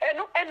 No. And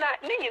na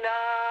ni nyina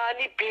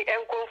ni bi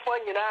enkonfo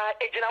nyina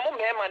ejina mo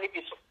mema ni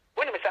bi so.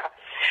 When me say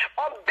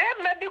be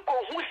maybe ko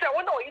hu say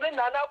wona oyire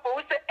nana ko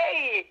hu say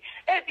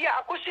bi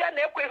akosia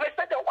na ekwe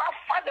say de wa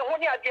fa de ho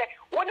ni ade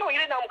wona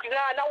oyire na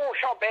mkina na wo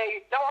hwo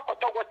be na wa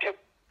kotogotem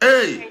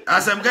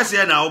asem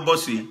kase na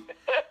obosu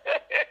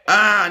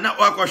na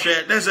wa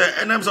kohwe na say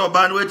enam say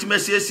oba na wetima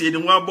siesie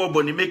ni ho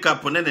abobo ni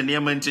makeup ne ne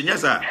niam ntinya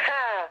sa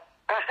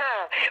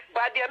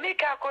but the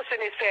makeup ko say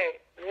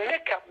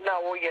makeup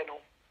now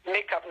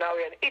makeup now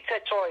it's a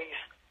choice.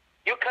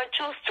 You can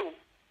choose to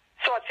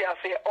sort you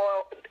say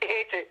or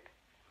hate it.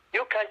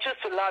 You can choose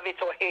to love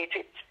it or hate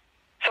it.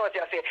 So what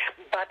you say,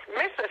 but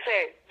Mr.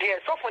 say, the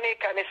sophony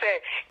can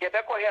say, you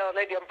better hell,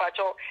 Nadium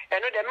Pacho,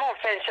 and the more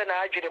fancy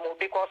na ajudemo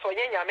because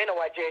when you mean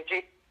what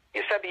JJ,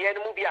 you said the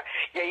end movie,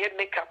 you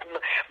make up.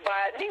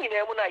 But Nina,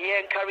 you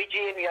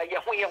encouraging you,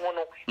 you want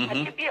to,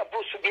 and you be a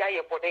boost to be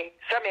a body.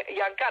 Some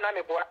young can I'm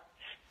a boy.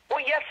 Oh,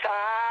 yes,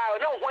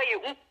 no, why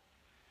you.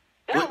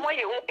 No, why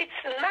you?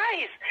 It's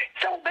nice.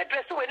 So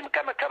better so when you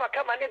come and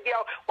be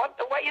out.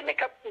 Why you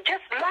make up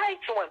just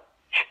light one?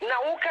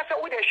 Now, one cassa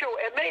with a show,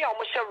 and may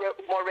almost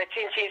more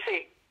retincy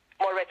say,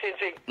 more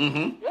retincy.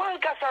 One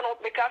cassa no,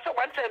 because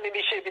one time maybe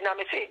she be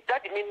say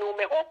that mean no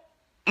me home.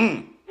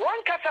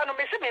 One cassa no,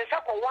 Miss Minsa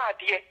or what,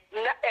 yet,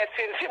 not as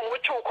since him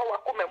which will call a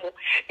comemo,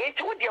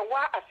 into the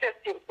war assess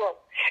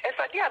himself. As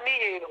I dear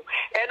me,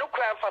 and no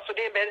crime for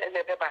today, and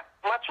the baby.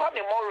 Much one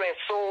more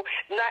so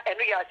not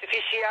any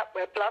artificial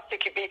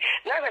plastic be.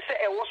 Never say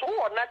it was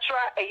all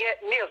natural a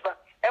yet nails.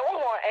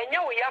 And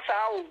you yes,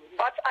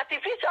 but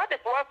artificial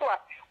the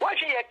what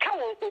you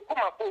account to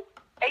come up. So,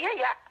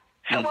 eyelashes.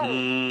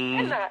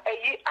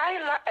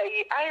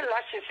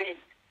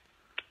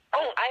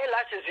 Oh,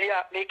 eyelashes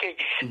here making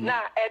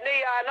now, and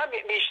they are not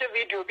me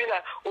video bina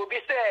will be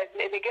said,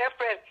 the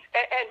girlfriend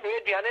and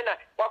Diana,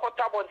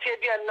 Wakotabon,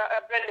 Tibian,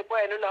 Brand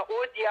Boy, and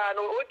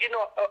Odiano,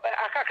 Odino,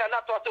 Akaka,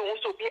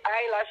 to be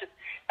eyelashes.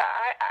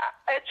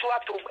 I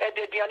swap to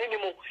the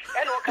Dianimo,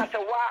 and Okasa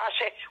wash,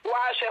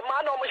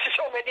 man, almost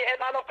so many,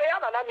 and I don't pay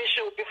on an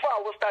issue before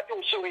I was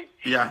starting showing.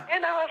 Yeah.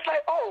 And I was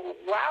like, oh,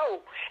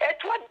 wow. At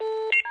what?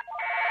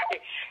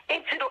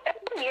 It's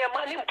near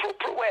money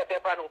to wear the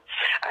panel.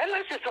 I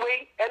like this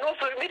way, and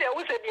also me, there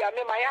was a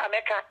Diame Maya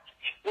Mecca.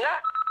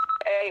 Not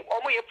a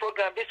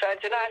program this and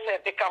I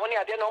said, the Kahonia,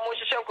 I didn't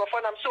almost show for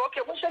them. So,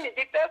 okay, what's the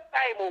first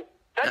time?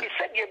 That is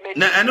said, you may.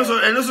 And also,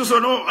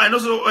 no, and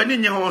also, I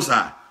didn't know,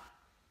 sir.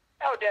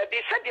 Oh, there be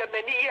said you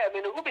many years, I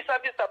mean, who be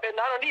service up and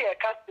not only a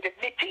cast, many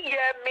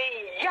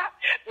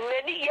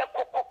years,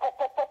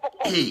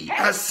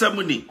 has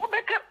somebody.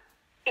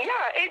 Yeah,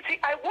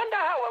 I wonder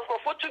how I'm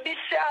going to be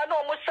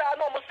almost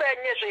saying,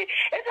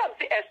 it's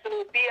something as to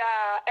be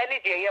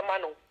any day,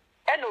 man,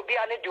 and will be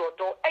any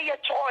daughter, a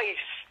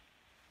choice.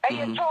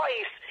 A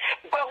choice.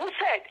 But who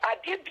said, I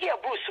did be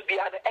a bruise to be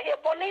a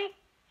bonny?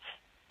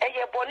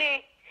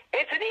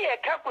 It's the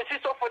campus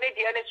of for the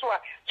NSWA.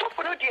 So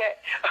for the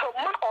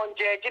ma on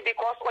judge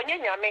because when you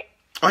me.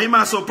 Oh, you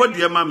must support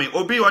your mammy.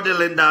 Obi or the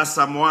lender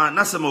someone,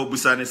 Nasamo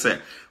Busani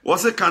said.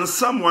 Was it can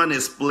someone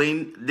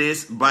explain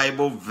this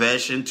Bible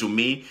version to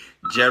me?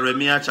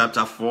 Jeremiah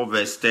chapter 4,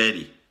 verse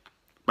 30.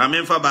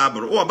 Mamemfa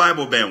Bible or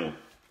Bible Bemo.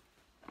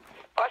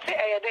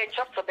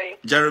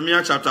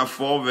 Jeremiah chapter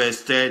 4,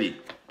 verse 30.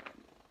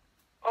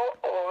 Oh,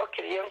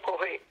 okay,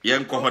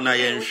 Yankohona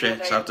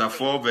Yenshe, chapter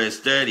 4, verse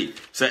 30.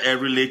 Say,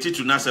 related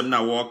to Nasem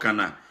na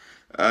Walkana.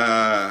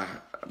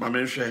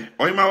 Mamenshe.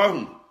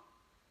 Oimawahu.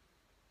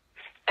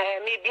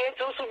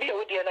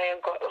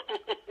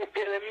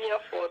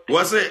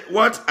 Was it,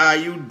 what are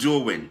you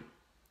doing?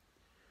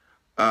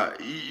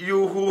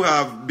 You who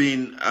have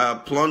been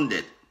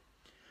plundered.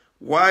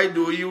 Why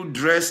do you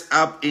dress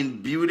up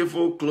in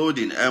beautiful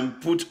clothing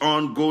and put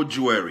on gold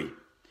jewelry?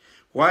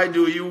 Why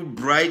do you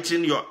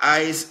brighten your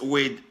eyes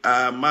with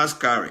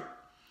mascara?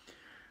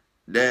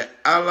 The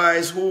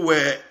allies who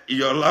were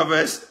your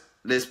lovers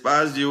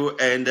despised you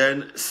and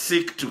then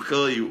seek to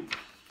kill you.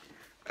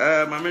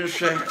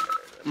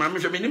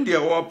 Mamisha, minim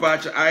the war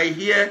patch. I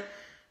hear.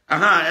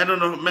 I don't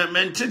know.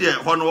 Mention the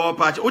war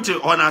patch. What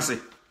you honor say?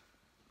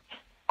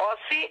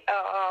 See,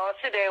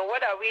 then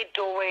what are we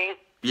doing?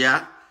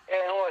 Yeah.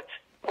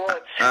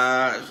 What?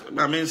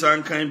 I mean,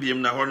 some kind be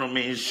na hono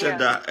me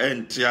sheda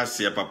and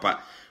tiasia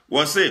papa.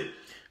 Was it?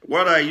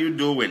 What are you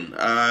doing?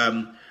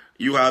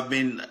 You have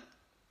been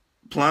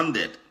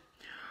plundered.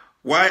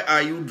 Why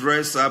are you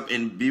dressed up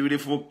in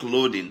beautiful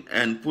clothing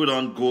and put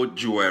on gold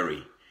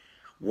jewelry?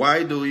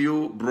 Why do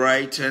you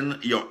brighten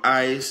your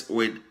eyes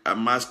with a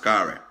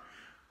mascara?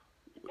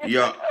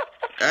 Your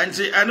and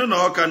see, I don't know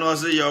how can I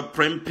say your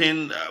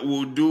primping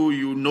will do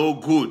you no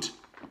good.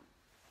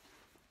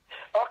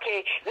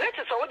 Okay, let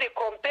us all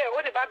compare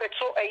what the Bible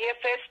so a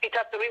first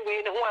Peter 3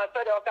 when who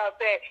answered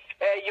say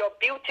your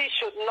beauty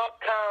should not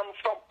come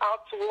from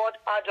outward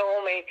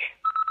adornment,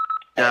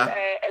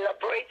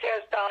 elaborate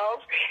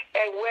hairstyles,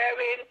 and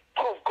wearing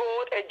of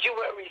gold and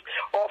jewelry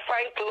or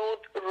fine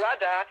clothes.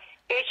 Rather,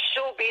 it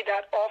should be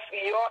that of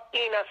your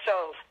inner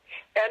self.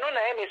 And on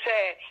I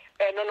say,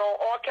 and no,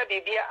 all can be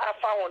a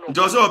found.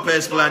 Just up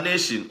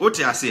explanation. What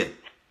you say?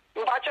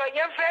 But your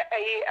young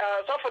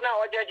so for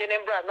now, judging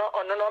him, no,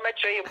 on no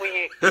metro.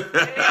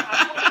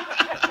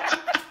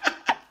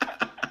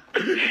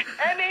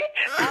 Any,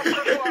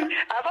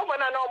 I don't want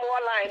to know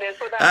more line.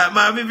 So that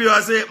my baby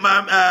was say,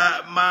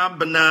 ma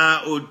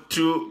bana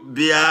utu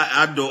bia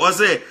ado. I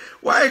say,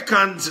 why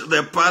can't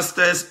the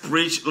pastors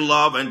preach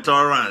love and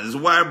tolerance?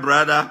 Why,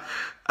 brother?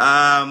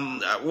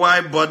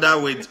 Why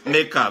bother with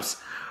makeups?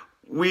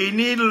 We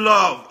need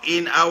love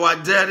in our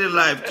daily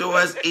life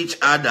towards each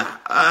other.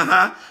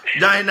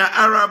 Dina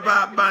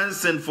Araba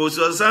Bansen for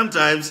so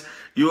sometimes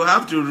you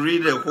have to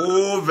read the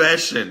whole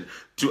version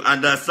to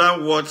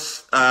understand what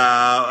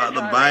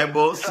the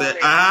Bible says.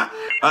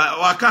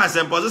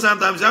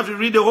 Sometimes you have to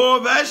read the whole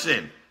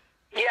version.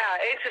 Yeah,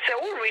 it's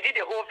we read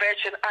the whole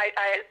version.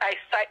 I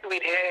side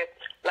with her,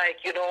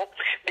 like, you know,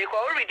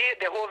 because we read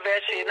the whole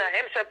version.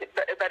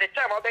 By the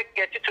time I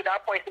get to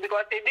that point,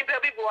 because the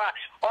people are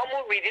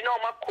almost reading all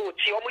my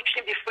quotes, almost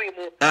be free.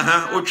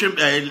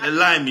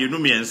 Lime, you know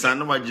me, and son,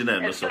 no,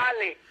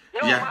 exactly.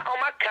 No,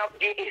 my camp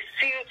is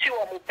see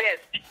on my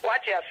best.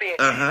 What you say,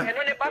 and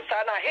when the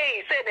pastor,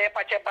 hey, say the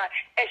pachaba,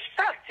 a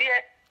start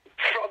here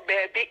from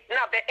baby,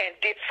 not the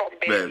end it from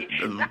baby.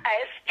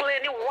 I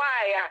explain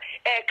why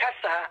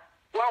Kasa.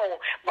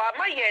 Wow, but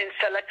my yen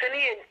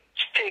selecting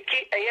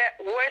take a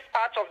worst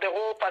part of the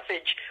whole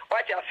passage.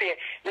 What you say?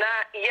 Na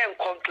yen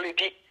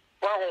conclude.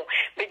 Wow,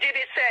 me did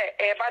say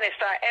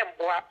Vanessa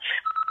Mboa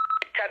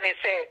can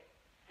say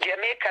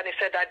Jamaican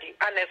say daddy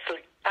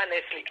honestly. I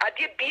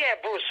did be a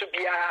bruise to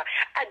be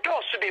a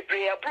dose to be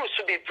brea, bruise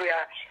to be brea,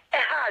 a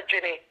hard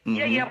journey.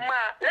 Yeah,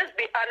 ma, let's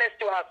be honest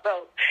to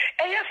ourselves.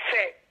 And yes,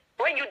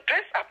 when you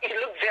dress up, you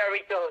look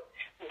very good.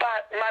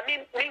 But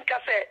Mami Minka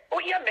said, oh,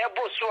 yeah, me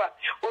bosua.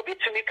 Obi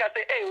to me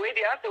say, hey, wait,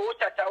 they have to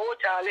watch at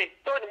Charlie.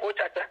 Don't watch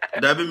at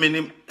that. Be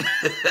meaning.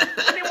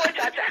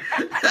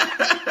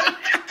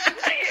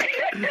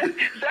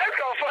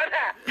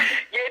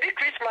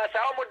 Christmas, I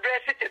almost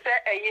dress it to say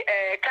a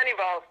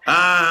carnival.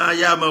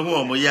 Yeah, my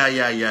home. Yeah.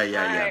 Yes, I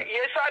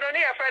don't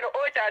hear a friend.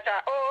 Oh,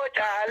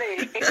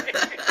 Charlie.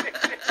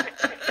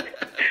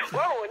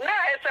 Well,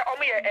 now it's a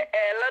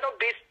little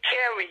bit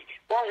scary.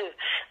 Well,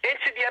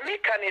 it's the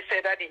American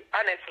said that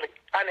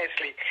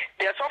honestly,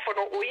 there's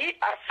often we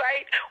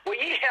aside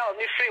we hell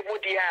me free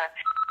mudia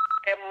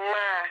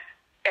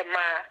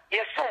Emma,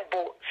 yes,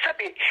 sombo,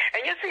 sabi,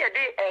 and you see a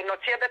day not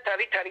yet the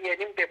territory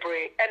and in the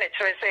brain, and it's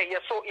say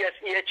yes, so yes,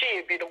 yes,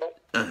 beautiful.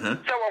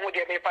 Someone would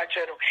get me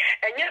patchero,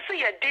 and yes, see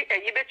a day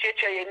and you bet you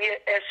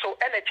so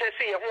and a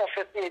chessy and more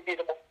first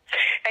beautiful.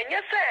 And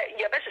yes, sir,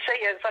 you better say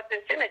yes, but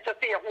it's in a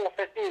chessy and more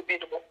first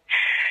beautiful.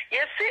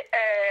 Yes, see,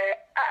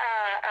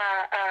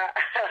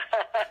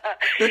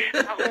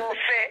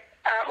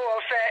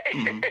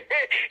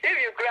 if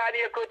you grant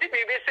your could be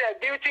say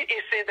beauty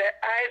is in the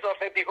eyes of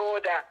a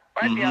beholder.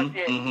 What do you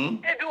say?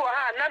 If you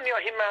are not your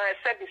him,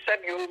 said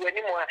you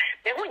anymore.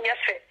 They won't yes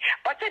say,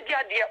 but the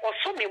idea or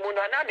so me moon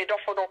and I'm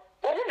for no.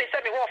 Who may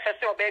say me what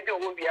festival baby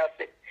will be as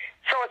it.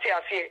 So what you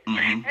say,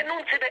 and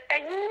on to the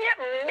and yet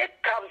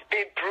makeups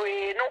be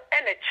brain no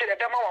and a chill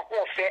them our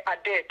warfare are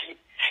dead.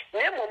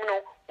 Nemo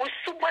no, we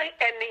submit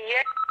any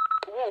yet.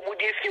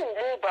 Would you feel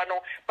move?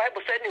 No,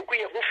 Bible said you go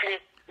your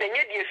then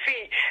yet you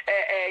fee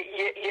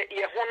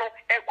ye hono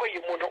echo you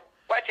mono.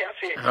 What you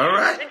say? All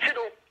right.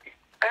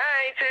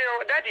 I say,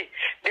 Daddy,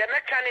 the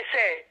mechanic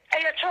say,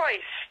 your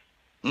choice.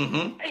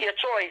 Your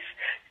choice.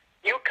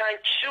 You can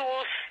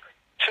choose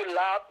to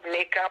love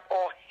makeup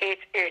or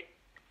hate it.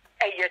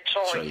 Your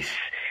choice.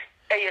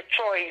 Your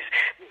choice.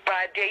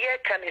 But the year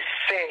can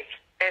say,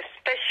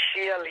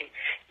 especially,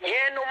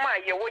 no ma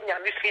ye won't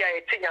miss me.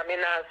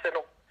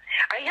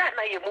 I am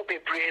a movie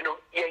brain,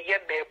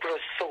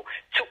 so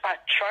to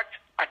attract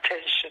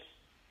attention.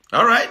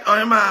 All right,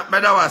 Oima,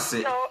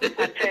 Medawasi. No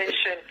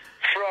attention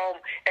from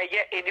a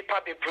year in the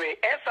public brain.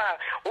 Ever,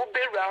 who be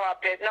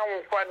rapid now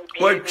one.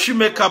 What you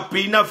make up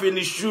enough in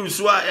the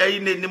shoes, why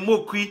in the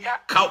moki,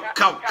 cow,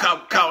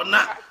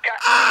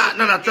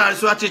 none time,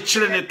 so I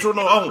chilling it to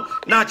no,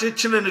 not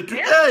chilling it to,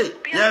 hey,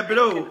 yeah,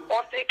 below.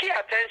 Or taking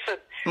attention.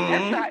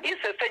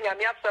 It's a thing. I'm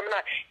some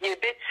ye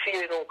bet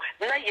no,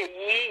 na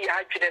ye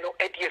actually no,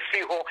 at your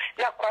free home.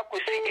 Now, Quack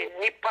say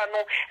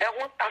Nipano, and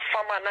what a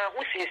farmer now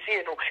who sees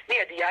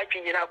near the IP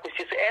in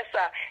Akusis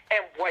Esa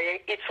and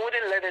boy, it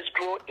wouldn't let us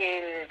grow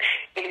in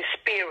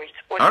spirit.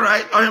 All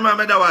right, I'm a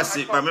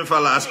medawasi, my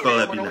fella ask for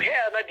you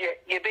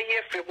be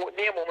here free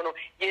name,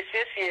 yes,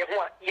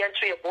 what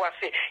Yantry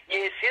Boise,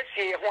 yes,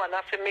 one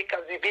after make a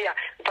Zibia,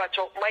 but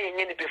my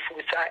enemy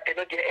before I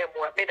know the M.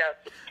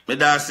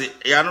 Medasi,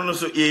 I don't know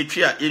so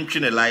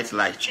in a light,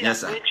 yes,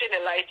 sir. In a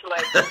light, who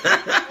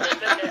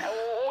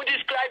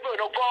describe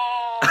it?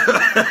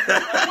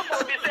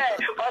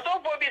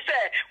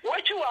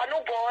 What you are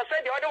no boss,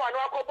 said the other one,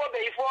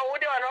 before,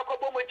 what they are not.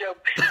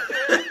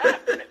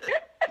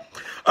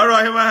 All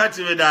right, him had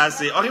to be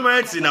dancing. Oh, him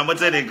had to. I'm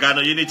telling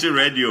you, Unity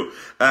Radio,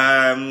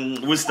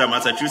 Worcester,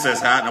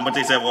 Massachusetts. I'm going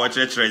to say watch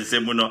it. Say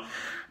muno.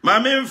 My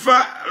main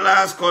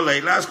last caller.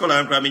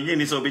 I'm coming in.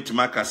 This will be to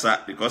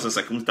Makasa because of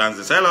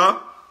circumstances. Hello.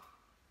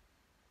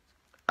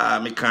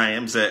 Me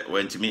can't say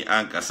when to me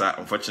Ankasa.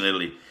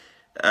 Unfortunately,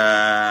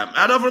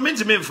 I don't for me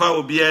to me for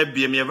will be a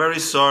I'm very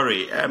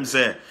sorry. I'm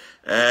say.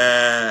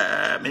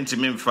 Minti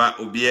mimfa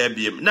obi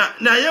abiem na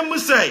yemu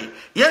say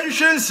yen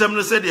hwensem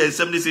no say de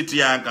ensem ne city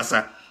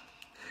ankasa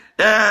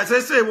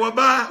say wo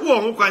ba wo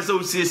ho kwan say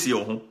osiesie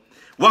ho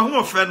wo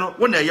ho ofe no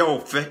wo na ye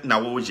ofe na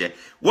wo je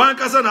wo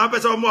ankasa na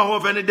apese wo ho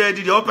ofe ne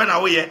daddy de open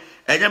na wo ye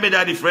enya me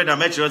daddy friend na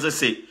make sure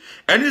say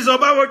eni so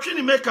ba wo twi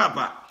ni makeup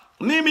a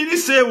ni mi ni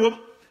say wo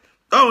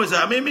oh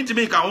say me minti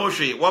mi ka ho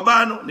hwe wo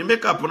ba no ni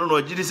makeup no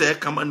no gidi say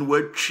kama no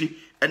watwi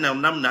enam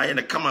nam na ye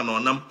ne kama no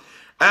nam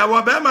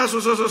Wabema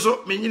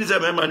so meaning a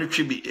man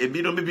tribi, a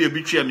bit of maybe a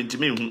bitry into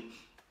me.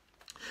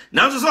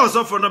 Now,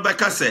 so for no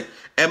back, I say,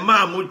 a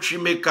man would tree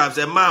makeups,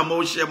 a man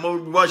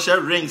wash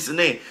rings,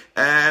 nay,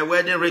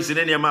 wedding rings in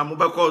any mamma,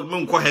 but called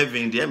Munko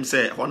having them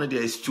say, holiday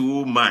is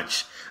too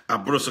much. A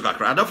brosoka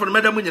crowd. For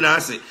Madame Munina,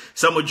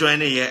 some will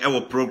join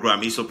our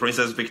program. So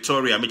Princess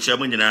Victoria, Michelle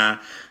Munina.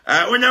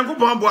 When you go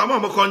bomb,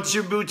 I'm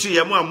contribute to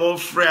your more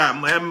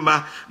friend,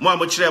 Mamma,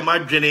 Mamma Chair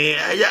Madrini,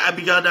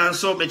 Abigail dance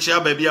so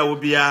Michelle Baby, I will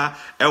be a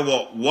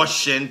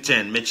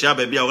Washington, Michelle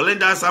Baby, I will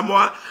lend us some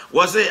more.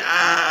 Was it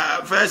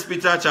 1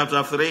 Peter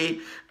chapter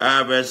 3,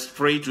 verse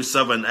 3 to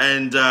 7,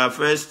 and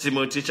 1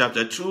 Timothy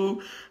chapter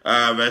 2,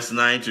 verse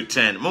 9 to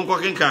 10.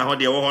 Munkokin can hold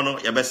your honor,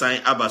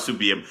 Yabesan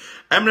Abasubium.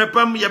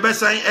 Emrepam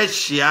Yabesan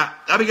Eshia,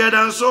 Abigail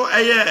dance so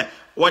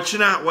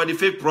watching out what the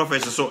fake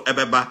prophets so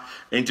ebeba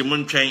into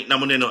moon train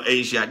namuneno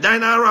Asia.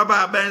 Dina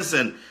Araba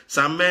Benson.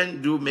 Some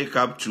men do make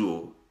up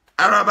too.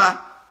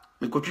 Araba,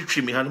 me could you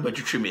trim me, honey, but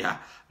you trim me.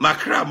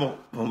 Macramo,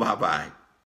 bye bye.